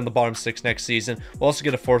 You can play on the bottom 6 next season. We'll also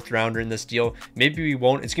get a 4th rounder in this deal. Maybe we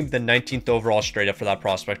won't. It's going to be the 19th overall straight up for that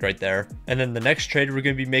prospect right there. And then the next trade we're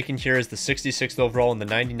going to be making here is the 66th overall and the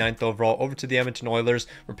 99th overall over to the Edmonton Oilers.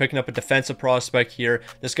 We're picking up a defensive prospect here.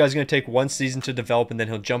 This guy's going to take 1 season to develop, and then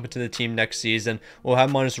he'll jump into the team next season. We'll have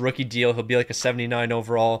him on his rookie deal. He'll be like a 79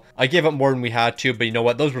 overall. I gave up more than we had to, but you know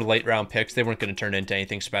what? Those were late round picks. They weren't going to turn into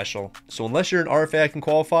anything special. So unless you're an RFA I can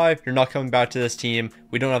qualify, you're not coming back to this team.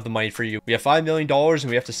 We don't have the money for you. We have $5 million and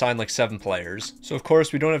we have to sign like 7 players. So of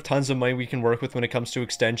course we don't have tons of money we can work with when it comes to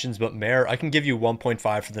extensions, but Mayor, I can give you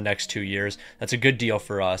 1.5 for the next 2 years. That's a good deal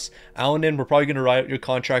for us. Allen, we're probably going to write out your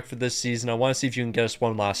contract for this season. I want to see if you can get us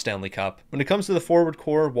one last Stanley Cup. When it comes to the forward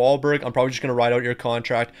core, Wahlberg, I'm probably just going to write out your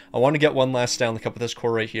contract. I want to get one last Stanley Cup with this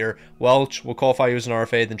core right here. Welch, we'll qualify you as an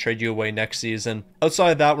RFA, then trade you away next season.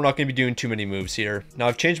 Outside of that, we're not going to be doing too many moves here. Now,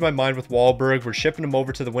 I've changed my mind with Wahlberg. We're shipping him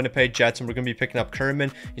over to the Winnipeg Jets, and we're going to be picking up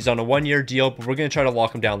Kerman. He's on a 1-year deal, but we're going to try to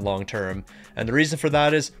lock him down long term. And the reason for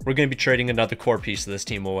that is we're going to be trading another core piece of this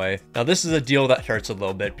team away. Now, this is a deal that hurts a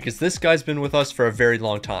little bit because this guy's been with us us for a very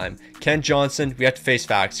long time. Kent Johnson, we have to face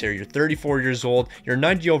facts here. You're 34 years old. You're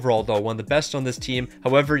 90 overall though, one of the best on this team.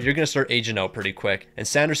 However, you're going to start aging out pretty quick. And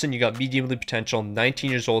Sanderson, you got medium elite potential, 19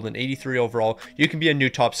 years old and 83 overall. You can be a new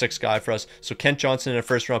top 6 guy for us. So Kent Johnson in a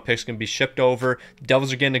first round pick is going to be shipped over. The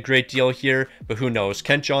Devils are getting a great deal here, but who knows?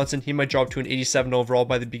 Kent Johnson, he might drop to an 87 overall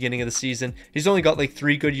by the beginning of the season. He's only got like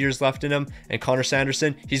 3 good years left in him. And Connor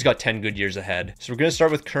Sanderson, he's got 10 good years ahead. So we're going to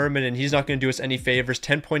start with Kerman, and he's not going to do us any favors.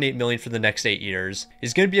 10.8 million for the next 8 years.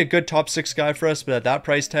 He's going to be a good top 6 guy for us, but at that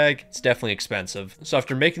price tag, it's definitely expensive. So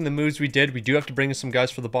after making the moves we did, we do have to bring in some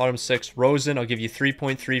guys for the bottom 6. Rosen, I'll give you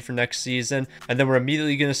 3.3 for next season. And then we're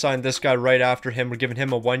immediately going to sign this guy right after him. We're giving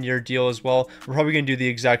him a 1-year deal as well. We're probably going to do the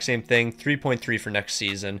exact same thing, 3.3 for next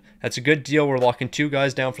season. That's a good deal. We're locking 2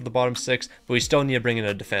 guys down for the bottom 6, but we still need to bring in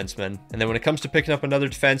a defenseman. And then when it comes to picking up another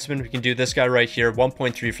defenseman, we can do this guy right here,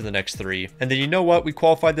 1.3 for the next 3. And then you know what? We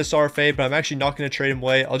qualified this RFA, but I'm actually not going to trade him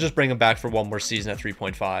away. I'll just bring him back for 1 more season at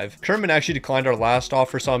 3.5. Kerman actually declined our last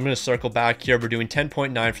offer, so I'm going to circle back here. We're doing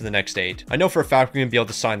 10.9 for the next 8. I know for a fact we're going to be able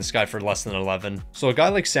to sign this guy for less than 11. So a guy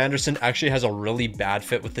like Sanderson actually has a really bad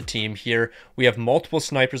fit with the team here. We have multiple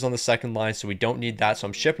snipers on the second line, so we don't need that. So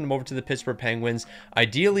I'm shipping him over to the Pittsburgh Penguins.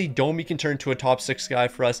 Ideally, Domi can turn to a top 6 guy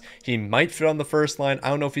for us. He might fit on the first line. I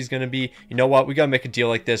don't know if he's going to be. You know what? We got to make a deal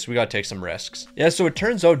like this. We got to take some risks. Yeah, so it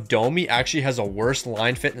turns out Domi actually has a worse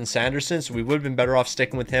line fit than Sanderson, so we would have been better off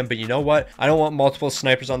sticking with him. But you know what? I don't want multiple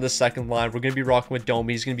snipers on this second line. We're going to be rocking with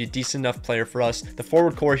Domi. He's going to be a decent enough player for us. The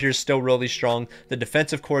forward core here is still really strong. The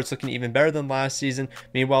defensive core is looking even better than last season.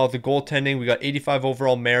 Meanwhile, the goaltending, we got 85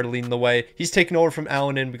 overall Mayer leading the way. He's taken over from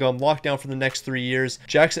Allen, and we got him locked down for the next 3 years.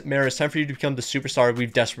 Jackson Mayer, it's time for you to become the superstar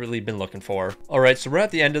we've desperately been looking for. All right, so we're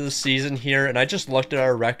at the end of the season here, and I just looked at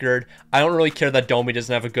our record. I don't really care that Domi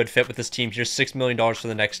doesn't have a good fit with this team. Here's $6 million for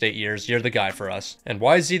the next 8 years. You're the guy for us. And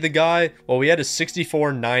why is he the guy? Well, we had a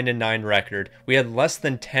 64-9-9 record. We had less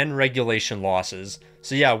than 10 regulation losses.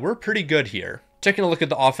 So yeah, we're pretty good here. Taking a look at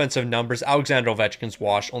the offensive numbers, Alexander Ovechkin's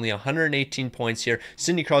washed, only 118 points here.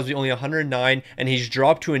 Sidney Crosby only 109, and he's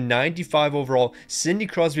dropped to a 95 overall. Sidney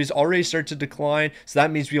Crosby's already started to decline, so that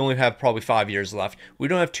means we only have probably 5 years left. We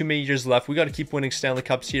don't have too many years left. We got to keep winning Stanley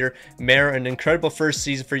Cups here. Mayer, an incredible first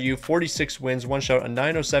season for you. 46 wins, 1 shutout, a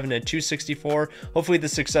 907 and 264. Hopefully the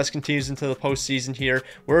success continues into the postseason here.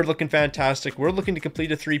 We're looking fantastic. We're looking to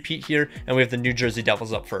complete a 3-peat here, and we have the New Jersey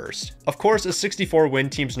Devils up first. Of course, a 64 win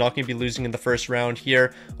team's not going to be losing in the first round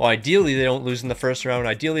here. Well, ideally they don't lose in the first round.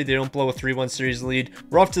 Ideally they don't blow a 3-1 series lead.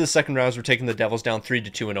 We're off to the second round as we're taking the Devils down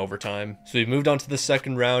 3-2 in overtime. So we've moved on to the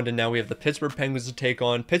second round, and now we have the Pittsburgh Penguins to take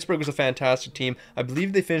on. Pittsburgh was a fantastic team. I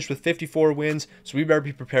believe they finished with 54 wins, so we better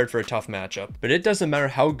be prepared for a tough matchup. But it doesn't matter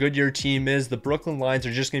how good your team is. The Brooklyn Lions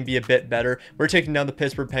are just going to be a bit better. We're taking down the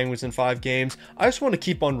Pittsburgh Penguins in 5 games. I just want to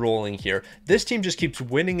keep on rolling here. This team just keeps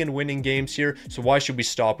winning and winning games here, so why should we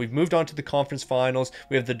stop? We've moved on to the conference finals.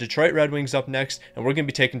 We have the Detroit Red Wings up next, and we're going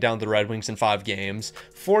to be taking down the Red Wings in 5 games.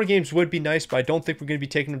 4 games would be nice, but I don't think we're going to be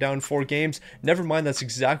taking them down in 4 games. Never mind, that's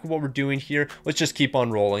exactly what we're doing here. Let's just keep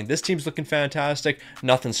on rolling. This team's looking fantastic.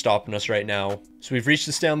 Nothing's stopping us right now. So we've reached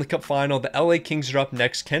the Stanley Cup final. The LA Kings are up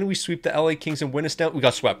next. Can we sweep the LA Kings and win us down? We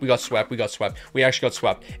got swept. We got swept. We got swept. We actually got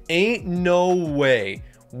swept. Ain't no way.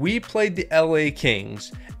 We played the LA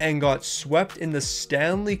Kings and got swept in the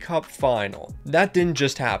Stanley Cup final. That didn't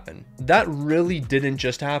just happen. That really didn't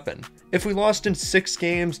just happen. If we lost in 6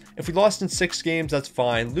 games, that's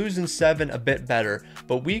fine. Losing 7, a bit better.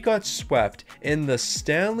 But we got swept in the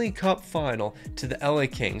Stanley Cup final to the LA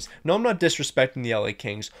Kings. No, I'm not disrespecting the LA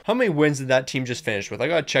Kings. How many wins did that team just finish with? I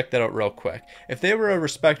gotta check that out real quick. If they were a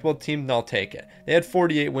respectable team, then I'll take it. They had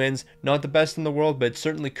 48 wins. Not the best in the world, but it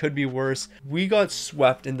certainly could be worse. We got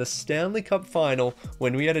swept in the Stanley Cup final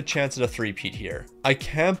when we had a chance at a 3-peat here. I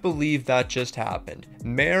can't believe that just happened.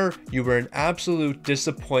 Mayer, you were an absolute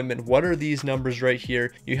disappointment. What are these numbers right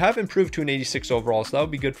here? You have improved to an 86 overall, so that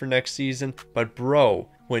would be good for next season. But bro,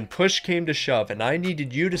 when push came to shove and I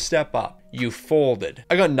needed you to step up, you folded.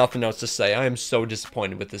 I got nothing else to say. I am so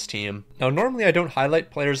disappointed with this team. Now, normally I don't highlight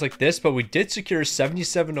players like this, but we did secure a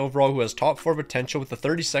 77 overall who has top 4 potential with the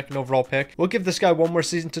 32nd overall pick. We'll give this guy 1 more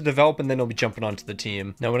season to develop, and then he'll be jumping onto the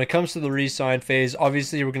team. Now, when it comes to the re-sign phase,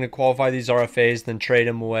 obviously we're going to qualify these RFAs, then trade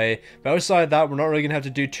them away. But outside of that, we're not really going to have to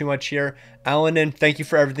do too much here. Alanin, thank you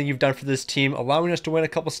for everything you've done for this team, allowing us to win a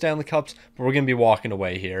couple Stanley Cups, but we're going to be walking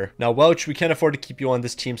away here. Now, Welch, we can't afford to keep you on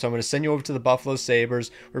this team, so I'm going to send you over to the Buffalo Sabres.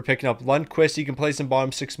 We're picking up Lundqvist. He can play some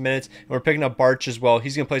bottom 6 minutes, and we're picking up Barch as well.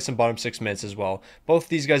 He's going to play some bottom 6 minutes as well. Both of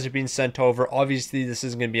these guys are being sent over. Obviously, this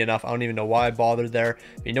isn't going to be enough. I don't even know why I bothered there.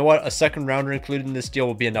 But you know what? A second rounder included in this deal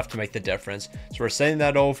will be enough to make the difference. So we're sending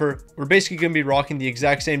that over. We're basically going to be rocking the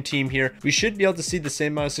exact same team here. We should be able to see the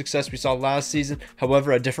same amount of success we saw last season.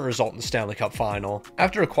 However, a different result in the Stanley Cup final.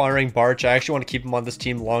 After acquiring Barch, I actually want to keep him on this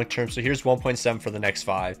team long term, so here's 1.7 for the next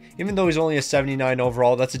 5. Even though he's only a 79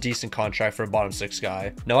 overall, that's a decent contract for a bottom 6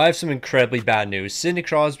 guy. Now, I have some incredibly bad news. Sidney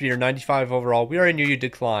Crosby, you're 95 overall. We already knew you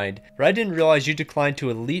declined, but I didn't realize you declined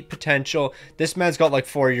to elite potential. This man's got like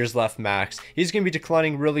 4 years left max. He's going to be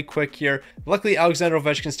declining really quick here. Luckily, Alexander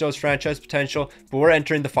Ovechkin still has franchise potential, but we're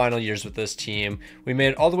entering the final years with this team. We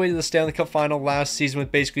made it all the way to the Stanley Cup final last season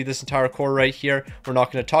with basically this entire core right here. We're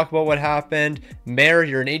not going to talk about what happened. Mayor,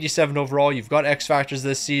 you're an 87 overall. You've got X factors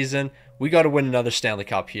this season. We got to win another Stanley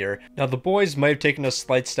Cup here. Now, the boys might have taken a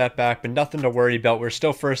slight step back, but nothing to worry about. We're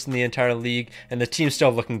still first in the entire league, and the team's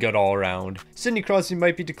still looking good all around. Sidney Crosby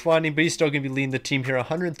might be declining, but he's still going to be leading the team here,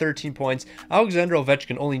 113 points. Alexander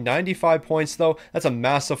Ovechkin, only 95 points, though. That's a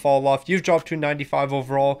massive fall off. You've dropped to 95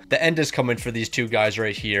 overall. The end is coming for these two guys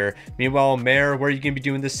right here. Meanwhile, Mayor, where are you going to be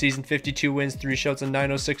doing this season? 52 wins, 3 shouts, a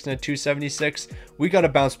 906 and a 276. We got to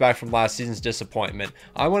bounce back from last season's disappointment.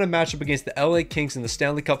 I want to match up against the LA Kings in the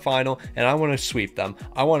Stanley Cup final, and I want to sweep them.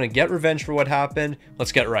 I want to get revenge for what happened.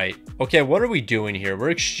 Let's get right. Okay, what are we doing here? We're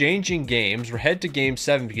exchanging games. We're head to game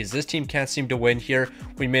 7 because this team can't seem to win here.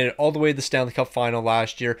 We made it all the way to the Stanley Cup final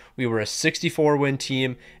last year. We were a 64 win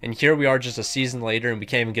team, and here we are just a season later, and we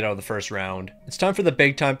can't even get out of the first round. It's time for the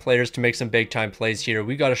big time players to make some big time plays here.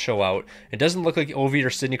 We got to show out. It doesn't look like Ovi or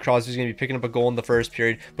Sidney Crosby is going to be picking up a goal in the first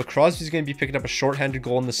period, but Crosby's going to be picking up a shorthanded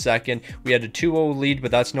goal in the second. We had a 2-0 lead,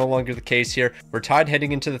 but that's no longer the case here. We're tied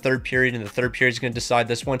heading into the third period, and the third period is going to decide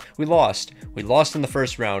this one. We lost in the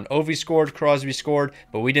first round. Ovi scored, Crosby scored,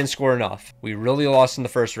 but we didn't score enough. We really lost in the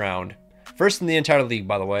first round. First in the entire league,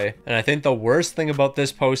 by the way. And I think the worst thing about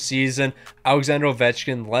this postseason, Alexander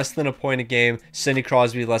Ovechkin, less than a point a game. Sidney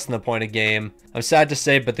Crosby, less than a point a game. I'm sad to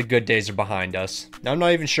say, but the good days are behind us. Now, I'm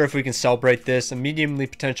not even sure if we can celebrate this. A mediumly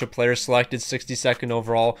potential player selected, 62nd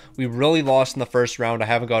overall. We really lost in the first round. I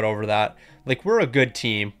haven't got over that. Like, we're a good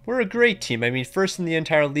team. We're a great team. I mean, first in the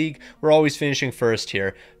entire league, we're always finishing first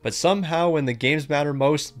here. But somehow, when the games matter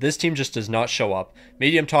most, this team just does not show up.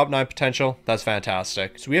 Medium top 9 potential, that's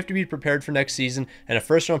fantastic. So we have to be prepared for next season, and a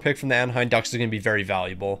first round pick from the Anaheim Ducks is going to be very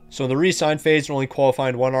valuable. So in the re-sign phase, we're only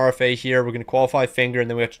qualifying 1 RFA here. We're going to qualify Finger, and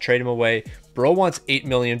then we have to trade him away. Bro wants $8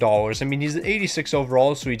 million. I mean, he's an 86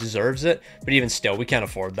 overall, so he deserves it, but even still, we can't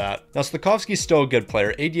afford that. Now, Slafkovsky's still a good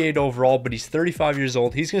player, 88 overall, but he's 35 years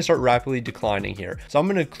old. He's going to start rapidly declining here. So I'm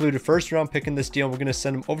going to include a first round pick in this deal. We're going to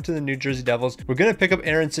send him over to the New Jersey Devils. We're going to pick up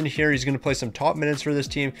Aronson here. He's going to play some top minutes for this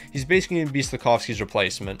team. He's basically going to be Slafkovsky's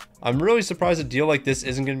replacement. I'm really surprised a deal like this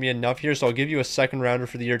isn't going to be enough here, so I'll give you a second rounder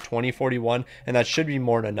for the year 2041, and that should be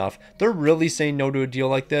more than enough. They're really saying no to a deal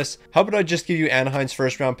like this. How about I just give you Anaheim's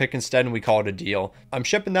first round pick instead, and we call it a deal? I'm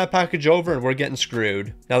shipping that package over, and we're getting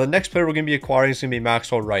screwed. Now, the next player we're going to be acquiring is going to be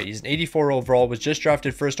Maxwell Wright. He's an 84 overall, was just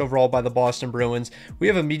drafted first overall by the Boston Bruins. We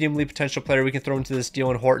have a medium-league potential player we can throw into this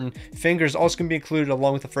deal in Horton. Fingers also going to be included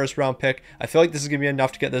along with the first round pick. I feel like this is going to be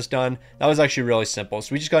enough to get this done. That was actually really simple.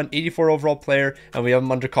 So we just got an 84 overall player, and we have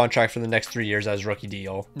him under contract for the next 3 years as rookie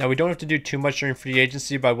deal. Now, we don't have to do too much during free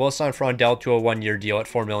agency, but I will sign Frondell to a 1-year deal at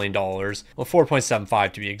 $4 million. Well,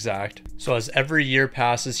 4.75 to be exact. So as every year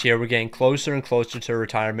passes here, we're getting closer and closer to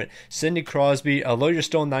retirement. Sidney Crosby, although you're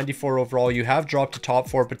still 94 overall, you have dropped to top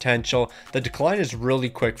 4 potential. The decline is really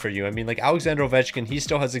quick for you. I mean, like Alexander Ovechkin, he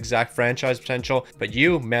still has exact franchise potential, but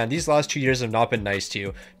you, man, these last 2 years have not been nice to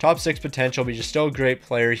you. Top 6 potential, but you're still a great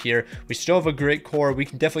player here. We still have a great core. We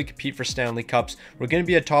can definitely compete for Stanley Cups. We're going to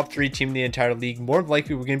be a top 3 team in the entire league. More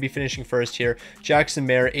likely, we're going to be finishing first here. Jackson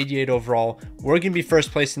Mayer, 88 overall. We're going to be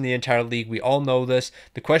first place in the entire league. We all know this.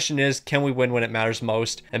 The question is, can we win when it matters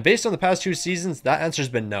most? And based on the past 2 seasons, that answer's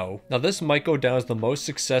been no. Now, this might go down as the most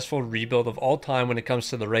successful rebuild of all time when it comes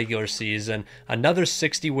to the regular season. Another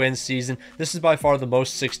 60-win season. This is by far the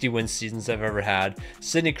most 60-win seasons I've ever had.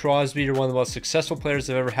 Sidney Crosby, you're one of the most successful players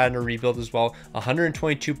I've ever had in a rebuild as well.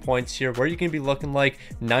 122 points here. Where are you going to be looking like?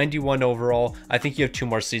 91 overall. I think you have 2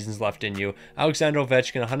 more seasons left in you. Alexander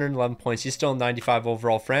Ovechkin, 111 points. He's still 95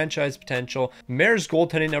 overall franchise potential. Mayer's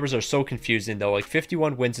goaltending numbers are so confusing though. Like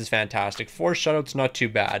 51 wins is fantastic. 4 shutouts, not too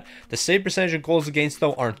bad. The save percentage of goals against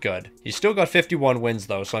though aren't good. He's still got 51 wins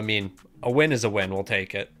though, so I mean, A win is a win, we'll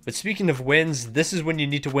take it. But speaking of wins, this is when you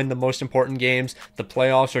need to win the most important games. The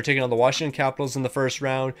playoffs. We're taking on the Washington Capitals in the first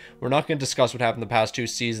round. We're not going to discuss what happened the past 2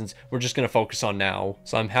 seasons. We're just going to focus on now.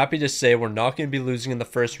 So I'm happy to say we're not going to be losing in the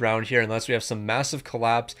first round here unless we have some massive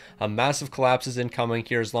collapse. A massive collapse is incoming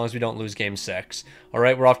here as long as we don't lose game 6.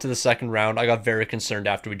 Alright, we're off to the second round. I got very concerned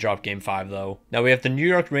after we dropped game 5 though. Now we have the New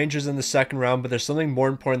York Rangers in the second round, but there's something more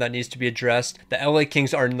important that needs to be addressed. The LA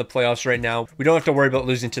Kings aren't in the playoffs right now. We don't have to worry about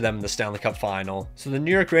losing to them in the Stanley Cup final. So the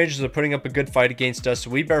New York Rangers are putting up a good fight against us, so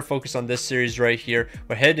we better focus on this series right here.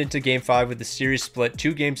 We're headed into game 5 with the series split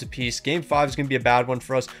 2 games apiece. Game 5 is going to be a bad one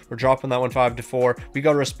for us. We're dropping that one 5-4. We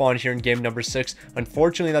got to respond here in game number 6.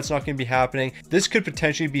 Unfortunately, that's not going to be happening. This could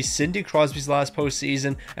potentially be Sidney Crosby's last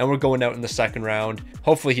postseason, and we're going out in the second round.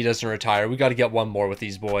 Hopefully he doesn't retire. We got to get one more with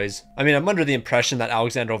these boys. I mean, I'm under the impression that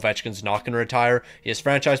Alexander Ovechkin's not going to retire. He has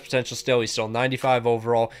franchise potential still. He's still 95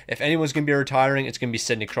 overall. If anyone's going to be retiring, it's going to be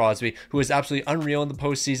Sidney Crosby, who is absolutely unreal in the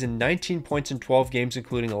postseason. 19 points in 12 games,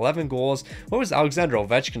 including 11 goals. What was Alexander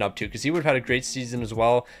Ovechkin up to? Because he would have had a great season as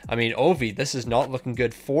well. I mean, Ovi, this is not looking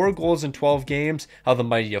good. 4 goals in 12 games. How the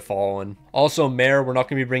mighty have fallen. Also, Mayor, we're not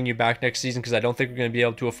going to be bringing you back next season because I don't think we're going to be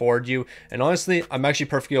able to afford you. And honestly, I'm actually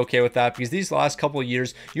perfectly okay with that because these last couple of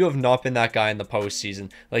years, you have not been that guy in the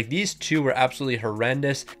postseason. Like, these two were absolutely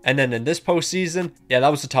horrendous. And then in this postseason, yeah, that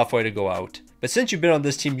was a tough way to go out. But since you've been on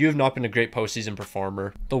this team, you have not been a great postseason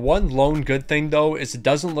performer. The one lone good thing, though, is it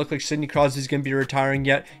doesn't look like Sidney Crosby's going to be retiring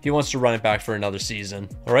yet. He wants to run it back for another season.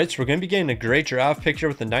 Alright, so we're going to be getting a great draft pick here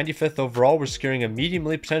with the 95th overall. We're securing a medium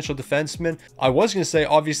elite potential defenseman. I was going to say,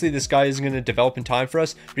 obviously, this guy isn't going to develop in time for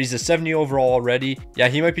us, but he's a 70 overall already. Yeah,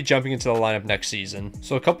 he might be jumping into the lineup next season.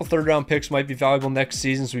 So a couple third round picks might be valuable next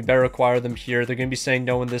season, so we better acquire them here. They're going to be saying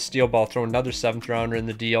no in this deal, but I'll throw another 7th rounder in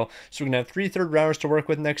the deal. So we're going to have 3 third rounders to work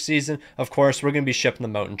with next season. Of course, we're going to be shipping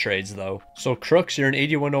them out in trades though. So Crooks, you're an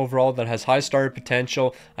 81 overall that has high starter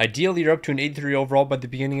potential. Ideally, you're up to an 83 overall by the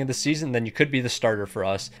beginning of the season, then you could be the starter for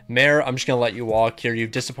us. Mayor, I'm just going to let you walk here.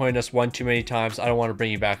 You've disappointed us one too many times. I don't want to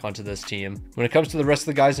bring you back onto this team. When it comes to the rest of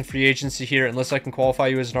the guys in free agency here, unless I can qualify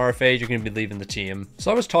you as an RFA, you're going to be leaving the team.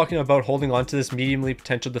 So I was talking about holding on to this mediumly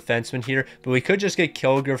potential defenseman here, but we could just get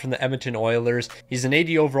Kilger from the Edmonton Oilers. He's an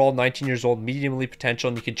 80 overall, 19 years old, mediumly potential,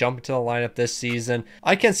 and he could jump into the lineup this season.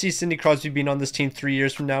 I can't see Sidney Crosby being on this team 3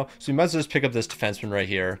 years from now, so we might as well just pick up this defenseman right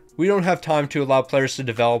here. We don't have time to allow players to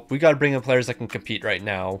develop. We got to bring in players that can compete right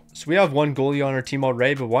now. So we have one goalie on our team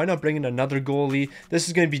already, but why not bring in another goalie? This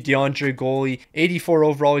is going to be DeAndre goalie, 84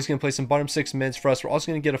 overall. He's going to play some bottom 6 minutes for us. We're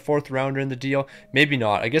also going to get a 4th rounder in the deal. Maybe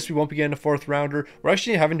not. I guess we won't be getting a 4th rounder. We're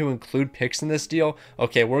actually having to include picks in this deal.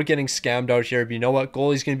 Okay, we're getting scammed out here, but you know what?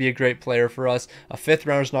 Goalie's going to be a great player for us. A 5th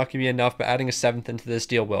rounder is not going to be enough, but adding a 7th into this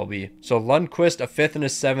deal will be. So Lundqvist, a 5th and a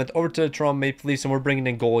 7th, over to the Toronto Maple Leafs, and we're bringing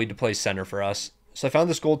in goalie to play center for us. So I found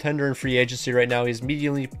this goaltender in free agency right now. He's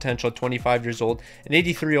mediumly potential at 25 years old and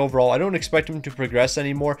 83 overall. I don't expect him to progress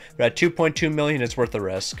anymore, but at 2.2 million, it's worth the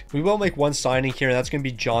risk. We will make one signing here, and that's going to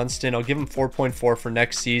be Johnston. I'll give him 4.4 for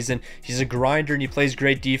next season. He's a grinder and he plays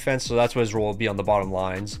great defense, so that's what his role will be on the bottom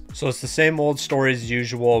lines. So it's the same old story as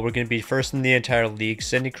usual. We're going to be first in the entire league.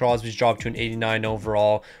 Sidney Crosby's dropped to an 89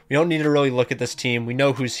 overall. We don't need to really look at this team. We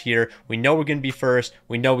know who's here. We know we're going to be first.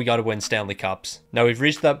 We know we got to win Stanley Cups. Now we've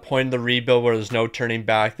reached that point in the rebuild where there's no turning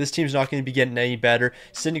back. This team's not going to be getting any better.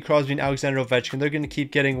 Sidney Crosby and Alexander Ovechkin, they're going to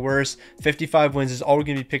keep getting worse. 55 wins is all we're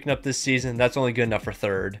going to be picking up this season. That's only good enough for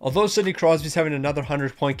 3rd. Although Sidney Crosby's having another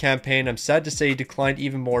 100-point campaign, I'm sad to say he declined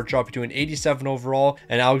even more, dropping to an 87 overall,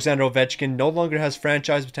 and Alexander Ovechkin no longer has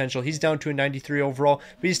franchise potential. He's down to a 93 overall,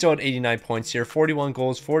 but he's still at 89 points here, 41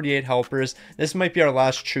 goals, 48 helpers. This might be our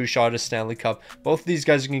last true shot at Stanley Cup. Both of these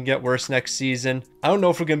guys are going to get worse next season. I don't know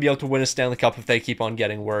if we're going to be able to win a Stanley Cup if they keep on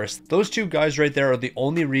getting worse. Those two guys right there are the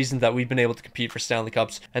only reason that we've been able to compete for Stanley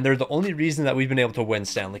Cups, and they're the only reason that we've been able to win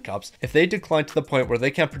Stanley Cups. If they decline to the point where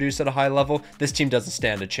they can't produce at a high level, this team doesn't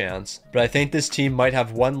stand a chance. But I think this team might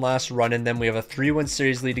have one last run in them. We have a 3-win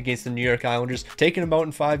series lead against the New York Islanders, taking them out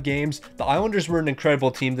in 5 games. The Islanders were an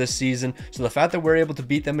incredible team this season, so the fact that we're able to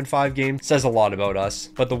beat them in 5 games says a lot about us.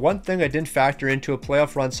 But the one thing I didn't factor into a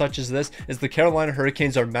playoff run such as this is the Carolina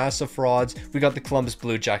Hurricanes are massive frauds. We got the Columbus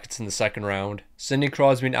Blue Jackets in the second round. Sidney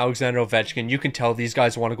Crosby and Alexander Ovechkin, you can tell these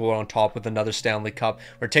guys want to go on top with another Stanley Cup.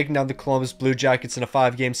 We're taking down the Columbus Blue Jackets in a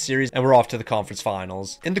 5-game series, and we're off to the conference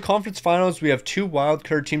finals. In the conference finals, we have 2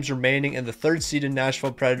 wildcard teams remaining and the 3rd-seeded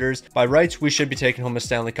Nashville Predators. By rights, we should be taking home a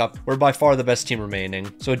Stanley Cup. We're by far the best team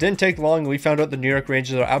remaining. So it didn't take long, and we found out the New York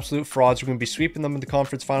Rangers are absolute frauds. We're going to be sweeping them in the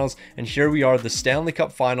conference finals, and here we are, the Stanley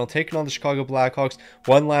Cup final, taking on the Chicago Blackhawks.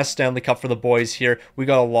 One last Stanley Cup for the boys here. We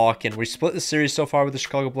got a lock in. We split the series so far with the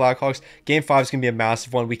Chicago Blackhawks. Game 5 is going to be a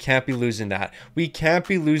massive one. We can't be losing that. We can't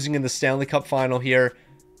be losing in the Stanley Cup final here.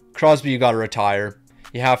 Crosby, you got to retire.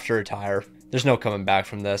 You have to retire. There's no coming back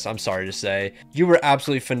from this, I'm sorry to say. You were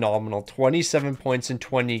absolutely phenomenal. 27 points in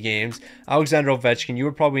 20 games. Alexander Ovechkin, you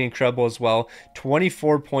were probably incredible as well.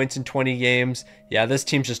 24 points in 20 games. Yeah, this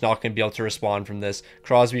team's just not going to be able to respond from this.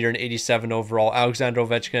 Crosby, you're an 87 overall. Alexander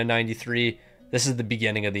Ovechkin, a 93. This is the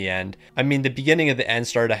beginning of the end. I mean, the beginning of the end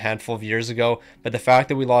started a handful of years ago, but the fact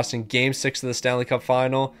that we lost in Game 6 of the Stanley Cup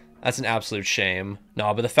Final, that's an absolute shame.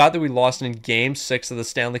 No, but the fact that we lost in Game 6 of the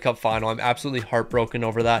Stanley Cup Final, I'm absolutely heartbroken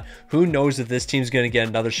over that. Who knows if this team's going to get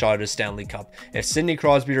another shot at a Stanley Cup. If Sidney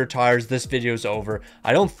Crosby retires, this video's over.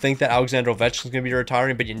 I don't think that Alexander Ovechkin's going to be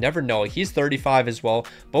retiring, but you never know. He's 35 as well.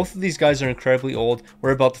 Both of these guys are incredibly old.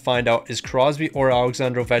 We're about to find out, is Crosby or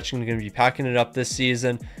Alexander Ovechkin going to be packing it up this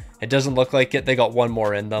season? It doesn't look like it. They got one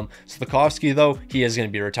more in them. Slafkovsky, though, he is going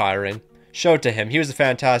to be retiring. Shout out to him. He was a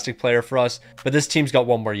fantastic player for us, but this team's got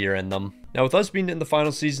one more year in them. Now, with us being in the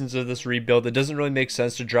final seasons of this rebuild, it doesn't really make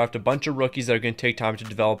sense to draft a bunch of rookies that are going to take time to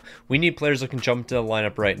develop. We need players that can jump into the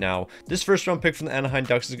lineup right now. This first round pick from the Anaheim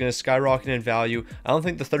Ducks is going to skyrocket in value. I don't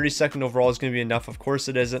think the 32nd overall is going to be enough. Of course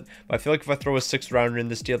it isn't, but I feel like if I throw a 6th rounder in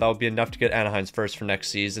this deal, that would be enough to get Anaheim's first for next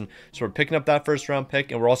season. So we're picking up that first round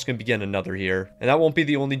pick, and we're also going to begin another here. And that won't be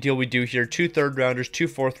the only deal we do here. 2 3rd rounders, 2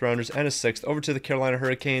 4th rounders, and a 6th over to the Carolina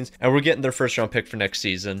Hurricanes, and we're getting their first round pick for next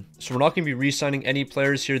season. So we're not going to be re-signing any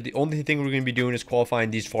players here. The only thing we're going to be doing is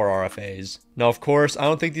qualifying these 4 RFAs. Now, of course, I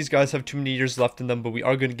don't think these guys have too many years left in them, but we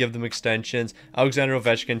are going to give them extensions. Alexander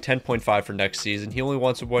Ovechkin, 10.5 for next season. He only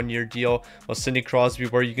wants a 1-year deal. While Sidney Crosby,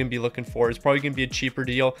 where you can be looking for, is probably going to be a cheaper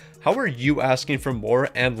deal. How are you asking for more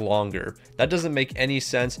and longer? That doesn't make any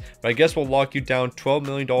sense, but I guess we'll lock you down $12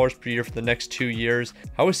 million per year for the next 2 years.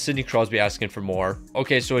 How is Sidney Crosby asking for more?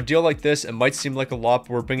 Okay, so a deal like this, it might seem like a lot,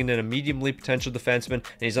 but we're bringing in a medium-league potential defenseman, and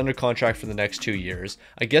he's under contract for the next 2 years.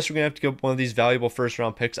 I guess we're going to have to give up one of these valuable first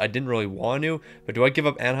round picks. I didn't really want to, but do I give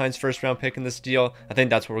up Anaheim's first round pick in this deal? I think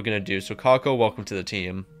that's what we're going to do. So Kako, welcome to the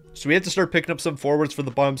team. So we have to start picking up some forwards for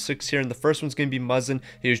the bottom 6 here, and the first one's going to be Muzzin.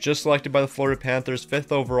 He was just selected by the Florida Panthers,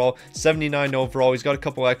 5th overall, 79 overall. He's got a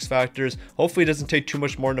couple X factors. Hopefully he doesn't take too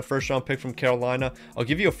much more than a first round pick from Carolina. I'll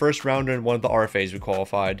give you a first rounder and one of the RFAs we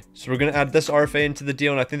qualified. So we're going to add this RFA into the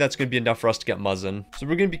deal, and I think that's going to be enough for us to get Muzzin. So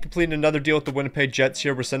we're going to be completing another deal with the Winnipeg Jets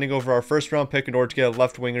here. We're sending over our first round pick in order to get a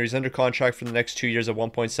left winger. He's under contract for the next 2 years at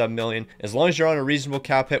 $1.7 million. As long as you're on a reasonable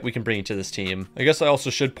cap hit, we can bring you to this team. I guess I also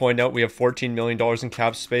should point out we have $14 million in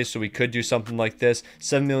cap space, so we could do something like this.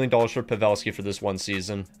 $7 million for Pavelski for this one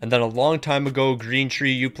season. And then a long time ago, Green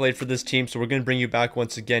Tree, you played for this team, so we're going to bring you back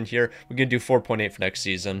once again here. We're going to do 4.8 for next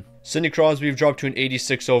season. Sidney Crosby, you've dropped to an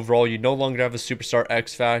 86 overall. You no longer have a superstar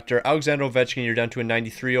X factor. Alexander Ovechkin, you're down to a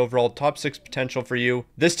 93 overall. Top 6 potential for you.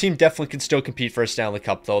 This team definitely can still compete for a Stanley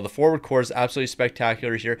Cup, though. The forward core is absolutely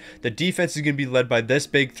spectacular here. The defense is going to be led by this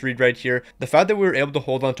big 3 right here. The fact that we were able to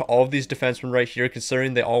hold on to all of these defensemen right here,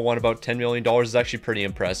 considering they all want about $10 million, is actually pretty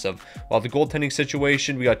impressive. While the goaltending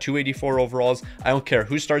situation, we got 284 overalls. I don't care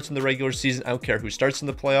who starts in the regular season. I don't care who starts in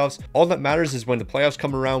the playoffs. All that matters is when the playoffs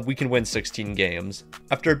come around, we can win 16 games.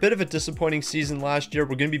 After a bit of a disappointing season last year,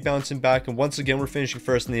 we're going to be bouncing back, and once again, we're finishing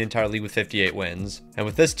first in the entire league with 58 wins. And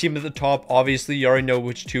with this team at the top, obviously, you already know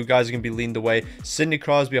which 2 guys are going to be leading the way. Sidney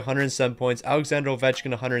Crosby, 107 points. Alexander Ovechkin,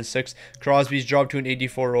 106. Crosby's dropped to an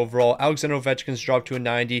 84 overall. Alexander Ovechkin's dropped to a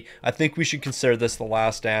 90. I think we should consider this the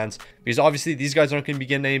last dance, because obviously, these guys aren't going to be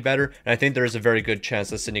getting any better, and I think there is a very good chance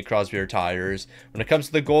that Sidney Crosby retires. When it comes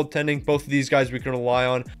to the goaltending, both of these guys we can rely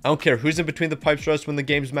on. I don't care who's in between the pipes for us when the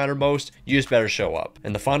games matter most. You just better show up.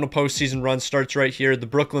 And the final postseason run starts right here. The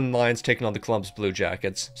Brooklyn Lions taking on the Columbus Blue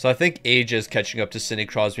Jackets. So I think age is catching up to Sidney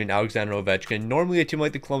Crosby and Alexander Ovechkin. Normally a team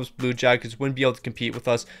like the Columbus Blue Jackets wouldn't be able to compete with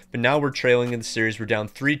us, but now we're trailing in the series. We're down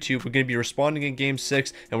 3-2. We're going to be responding in game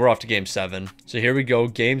 6, and we're off to game 7. So here we go.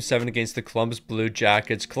 Game 7 against the Columbus Blue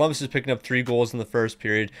Jackets. Columbus is picking up 3 goals in the first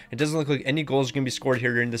period. It doesn't look like any goals are going to be scored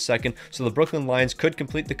here during the second, so the Brooklyn Lions could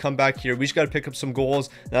complete the comeback here. We just got to pick up some goals,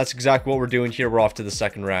 and that's exactly what we're doing here. We're off to the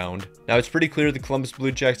second round. Now, it's pretty clear the Columbus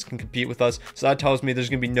Blue Jackets can compete with us, so that tells me there's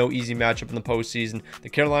going to be no easy matchup in the postseason. The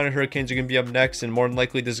Carolina Hurricanes are going to be up next, and more than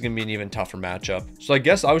likely, this is going to be an even tougher matchup. So I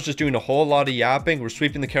guess I was just doing a whole lot of yapping. We're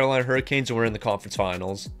sweeping the Carolina Hurricanes, and we're in the conference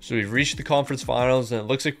finals. So we've reached the conference finals, and it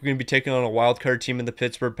looks like we're going to be taking on a wildcard team in the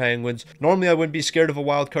Pittsburgh Penguins. Normally, I wouldn't be scared of a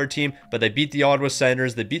wildcard team, but they beat the Ottawa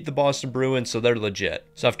Senators, they beat the Boston Bruins, so they're legit.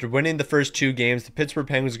 So after winning the first 2 games, the Pittsburgh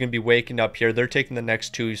Penguins are going to be waking up here. They're taking the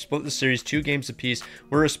next 2. We split the series 2 games apiece.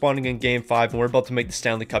 We're responding in game 5, and we're about to make the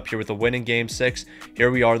Stanley Cup here with a win in game 6.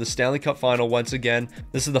 Here we are, the Stanley Cup final once again.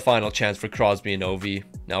 This is the final chance for Crosby and Ovi.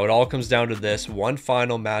 Now it all comes down to this one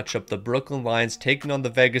final matchup, the Brooklyn Lions taking on the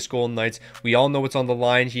Vegas Golden Knights. We all know what's on the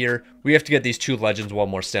line here. We have to get these two legends one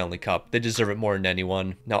more Stanley Cup. They deserve it more than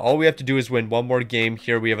anyone. Now all we have to do is win one more game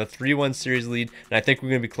here. We have a 3-1 series lead, and I think we're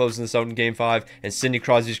going to be closing this out in Game 5, and Sidney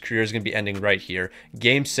Crosby's career is going to be ending right here.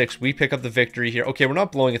 Game 6, we pick up the victory here. Okay, we're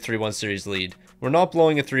not blowing a 3-1 series lead. We're not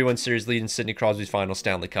blowing a 3-1 series lead in Sidney Crosby's final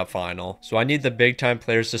Stanley Cup final. So I need the big time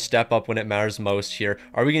players to step up when it matters most here.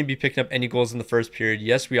 Are we going to be picking up any goals in the first period?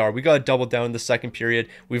 Yes, we are. We got to double down in the second period.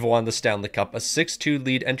 We've won the Stanley Cup. A 6-2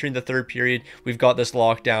 lead entering the third period. We've got this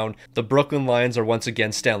locked down. The Brooklyn Lions are once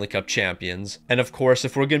again Stanley Cup champions. And of course,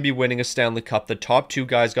 if we're going to be winning a Stanley Cup, the top two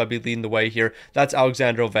guys got to be leading the way here. That's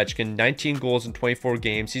Alexander Ovechkin, 19 goals in 24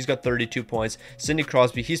 games. He's got 32 points. Sidney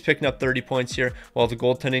Crosby, he's picking up 30 points here. While the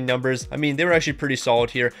goaltending numbers, I mean, they were actually pretty solid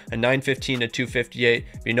here. A 915, a 258.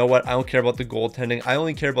 But you know what? I don't care about the goaltending. I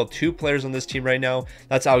only care about two players on this team right now.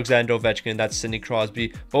 That's Alexander Ovechkin. That's Sidney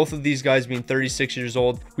Crosby. Both of these guys being 36 years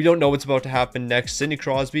old. We don't know what's about to happen next. Sidney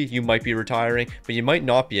Crosby, you might be retiring, but you might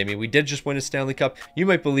not be. I mean, we did just win a Stanley Cup. You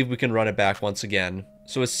might believe we can run it back once again.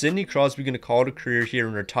 So is Sidney Crosby going to call it a career here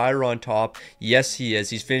and retire on top? Yes, he is.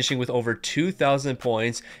 He's finishing with over 2,000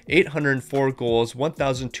 points, 804 goals,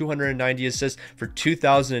 1,290 assists for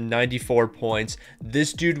 2,094 points.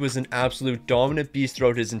 This dude was an absolute dominant beast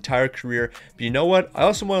throughout his entire career. But you know what? I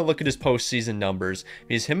also want to look at his postseason numbers,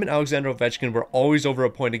 because him and Alexander Ovechkin were always over a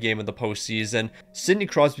point a game in the postseason. Sidney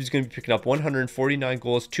Crosby is going to be picking up 149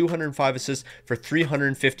 goals, 205 assists for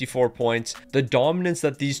 354 points. The dominance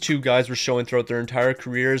that these two guys were showing throughout their entire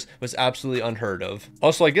careers was absolutely unheard of.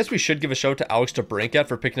 Also, I guess we should give a shout to Alex DeBrincat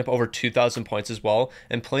for picking up over 2,000 points as well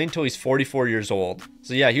and playing until he's 44 years old.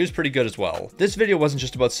 So yeah, he was pretty good as well. This video wasn't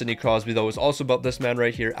just about Sidney Crosby though, it was also about this man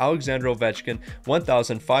right here, Alexander Ovechkin.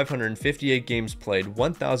 1,558 games played,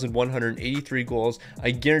 1,183 goals. I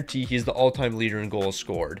guarantee he's the all-time leader in goals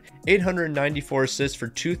scored. 894 assists for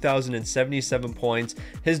 2,077 points.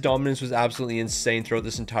 His dominance was absolutely insane throughout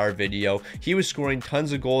this entire video. He was scoring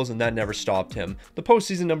tons of goals and that never stopped him. The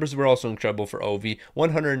postseason numbers were also incredible for Ovi.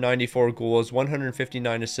 194 goals,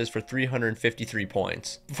 159 assists for 353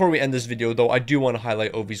 points. Before we end this video though, I do want to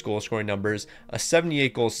highlight Ovi's goal scoring numbers. A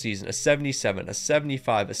 78 goal season, a 77, a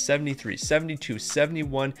 75, a 73, 72,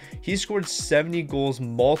 71. He scored 70 goals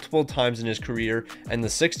multiple times in his career, and the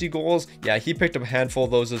 60 goals, yeah, he picked up a handful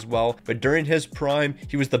of those as well, but during his prime,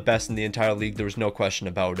 he was the best in the entire league. There was no question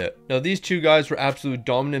about it. Now, these two guys were absolute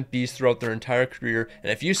dominant beasts throughout their entire career,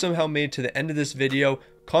 and if you somehow made it to the end of this video,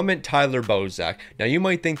 comment Tyler Bozak. Now you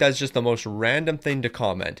might think that's just the most random thing to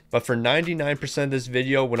comment, but for 99% of this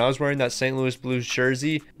video, when I was wearing that St. Louis Blues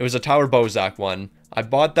jersey, it was a Tyler Bozak one. I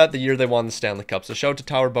bought that the year they won the Stanley Cup, so shout out to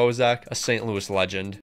Tyler Bozak, a St. Louis legend.